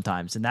idiot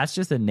sometimes. And that's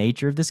just the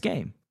nature of this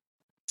game.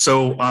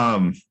 So,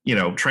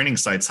 training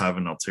sites have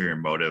an ulterior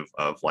motive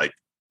of like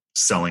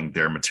selling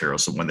their material.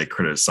 So when they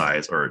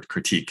criticize or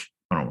critique,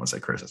 I don't want to say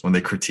criticize, when they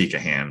critique a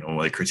hand, when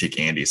they critique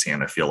Andy's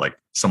hand, I feel like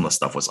some of the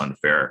stuff was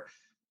unfair.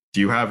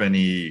 Do you have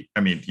any, I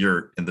mean, you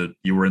were in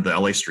the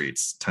LA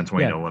streets,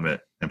 10-20 no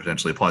limit and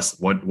potentially plus.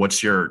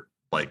 What's your,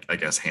 like, I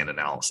guess, hand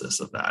analysis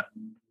of that?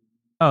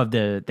 Oh,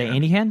 the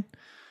Andy hand?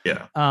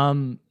 Yeah.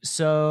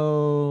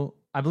 So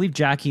I believe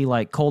Jackie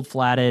like cold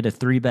flatted a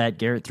 3-bet,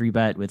 Garrett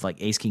 3-bet with like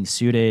ace king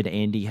suited.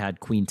 Andy had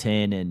queen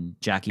 10 and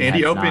Jackie had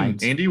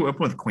nines. Andy opened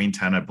with queen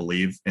 10, I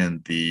believe,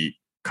 in the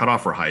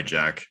cutoff or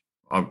hijack.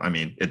 I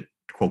mean, it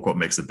quote unquote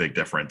makes a big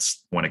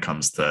difference when it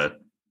comes to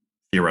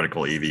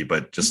theoretical EV,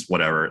 but just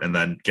whatever. And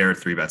then Garrett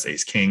 3-bets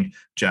ace king.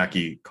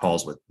 Jackie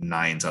calls with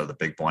nines out of the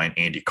big blind.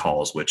 Andy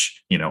calls,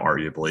 which,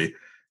 arguably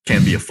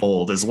can be a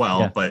fold as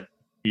well. Yeah. But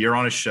you're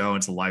on a show,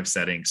 it's a live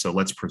setting. So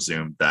let's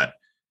presume that,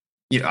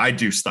 I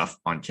do stuff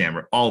on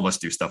camera. All of us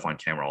do stuff on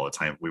camera all the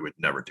time. We would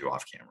never do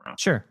off camera.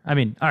 Sure. I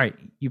mean, all right,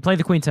 you play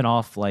the queen 10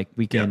 off, like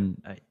we can,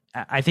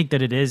 I think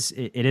that it is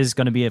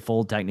going to be a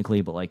fold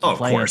technically, but like, of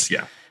course.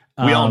 Yeah.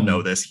 We all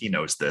know this. He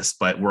knows this,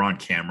 but we're on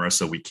camera,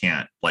 so we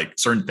can't, like,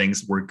 certain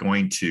things we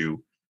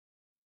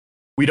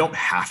don't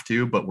have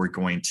to, but we're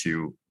going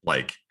to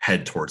like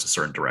head towards a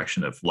certain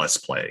direction of let's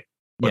play.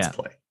 Yeah.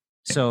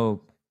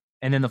 So,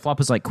 and then the flop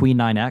was like queen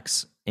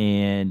 9x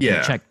and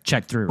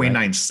check through. Queen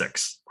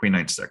 9-6, queen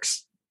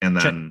 9-6. And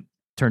then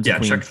turns a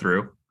queen.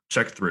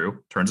 check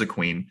through, turns a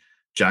queen.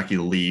 Jackie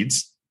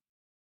leads.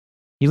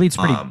 He leads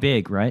pretty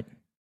big, right?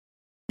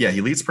 Yeah, he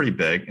leads pretty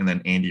big. And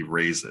then Andy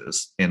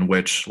raises, in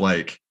which,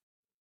 like,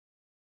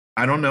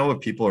 I don't know if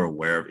people are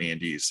aware of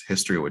Andy's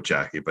history with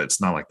Jackie, but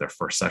it's not like their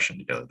first session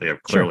together. They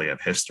clearly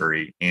have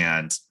history,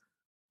 and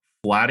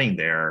flatting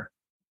there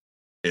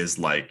is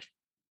like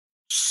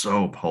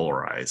so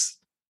polarized,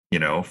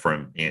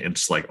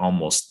 it's like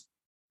almost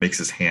makes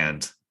his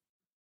hand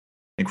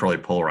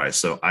incredibly polarized.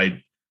 So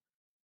I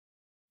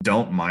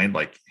don't mind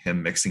like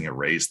him mixing a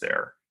raise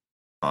there.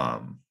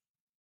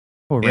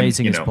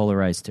 Raising is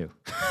polarized too.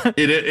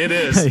 it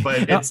is,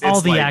 but it's all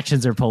the like,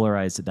 actions are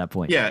polarized at that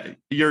point. Yeah,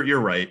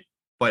 you're right.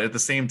 But at the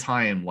same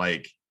time,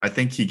 like, I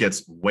think he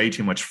gets way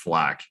too much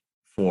flack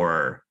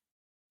for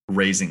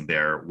raising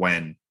there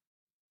when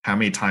how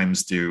many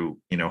times do,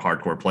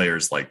 hardcore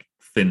players like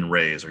thin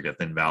raise or get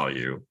thin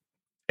value?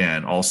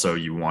 And also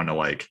you want to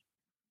like,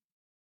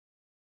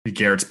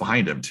 Garrett's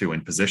behind him too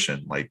in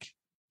position. Like,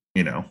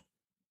 I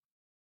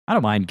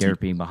don't mind Garrett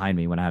being behind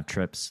me when I have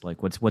trips.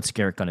 Like, what's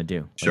Garrett going to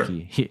do? Sure.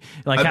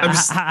 Like,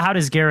 how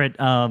does Garrett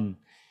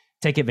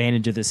take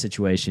advantage of this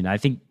situation? I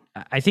think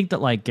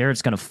that like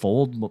Garrett's going to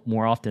fold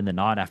more often than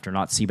not after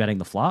not c-betting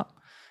the flop.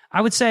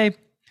 I would say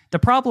the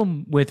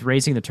problem with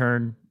raising the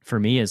turn for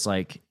me is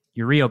like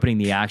you're reopening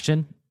the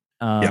action.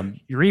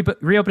 You're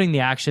reopening the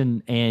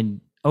action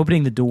and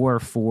opening the door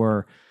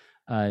for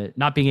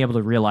not being able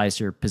to realize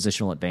your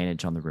positional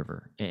advantage on the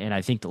river. And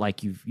I think that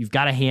like you've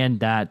got a hand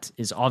that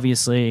is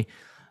obviously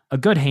a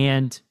good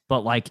hand,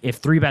 but like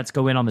if 3-bets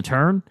go in on the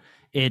turn,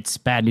 it's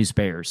bad news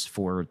bears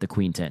for the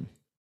queen 10.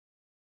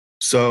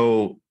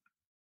 So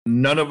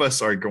none of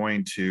us are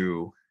going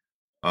to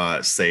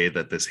say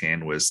that this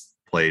hand was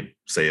played,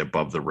 say,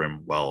 above the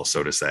rim well,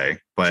 so to say.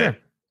 But sure.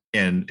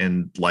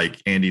 and like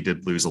Andy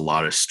did lose a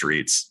lot of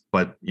streets,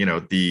 but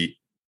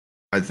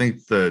I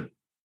think the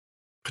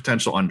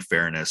potential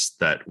unfairness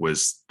that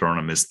was thrown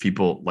on him is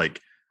people,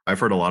 like, I've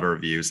heard a lot of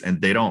reviews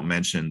and they don't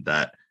mention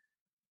that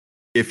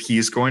if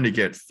he's going to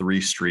get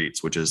 3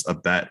 streets, which is a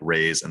bet,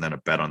 raise, and then a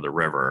bet on the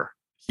river,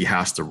 he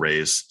has to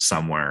raise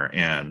somewhere,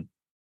 and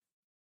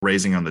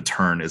raising on the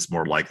turn is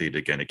more likely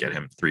to going to get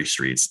him 3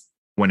 streets,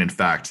 when in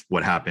fact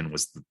what happened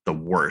was the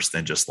worst,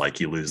 and just like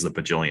he loses a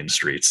bajillion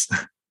streets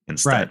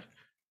instead.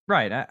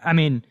 Right. I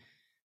mean,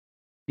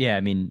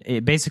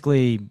 it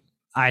basically,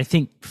 I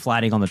think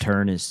flatting on the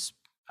turn is,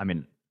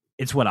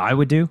 it's what I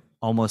would do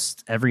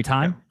almost every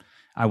time. Yeah.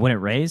 I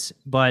wouldn't raise,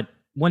 but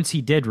once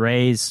he did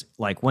raise,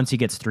 like once he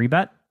gets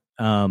 3-bet,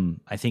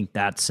 I think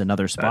that's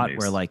another spot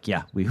where like,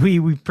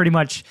 we pretty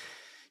much,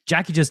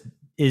 Jackie just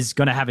is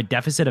going to have a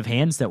deficit of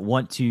hands that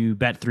want to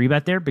bet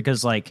 3-bet there,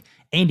 because like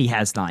Andy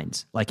has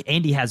nines, like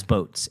Andy has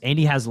boats,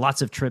 Andy has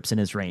lots of trips in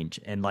his range.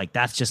 And like,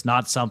 that's just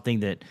not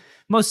something that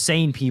most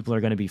sane people are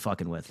going to be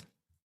fucking with.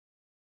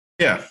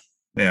 Yeah.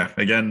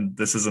 Again,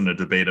 this isn't a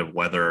debate of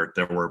whether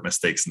there were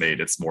mistakes made.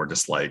 It's more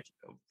just like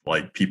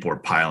people are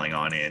piling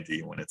on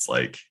Andy when it's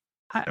like,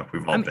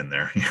 we've all been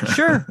there.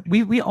 Sure.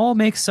 We all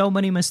make so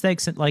many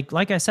mistakes. And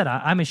like I said,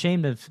 I'm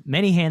ashamed of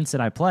many hands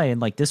that I play.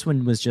 And like this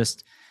one was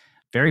just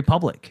very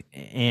public.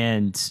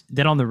 And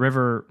then on the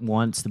river,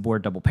 once the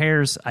board double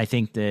pairs, I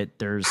think that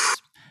there's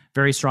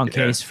very strong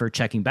case for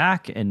checking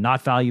back and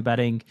not value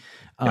betting.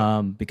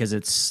 because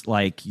it's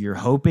like you're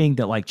hoping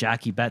that like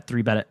Jackie bet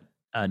 3-bet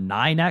a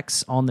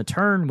 9x on the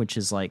turn, which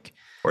is like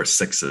or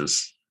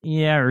sixes.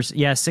 Yeah,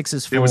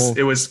 sixes full.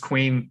 It was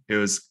queen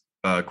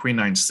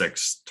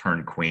 9-6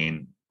 turn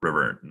queen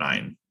river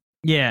 9.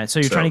 Yeah, so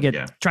you're trying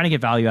to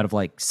get value out of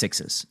like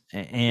sixes,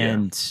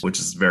 and which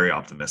is very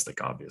optimistic,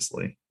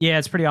 obviously. Yeah,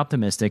 it's pretty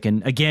optimistic.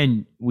 And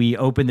again, we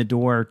open the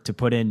door to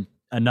put in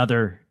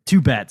another 2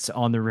 bets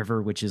on the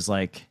river, which is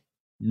like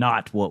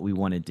not what we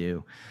want to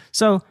do.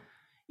 So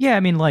yeah,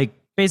 I mean, like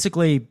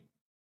basically,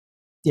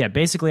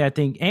 I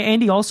think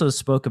Andy also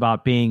spoke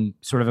about being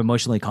sort of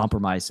emotionally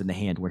compromised in the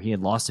hand, where he had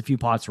lost a few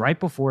pots right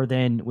before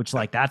then, which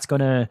like that's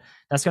gonna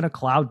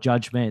cloud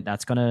judgment,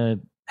 that's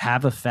gonna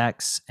have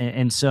effects,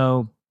 and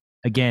so.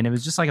 Again, it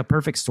was just like a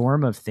perfect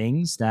storm of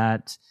things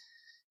that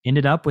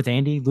ended up with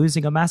Andy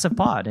losing a massive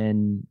pot.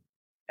 And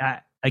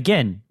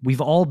again,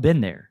 we've all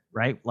been there,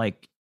 right?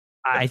 like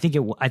I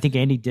think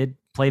Andy did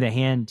play the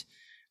hand.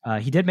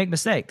 He did make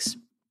mistakes,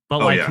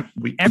 but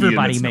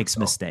everybody makes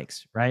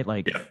mistakes, right?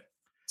 Like,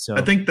 so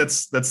I think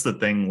that's the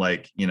thing.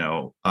 Like,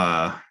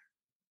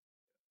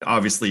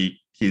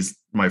 obviously he's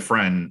my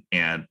friend,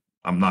 and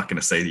I'm not going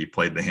to say that he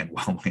played the hand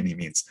well by any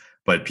means,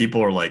 but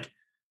people are like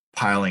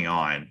piling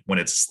on when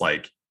it's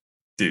like,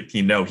 dude,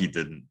 he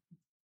didn't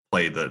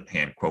play the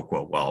hand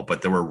quote well,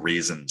 but there were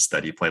reasons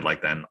that he played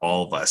like that. And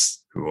all of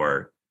us who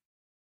are,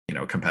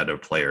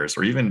 competitive players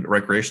or even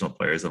recreational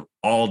players have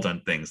all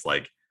done things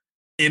like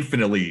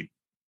infinitely,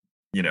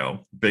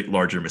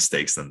 larger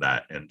mistakes than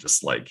that. And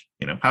just like,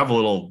 have a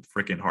little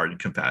freaking heart and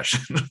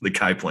compassion of the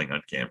guy playing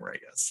on camera, I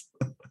guess.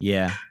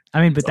 Yeah.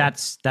 I mean, but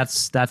that's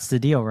the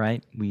deal,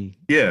 right?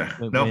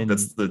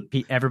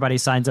 Everybody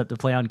signs up to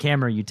play on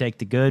camera. You take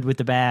the good with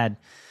the bad,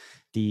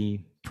 the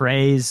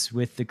praise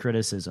with the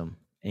criticism,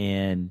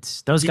 and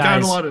those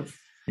guys.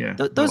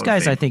 Those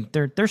guys, I think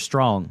they're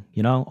strong.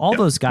 All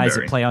those guys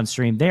that play on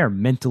stream, they are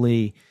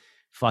mentally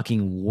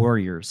fucking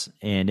warriors,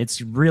 and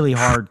it's really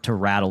hard to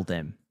rattle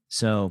them.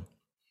 So,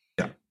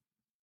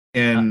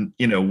 and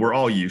we're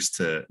all used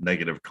to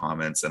negative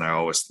comments, and I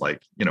always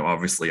like,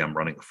 obviously I'm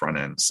running the front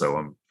end, so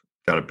I'm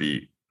got to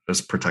be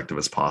as protective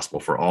as possible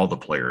for all the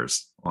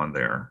players on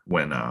there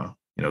when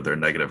there are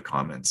negative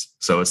comments.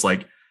 So it's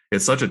like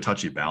it's such a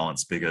touchy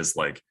balance because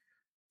like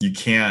you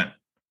can't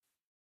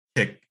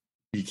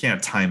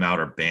time out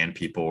or ban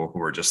people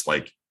who are just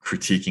like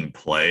critiquing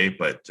play,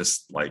 but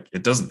just like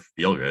it doesn't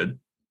feel good.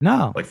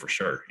 No, like for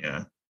sure.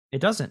 Yeah, it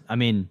doesn't. I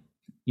mean,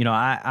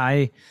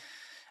 I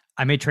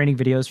made training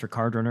videos for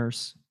card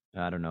runners.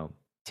 I don't know,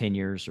 10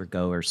 years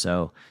ago or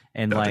so,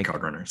 and shout out to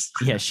card runners.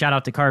 Yeah, shout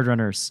out to card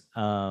runners.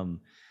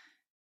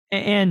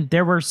 And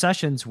there were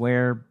sessions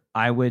where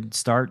I would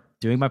start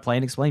doing my play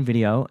and explain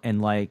video and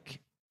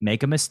like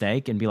make a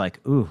mistake and be like,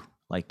 ooh,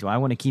 like, do I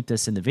want to keep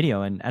this in the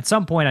video? And at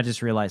some point I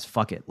just realized,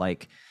 fuck it.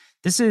 Like,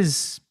 this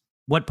is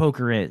what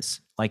poker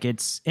is. Like,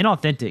 it's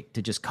inauthentic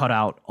to just cut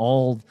out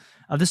all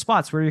of the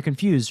spots where you're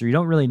confused or you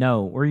don't really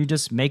know, or you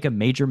just make a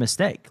major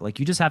mistake. Like,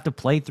 you just have to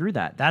play through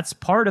that. That's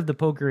part of the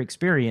poker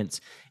experience,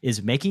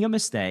 is making a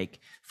mistake,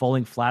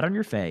 falling flat on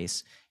your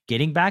face,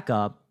 getting back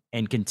up,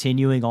 and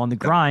continuing on the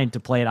grind to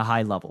play at a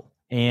high level.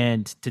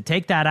 And to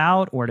take that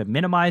out or to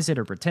minimize it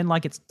or pretend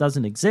like it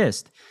doesn't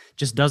exist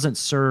just doesn't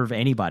serve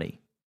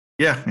anybody.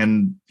 Yeah.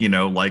 And,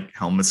 like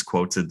Helmus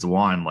quoted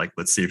Dwan, like,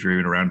 let's see if you're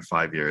even around in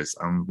 5 years.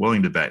 I'm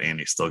willing to bet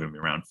Andy's still going to be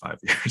around 5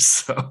 years.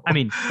 So, I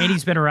mean,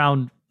 Andy's been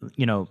around,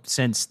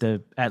 since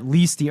at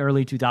least the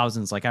early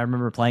 2000s. Like, I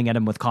remember playing at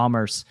him with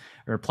Commerce,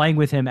 or playing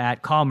with him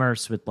at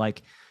Commerce with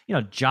like,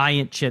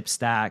 giant chip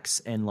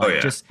stacks and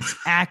like just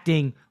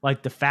acting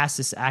like the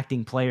fastest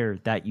acting player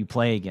that you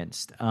play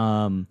against.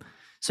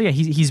 So yeah,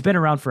 he's been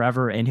around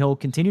forever, and he'll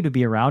continue to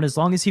be around as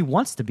long as he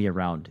wants to be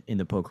around in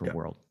the poker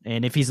world.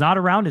 And if he's not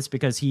around, it's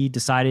because he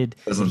decided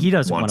he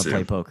doesn't want to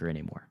play poker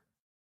anymore.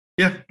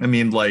 Yeah, I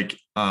mean, like,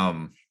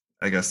 I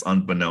guess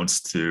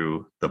unbeknownst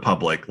to the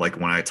public, like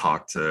when I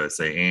talk to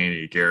say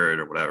Andy, Garrett,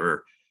 or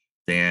whatever,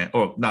 Dan,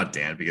 not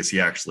Dan, because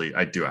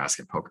I do ask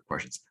him poker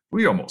questions.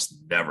 We almost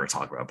never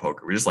talk about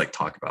poker. We just like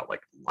talk about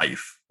like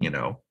life, and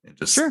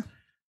just sure.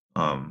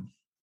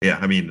 Yeah,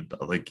 I mean,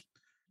 like,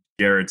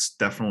 Garrett's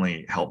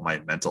definitely helped my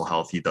mental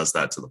health. He does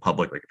that to the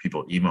public. Like, if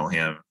people email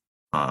him,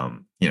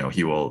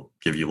 he will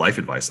give you life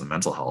advice on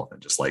mental health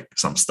and just like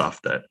some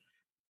stuff that,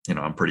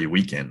 I'm pretty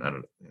weak in.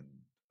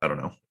 I don't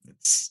know.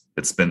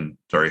 It's been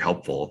very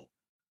helpful.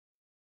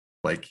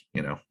 Like,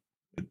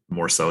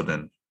 more so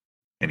than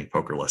any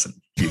poker lesson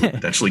he would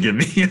potentially give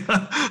me.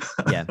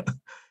 Yeah.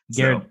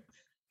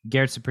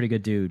 Garrett's a pretty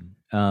good dude.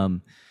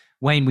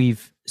 Wayne,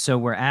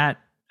 we're at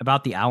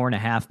about the hour and a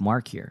half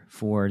mark here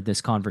for this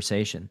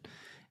conversation.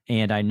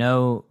 And I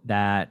know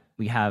that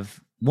we have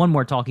one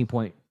more talking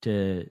point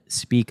to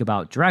speak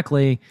about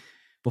directly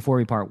before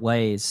we part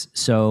ways.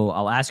 So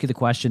I'll ask you the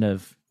question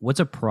of,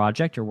 what's a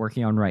project you're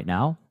working on right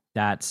now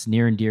that's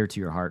near and dear to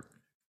your heart?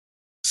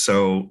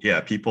 So yeah,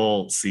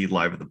 people see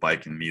Live at the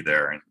Bike and me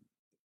there. And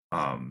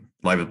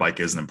Live at the Bike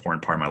is an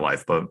important part of my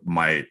life, but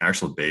my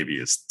actual baby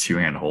is Two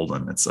Hand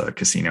Hold'em. It's a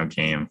casino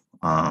game.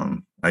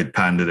 I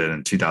patented it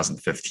in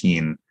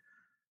 2015.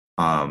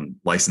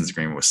 license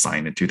agreement was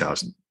signed in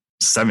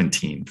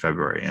 2017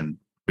 February, and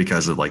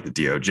because of like the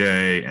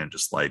DOJ and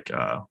just like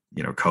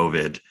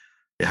COVID,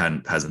 it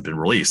hasn't been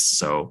released.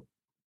 So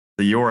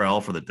the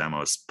URL for the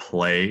demo is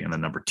play and the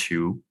number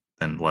 2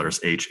 then letters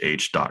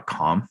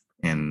hh.com,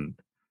 and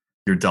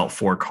you're dealt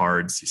 4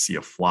 cards. You see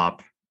a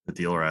flop. The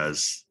dealer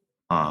has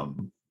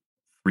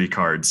 3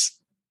 cards.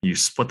 You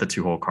split the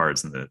 2 whole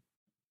cards into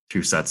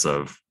 2 sets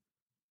of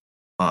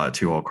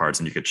 2 whole cards,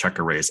 and you could check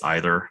or raise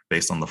either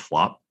based on the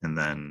flop, and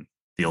then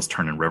deals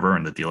turn in river,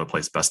 and the dealer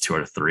plays best 2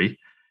 out of 3.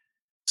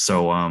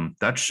 So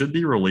that should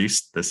be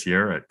released this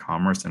year at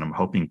Commerce, and I'm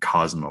hoping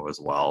Cosmo as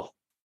well.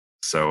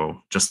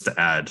 So just to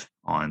add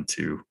on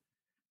to,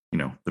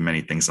 the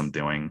many things I'm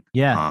doing.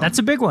 Yeah, that's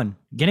a big one.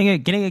 Getting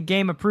a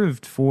game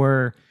approved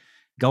for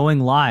going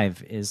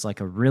live is like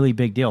a really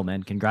big deal,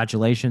 man.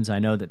 Congratulations. I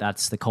know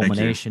that's the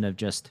culmination of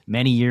just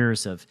many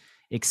years of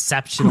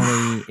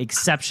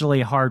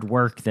exceptionally hard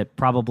work that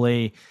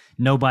probably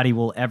nobody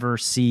will ever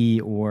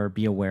see or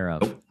be aware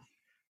of.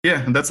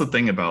 Yeah, and that's the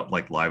thing about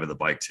like Live at the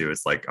Bike too.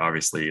 It's like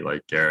obviously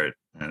like Garrett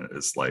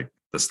is like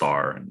the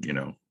star,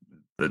 and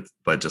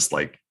but just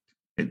like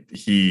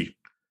he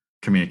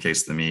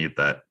communicates to me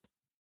that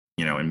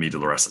and me to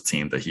the rest of the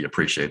team that he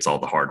appreciates all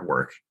the hard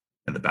work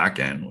in the back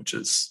end, which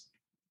is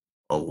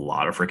a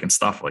lot of freaking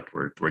stuff. Like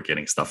we're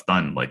getting stuff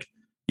done. Like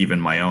even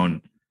my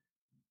own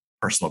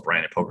personal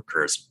brand at Poker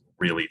Career has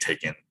really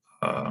taken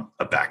a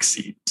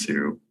backseat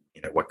to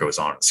what goes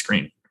on the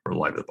screen for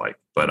Live at the Bike.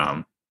 But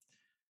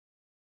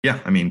yeah,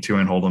 I mean,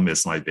 2-hand Hold'em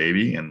is my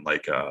baby, and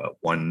like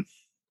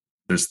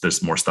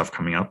there's more stuff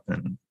coming up,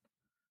 and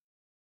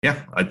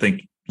yeah, I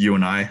think you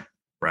and I,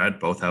 Brad,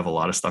 both have a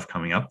lot of stuff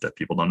coming up that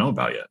people don't know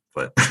about yet,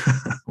 but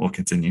we'll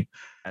continue.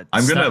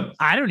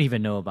 I don't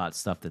even know about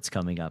stuff that's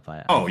coming up.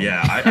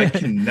 I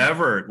can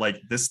never, like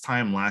this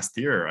time last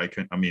year,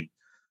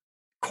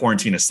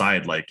 quarantine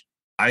aside, like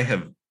I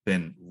have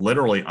been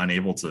literally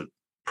unable to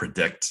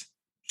predict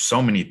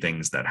so many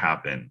things that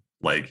happen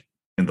like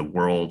in the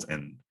world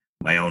and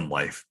my own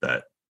life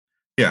that,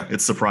 yeah,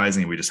 it's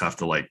surprising. We just have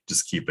to like,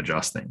 just keep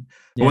adjusting.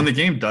 But when the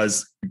game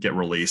does get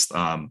released,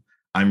 I'm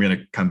going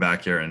to come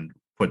back here and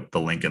put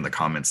the link in the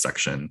comments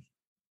section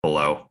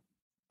below.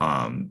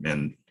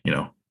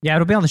 Yeah,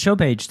 it'll be on the show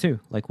page too.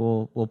 Like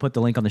we'll put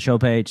the link on the show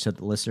page so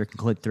the listener can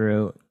click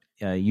through.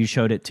 You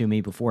showed it to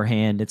me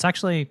beforehand. It's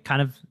actually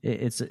kind of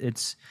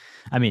it's.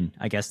 I mean,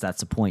 I guess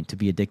that's the point, to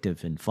be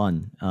addictive and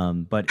fun.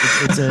 But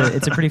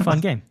it's a pretty fun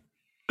game.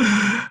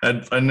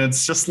 And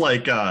it's just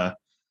like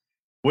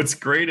what's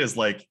great is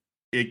like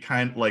it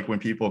kind of like when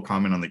people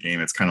comment on the game,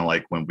 it's kind of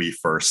like when we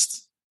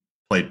first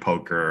played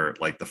poker,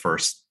 like the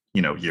first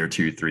year,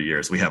 2, 3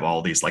 years, we have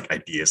all these like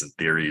ideas and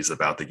theories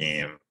about the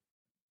game,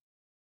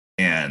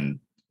 and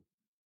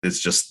it's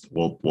just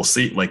we'll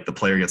see. Like the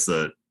player gets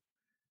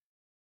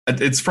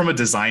it's from a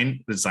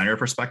designer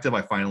perspective.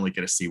 I finally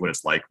get to see what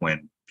it's like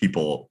when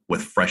people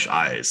with fresh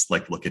eyes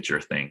like look at your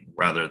thing,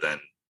 rather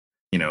than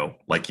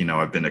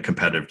I've been a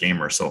competitive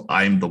gamer, so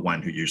I'm the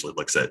one who usually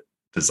looks at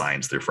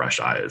designs through fresh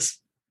eyes.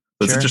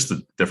 So It's just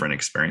a different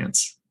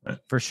experience.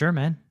 For sure,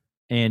 man.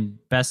 And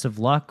best of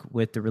luck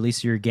with the release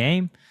of your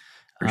game.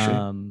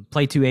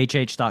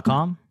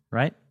 Play2hh.com,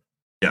 right?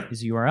 Yeah.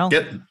 Is the URL.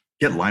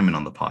 Get Lyman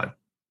on the pod.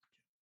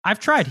 I've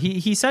tried.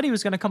 He said he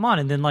was going to come on,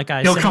 and then like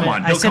I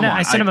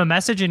sent him a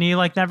message, and he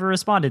like never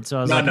responded. So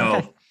I was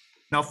okay.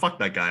 No, fuck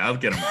that guy. I'll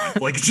get him on.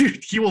 Like,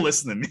 dude, he will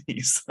listen to me.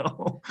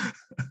 So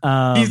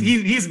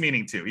he's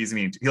meaning to. He's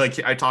meaning to.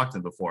 Like I talked to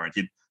him before, and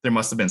there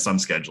must have been some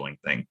scheduling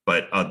thing,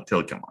 but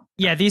he'll come on.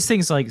 Yeah, these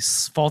things like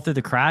fall through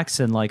the cracks,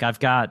 and like I've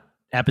got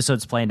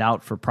episodes planned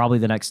out for probably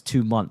the next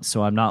 2 months,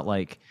 so I'm not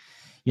like.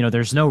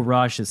 There's no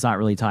rush. It's not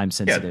really time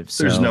sensitive.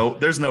 Yeah,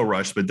 there's no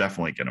rush, but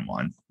definitely get them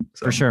on.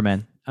 So. For sure,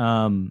 man.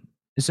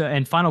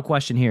 And final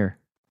question here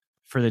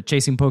for the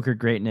Chasing Poker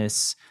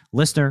Greatness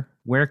listener: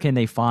 where can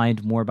they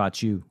find more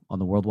about you on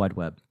the World Wide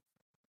Web?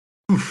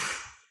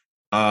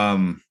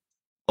 A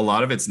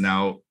lot of it's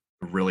now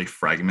really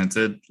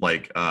fragmented.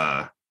 Like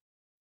my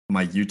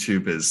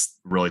YouTube is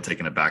really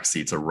taking a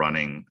backseat to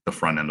running the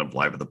front end of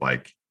Live at the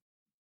Bike.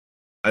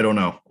 I don't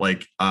know.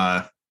 Like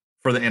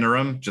for the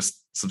interim, just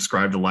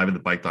subscribe to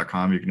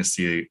liveatthebike.com. You're going to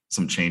see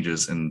some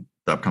changes in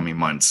the upcoming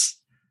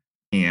months.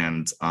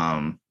 And,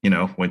 when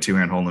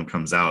 2-hand Hold'em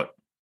comes out,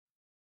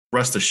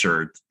 rest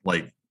assured,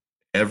 like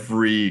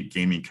every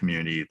gaming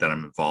community that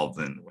I'm involved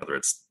in, whether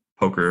it's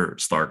poker,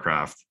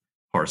 StarCraft,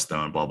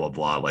 Hearthstone, blah, blah,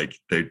 blah, like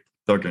they're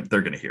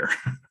going to hear.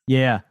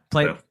 Yeah.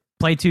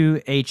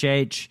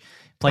 Play2hh,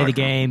 play the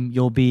game.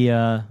 You'll be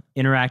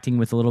interacting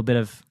with a little bit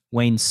of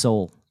Wayne's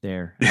soul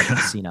there at the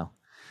casino.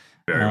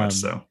 Very much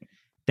so.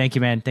 Thank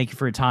you, man. Thank you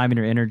for your time and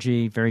your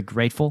energy. Very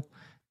grateful.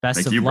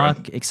 Best of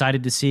luck. Brad.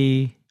 Excited to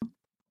see,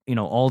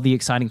 all the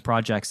exciting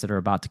projects that are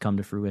about to come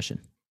to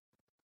fruition.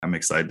 I'm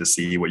excited to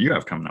see what you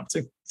have coming up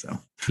too. So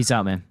peace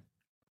out, man.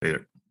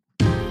 Later.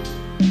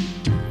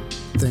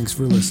 Thanks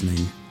for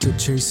listening to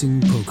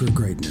Chasing Poker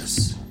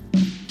Greatness.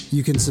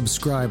 You can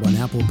subscribe on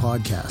Apple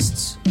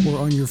Podcasts or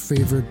on your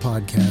favorite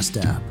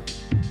podcast app.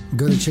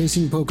 Go to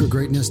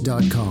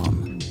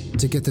chasingpokergreatness.com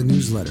to get the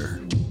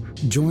newsletter,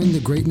 join the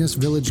Greatness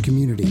Village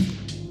community,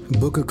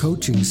 book a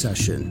coaching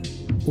session,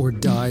 or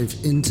dive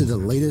into the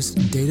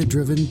latest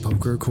data-driven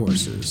poker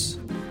courses.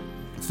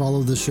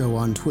 Follow the show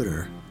on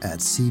Twitter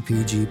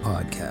 @CPG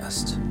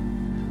Podcast.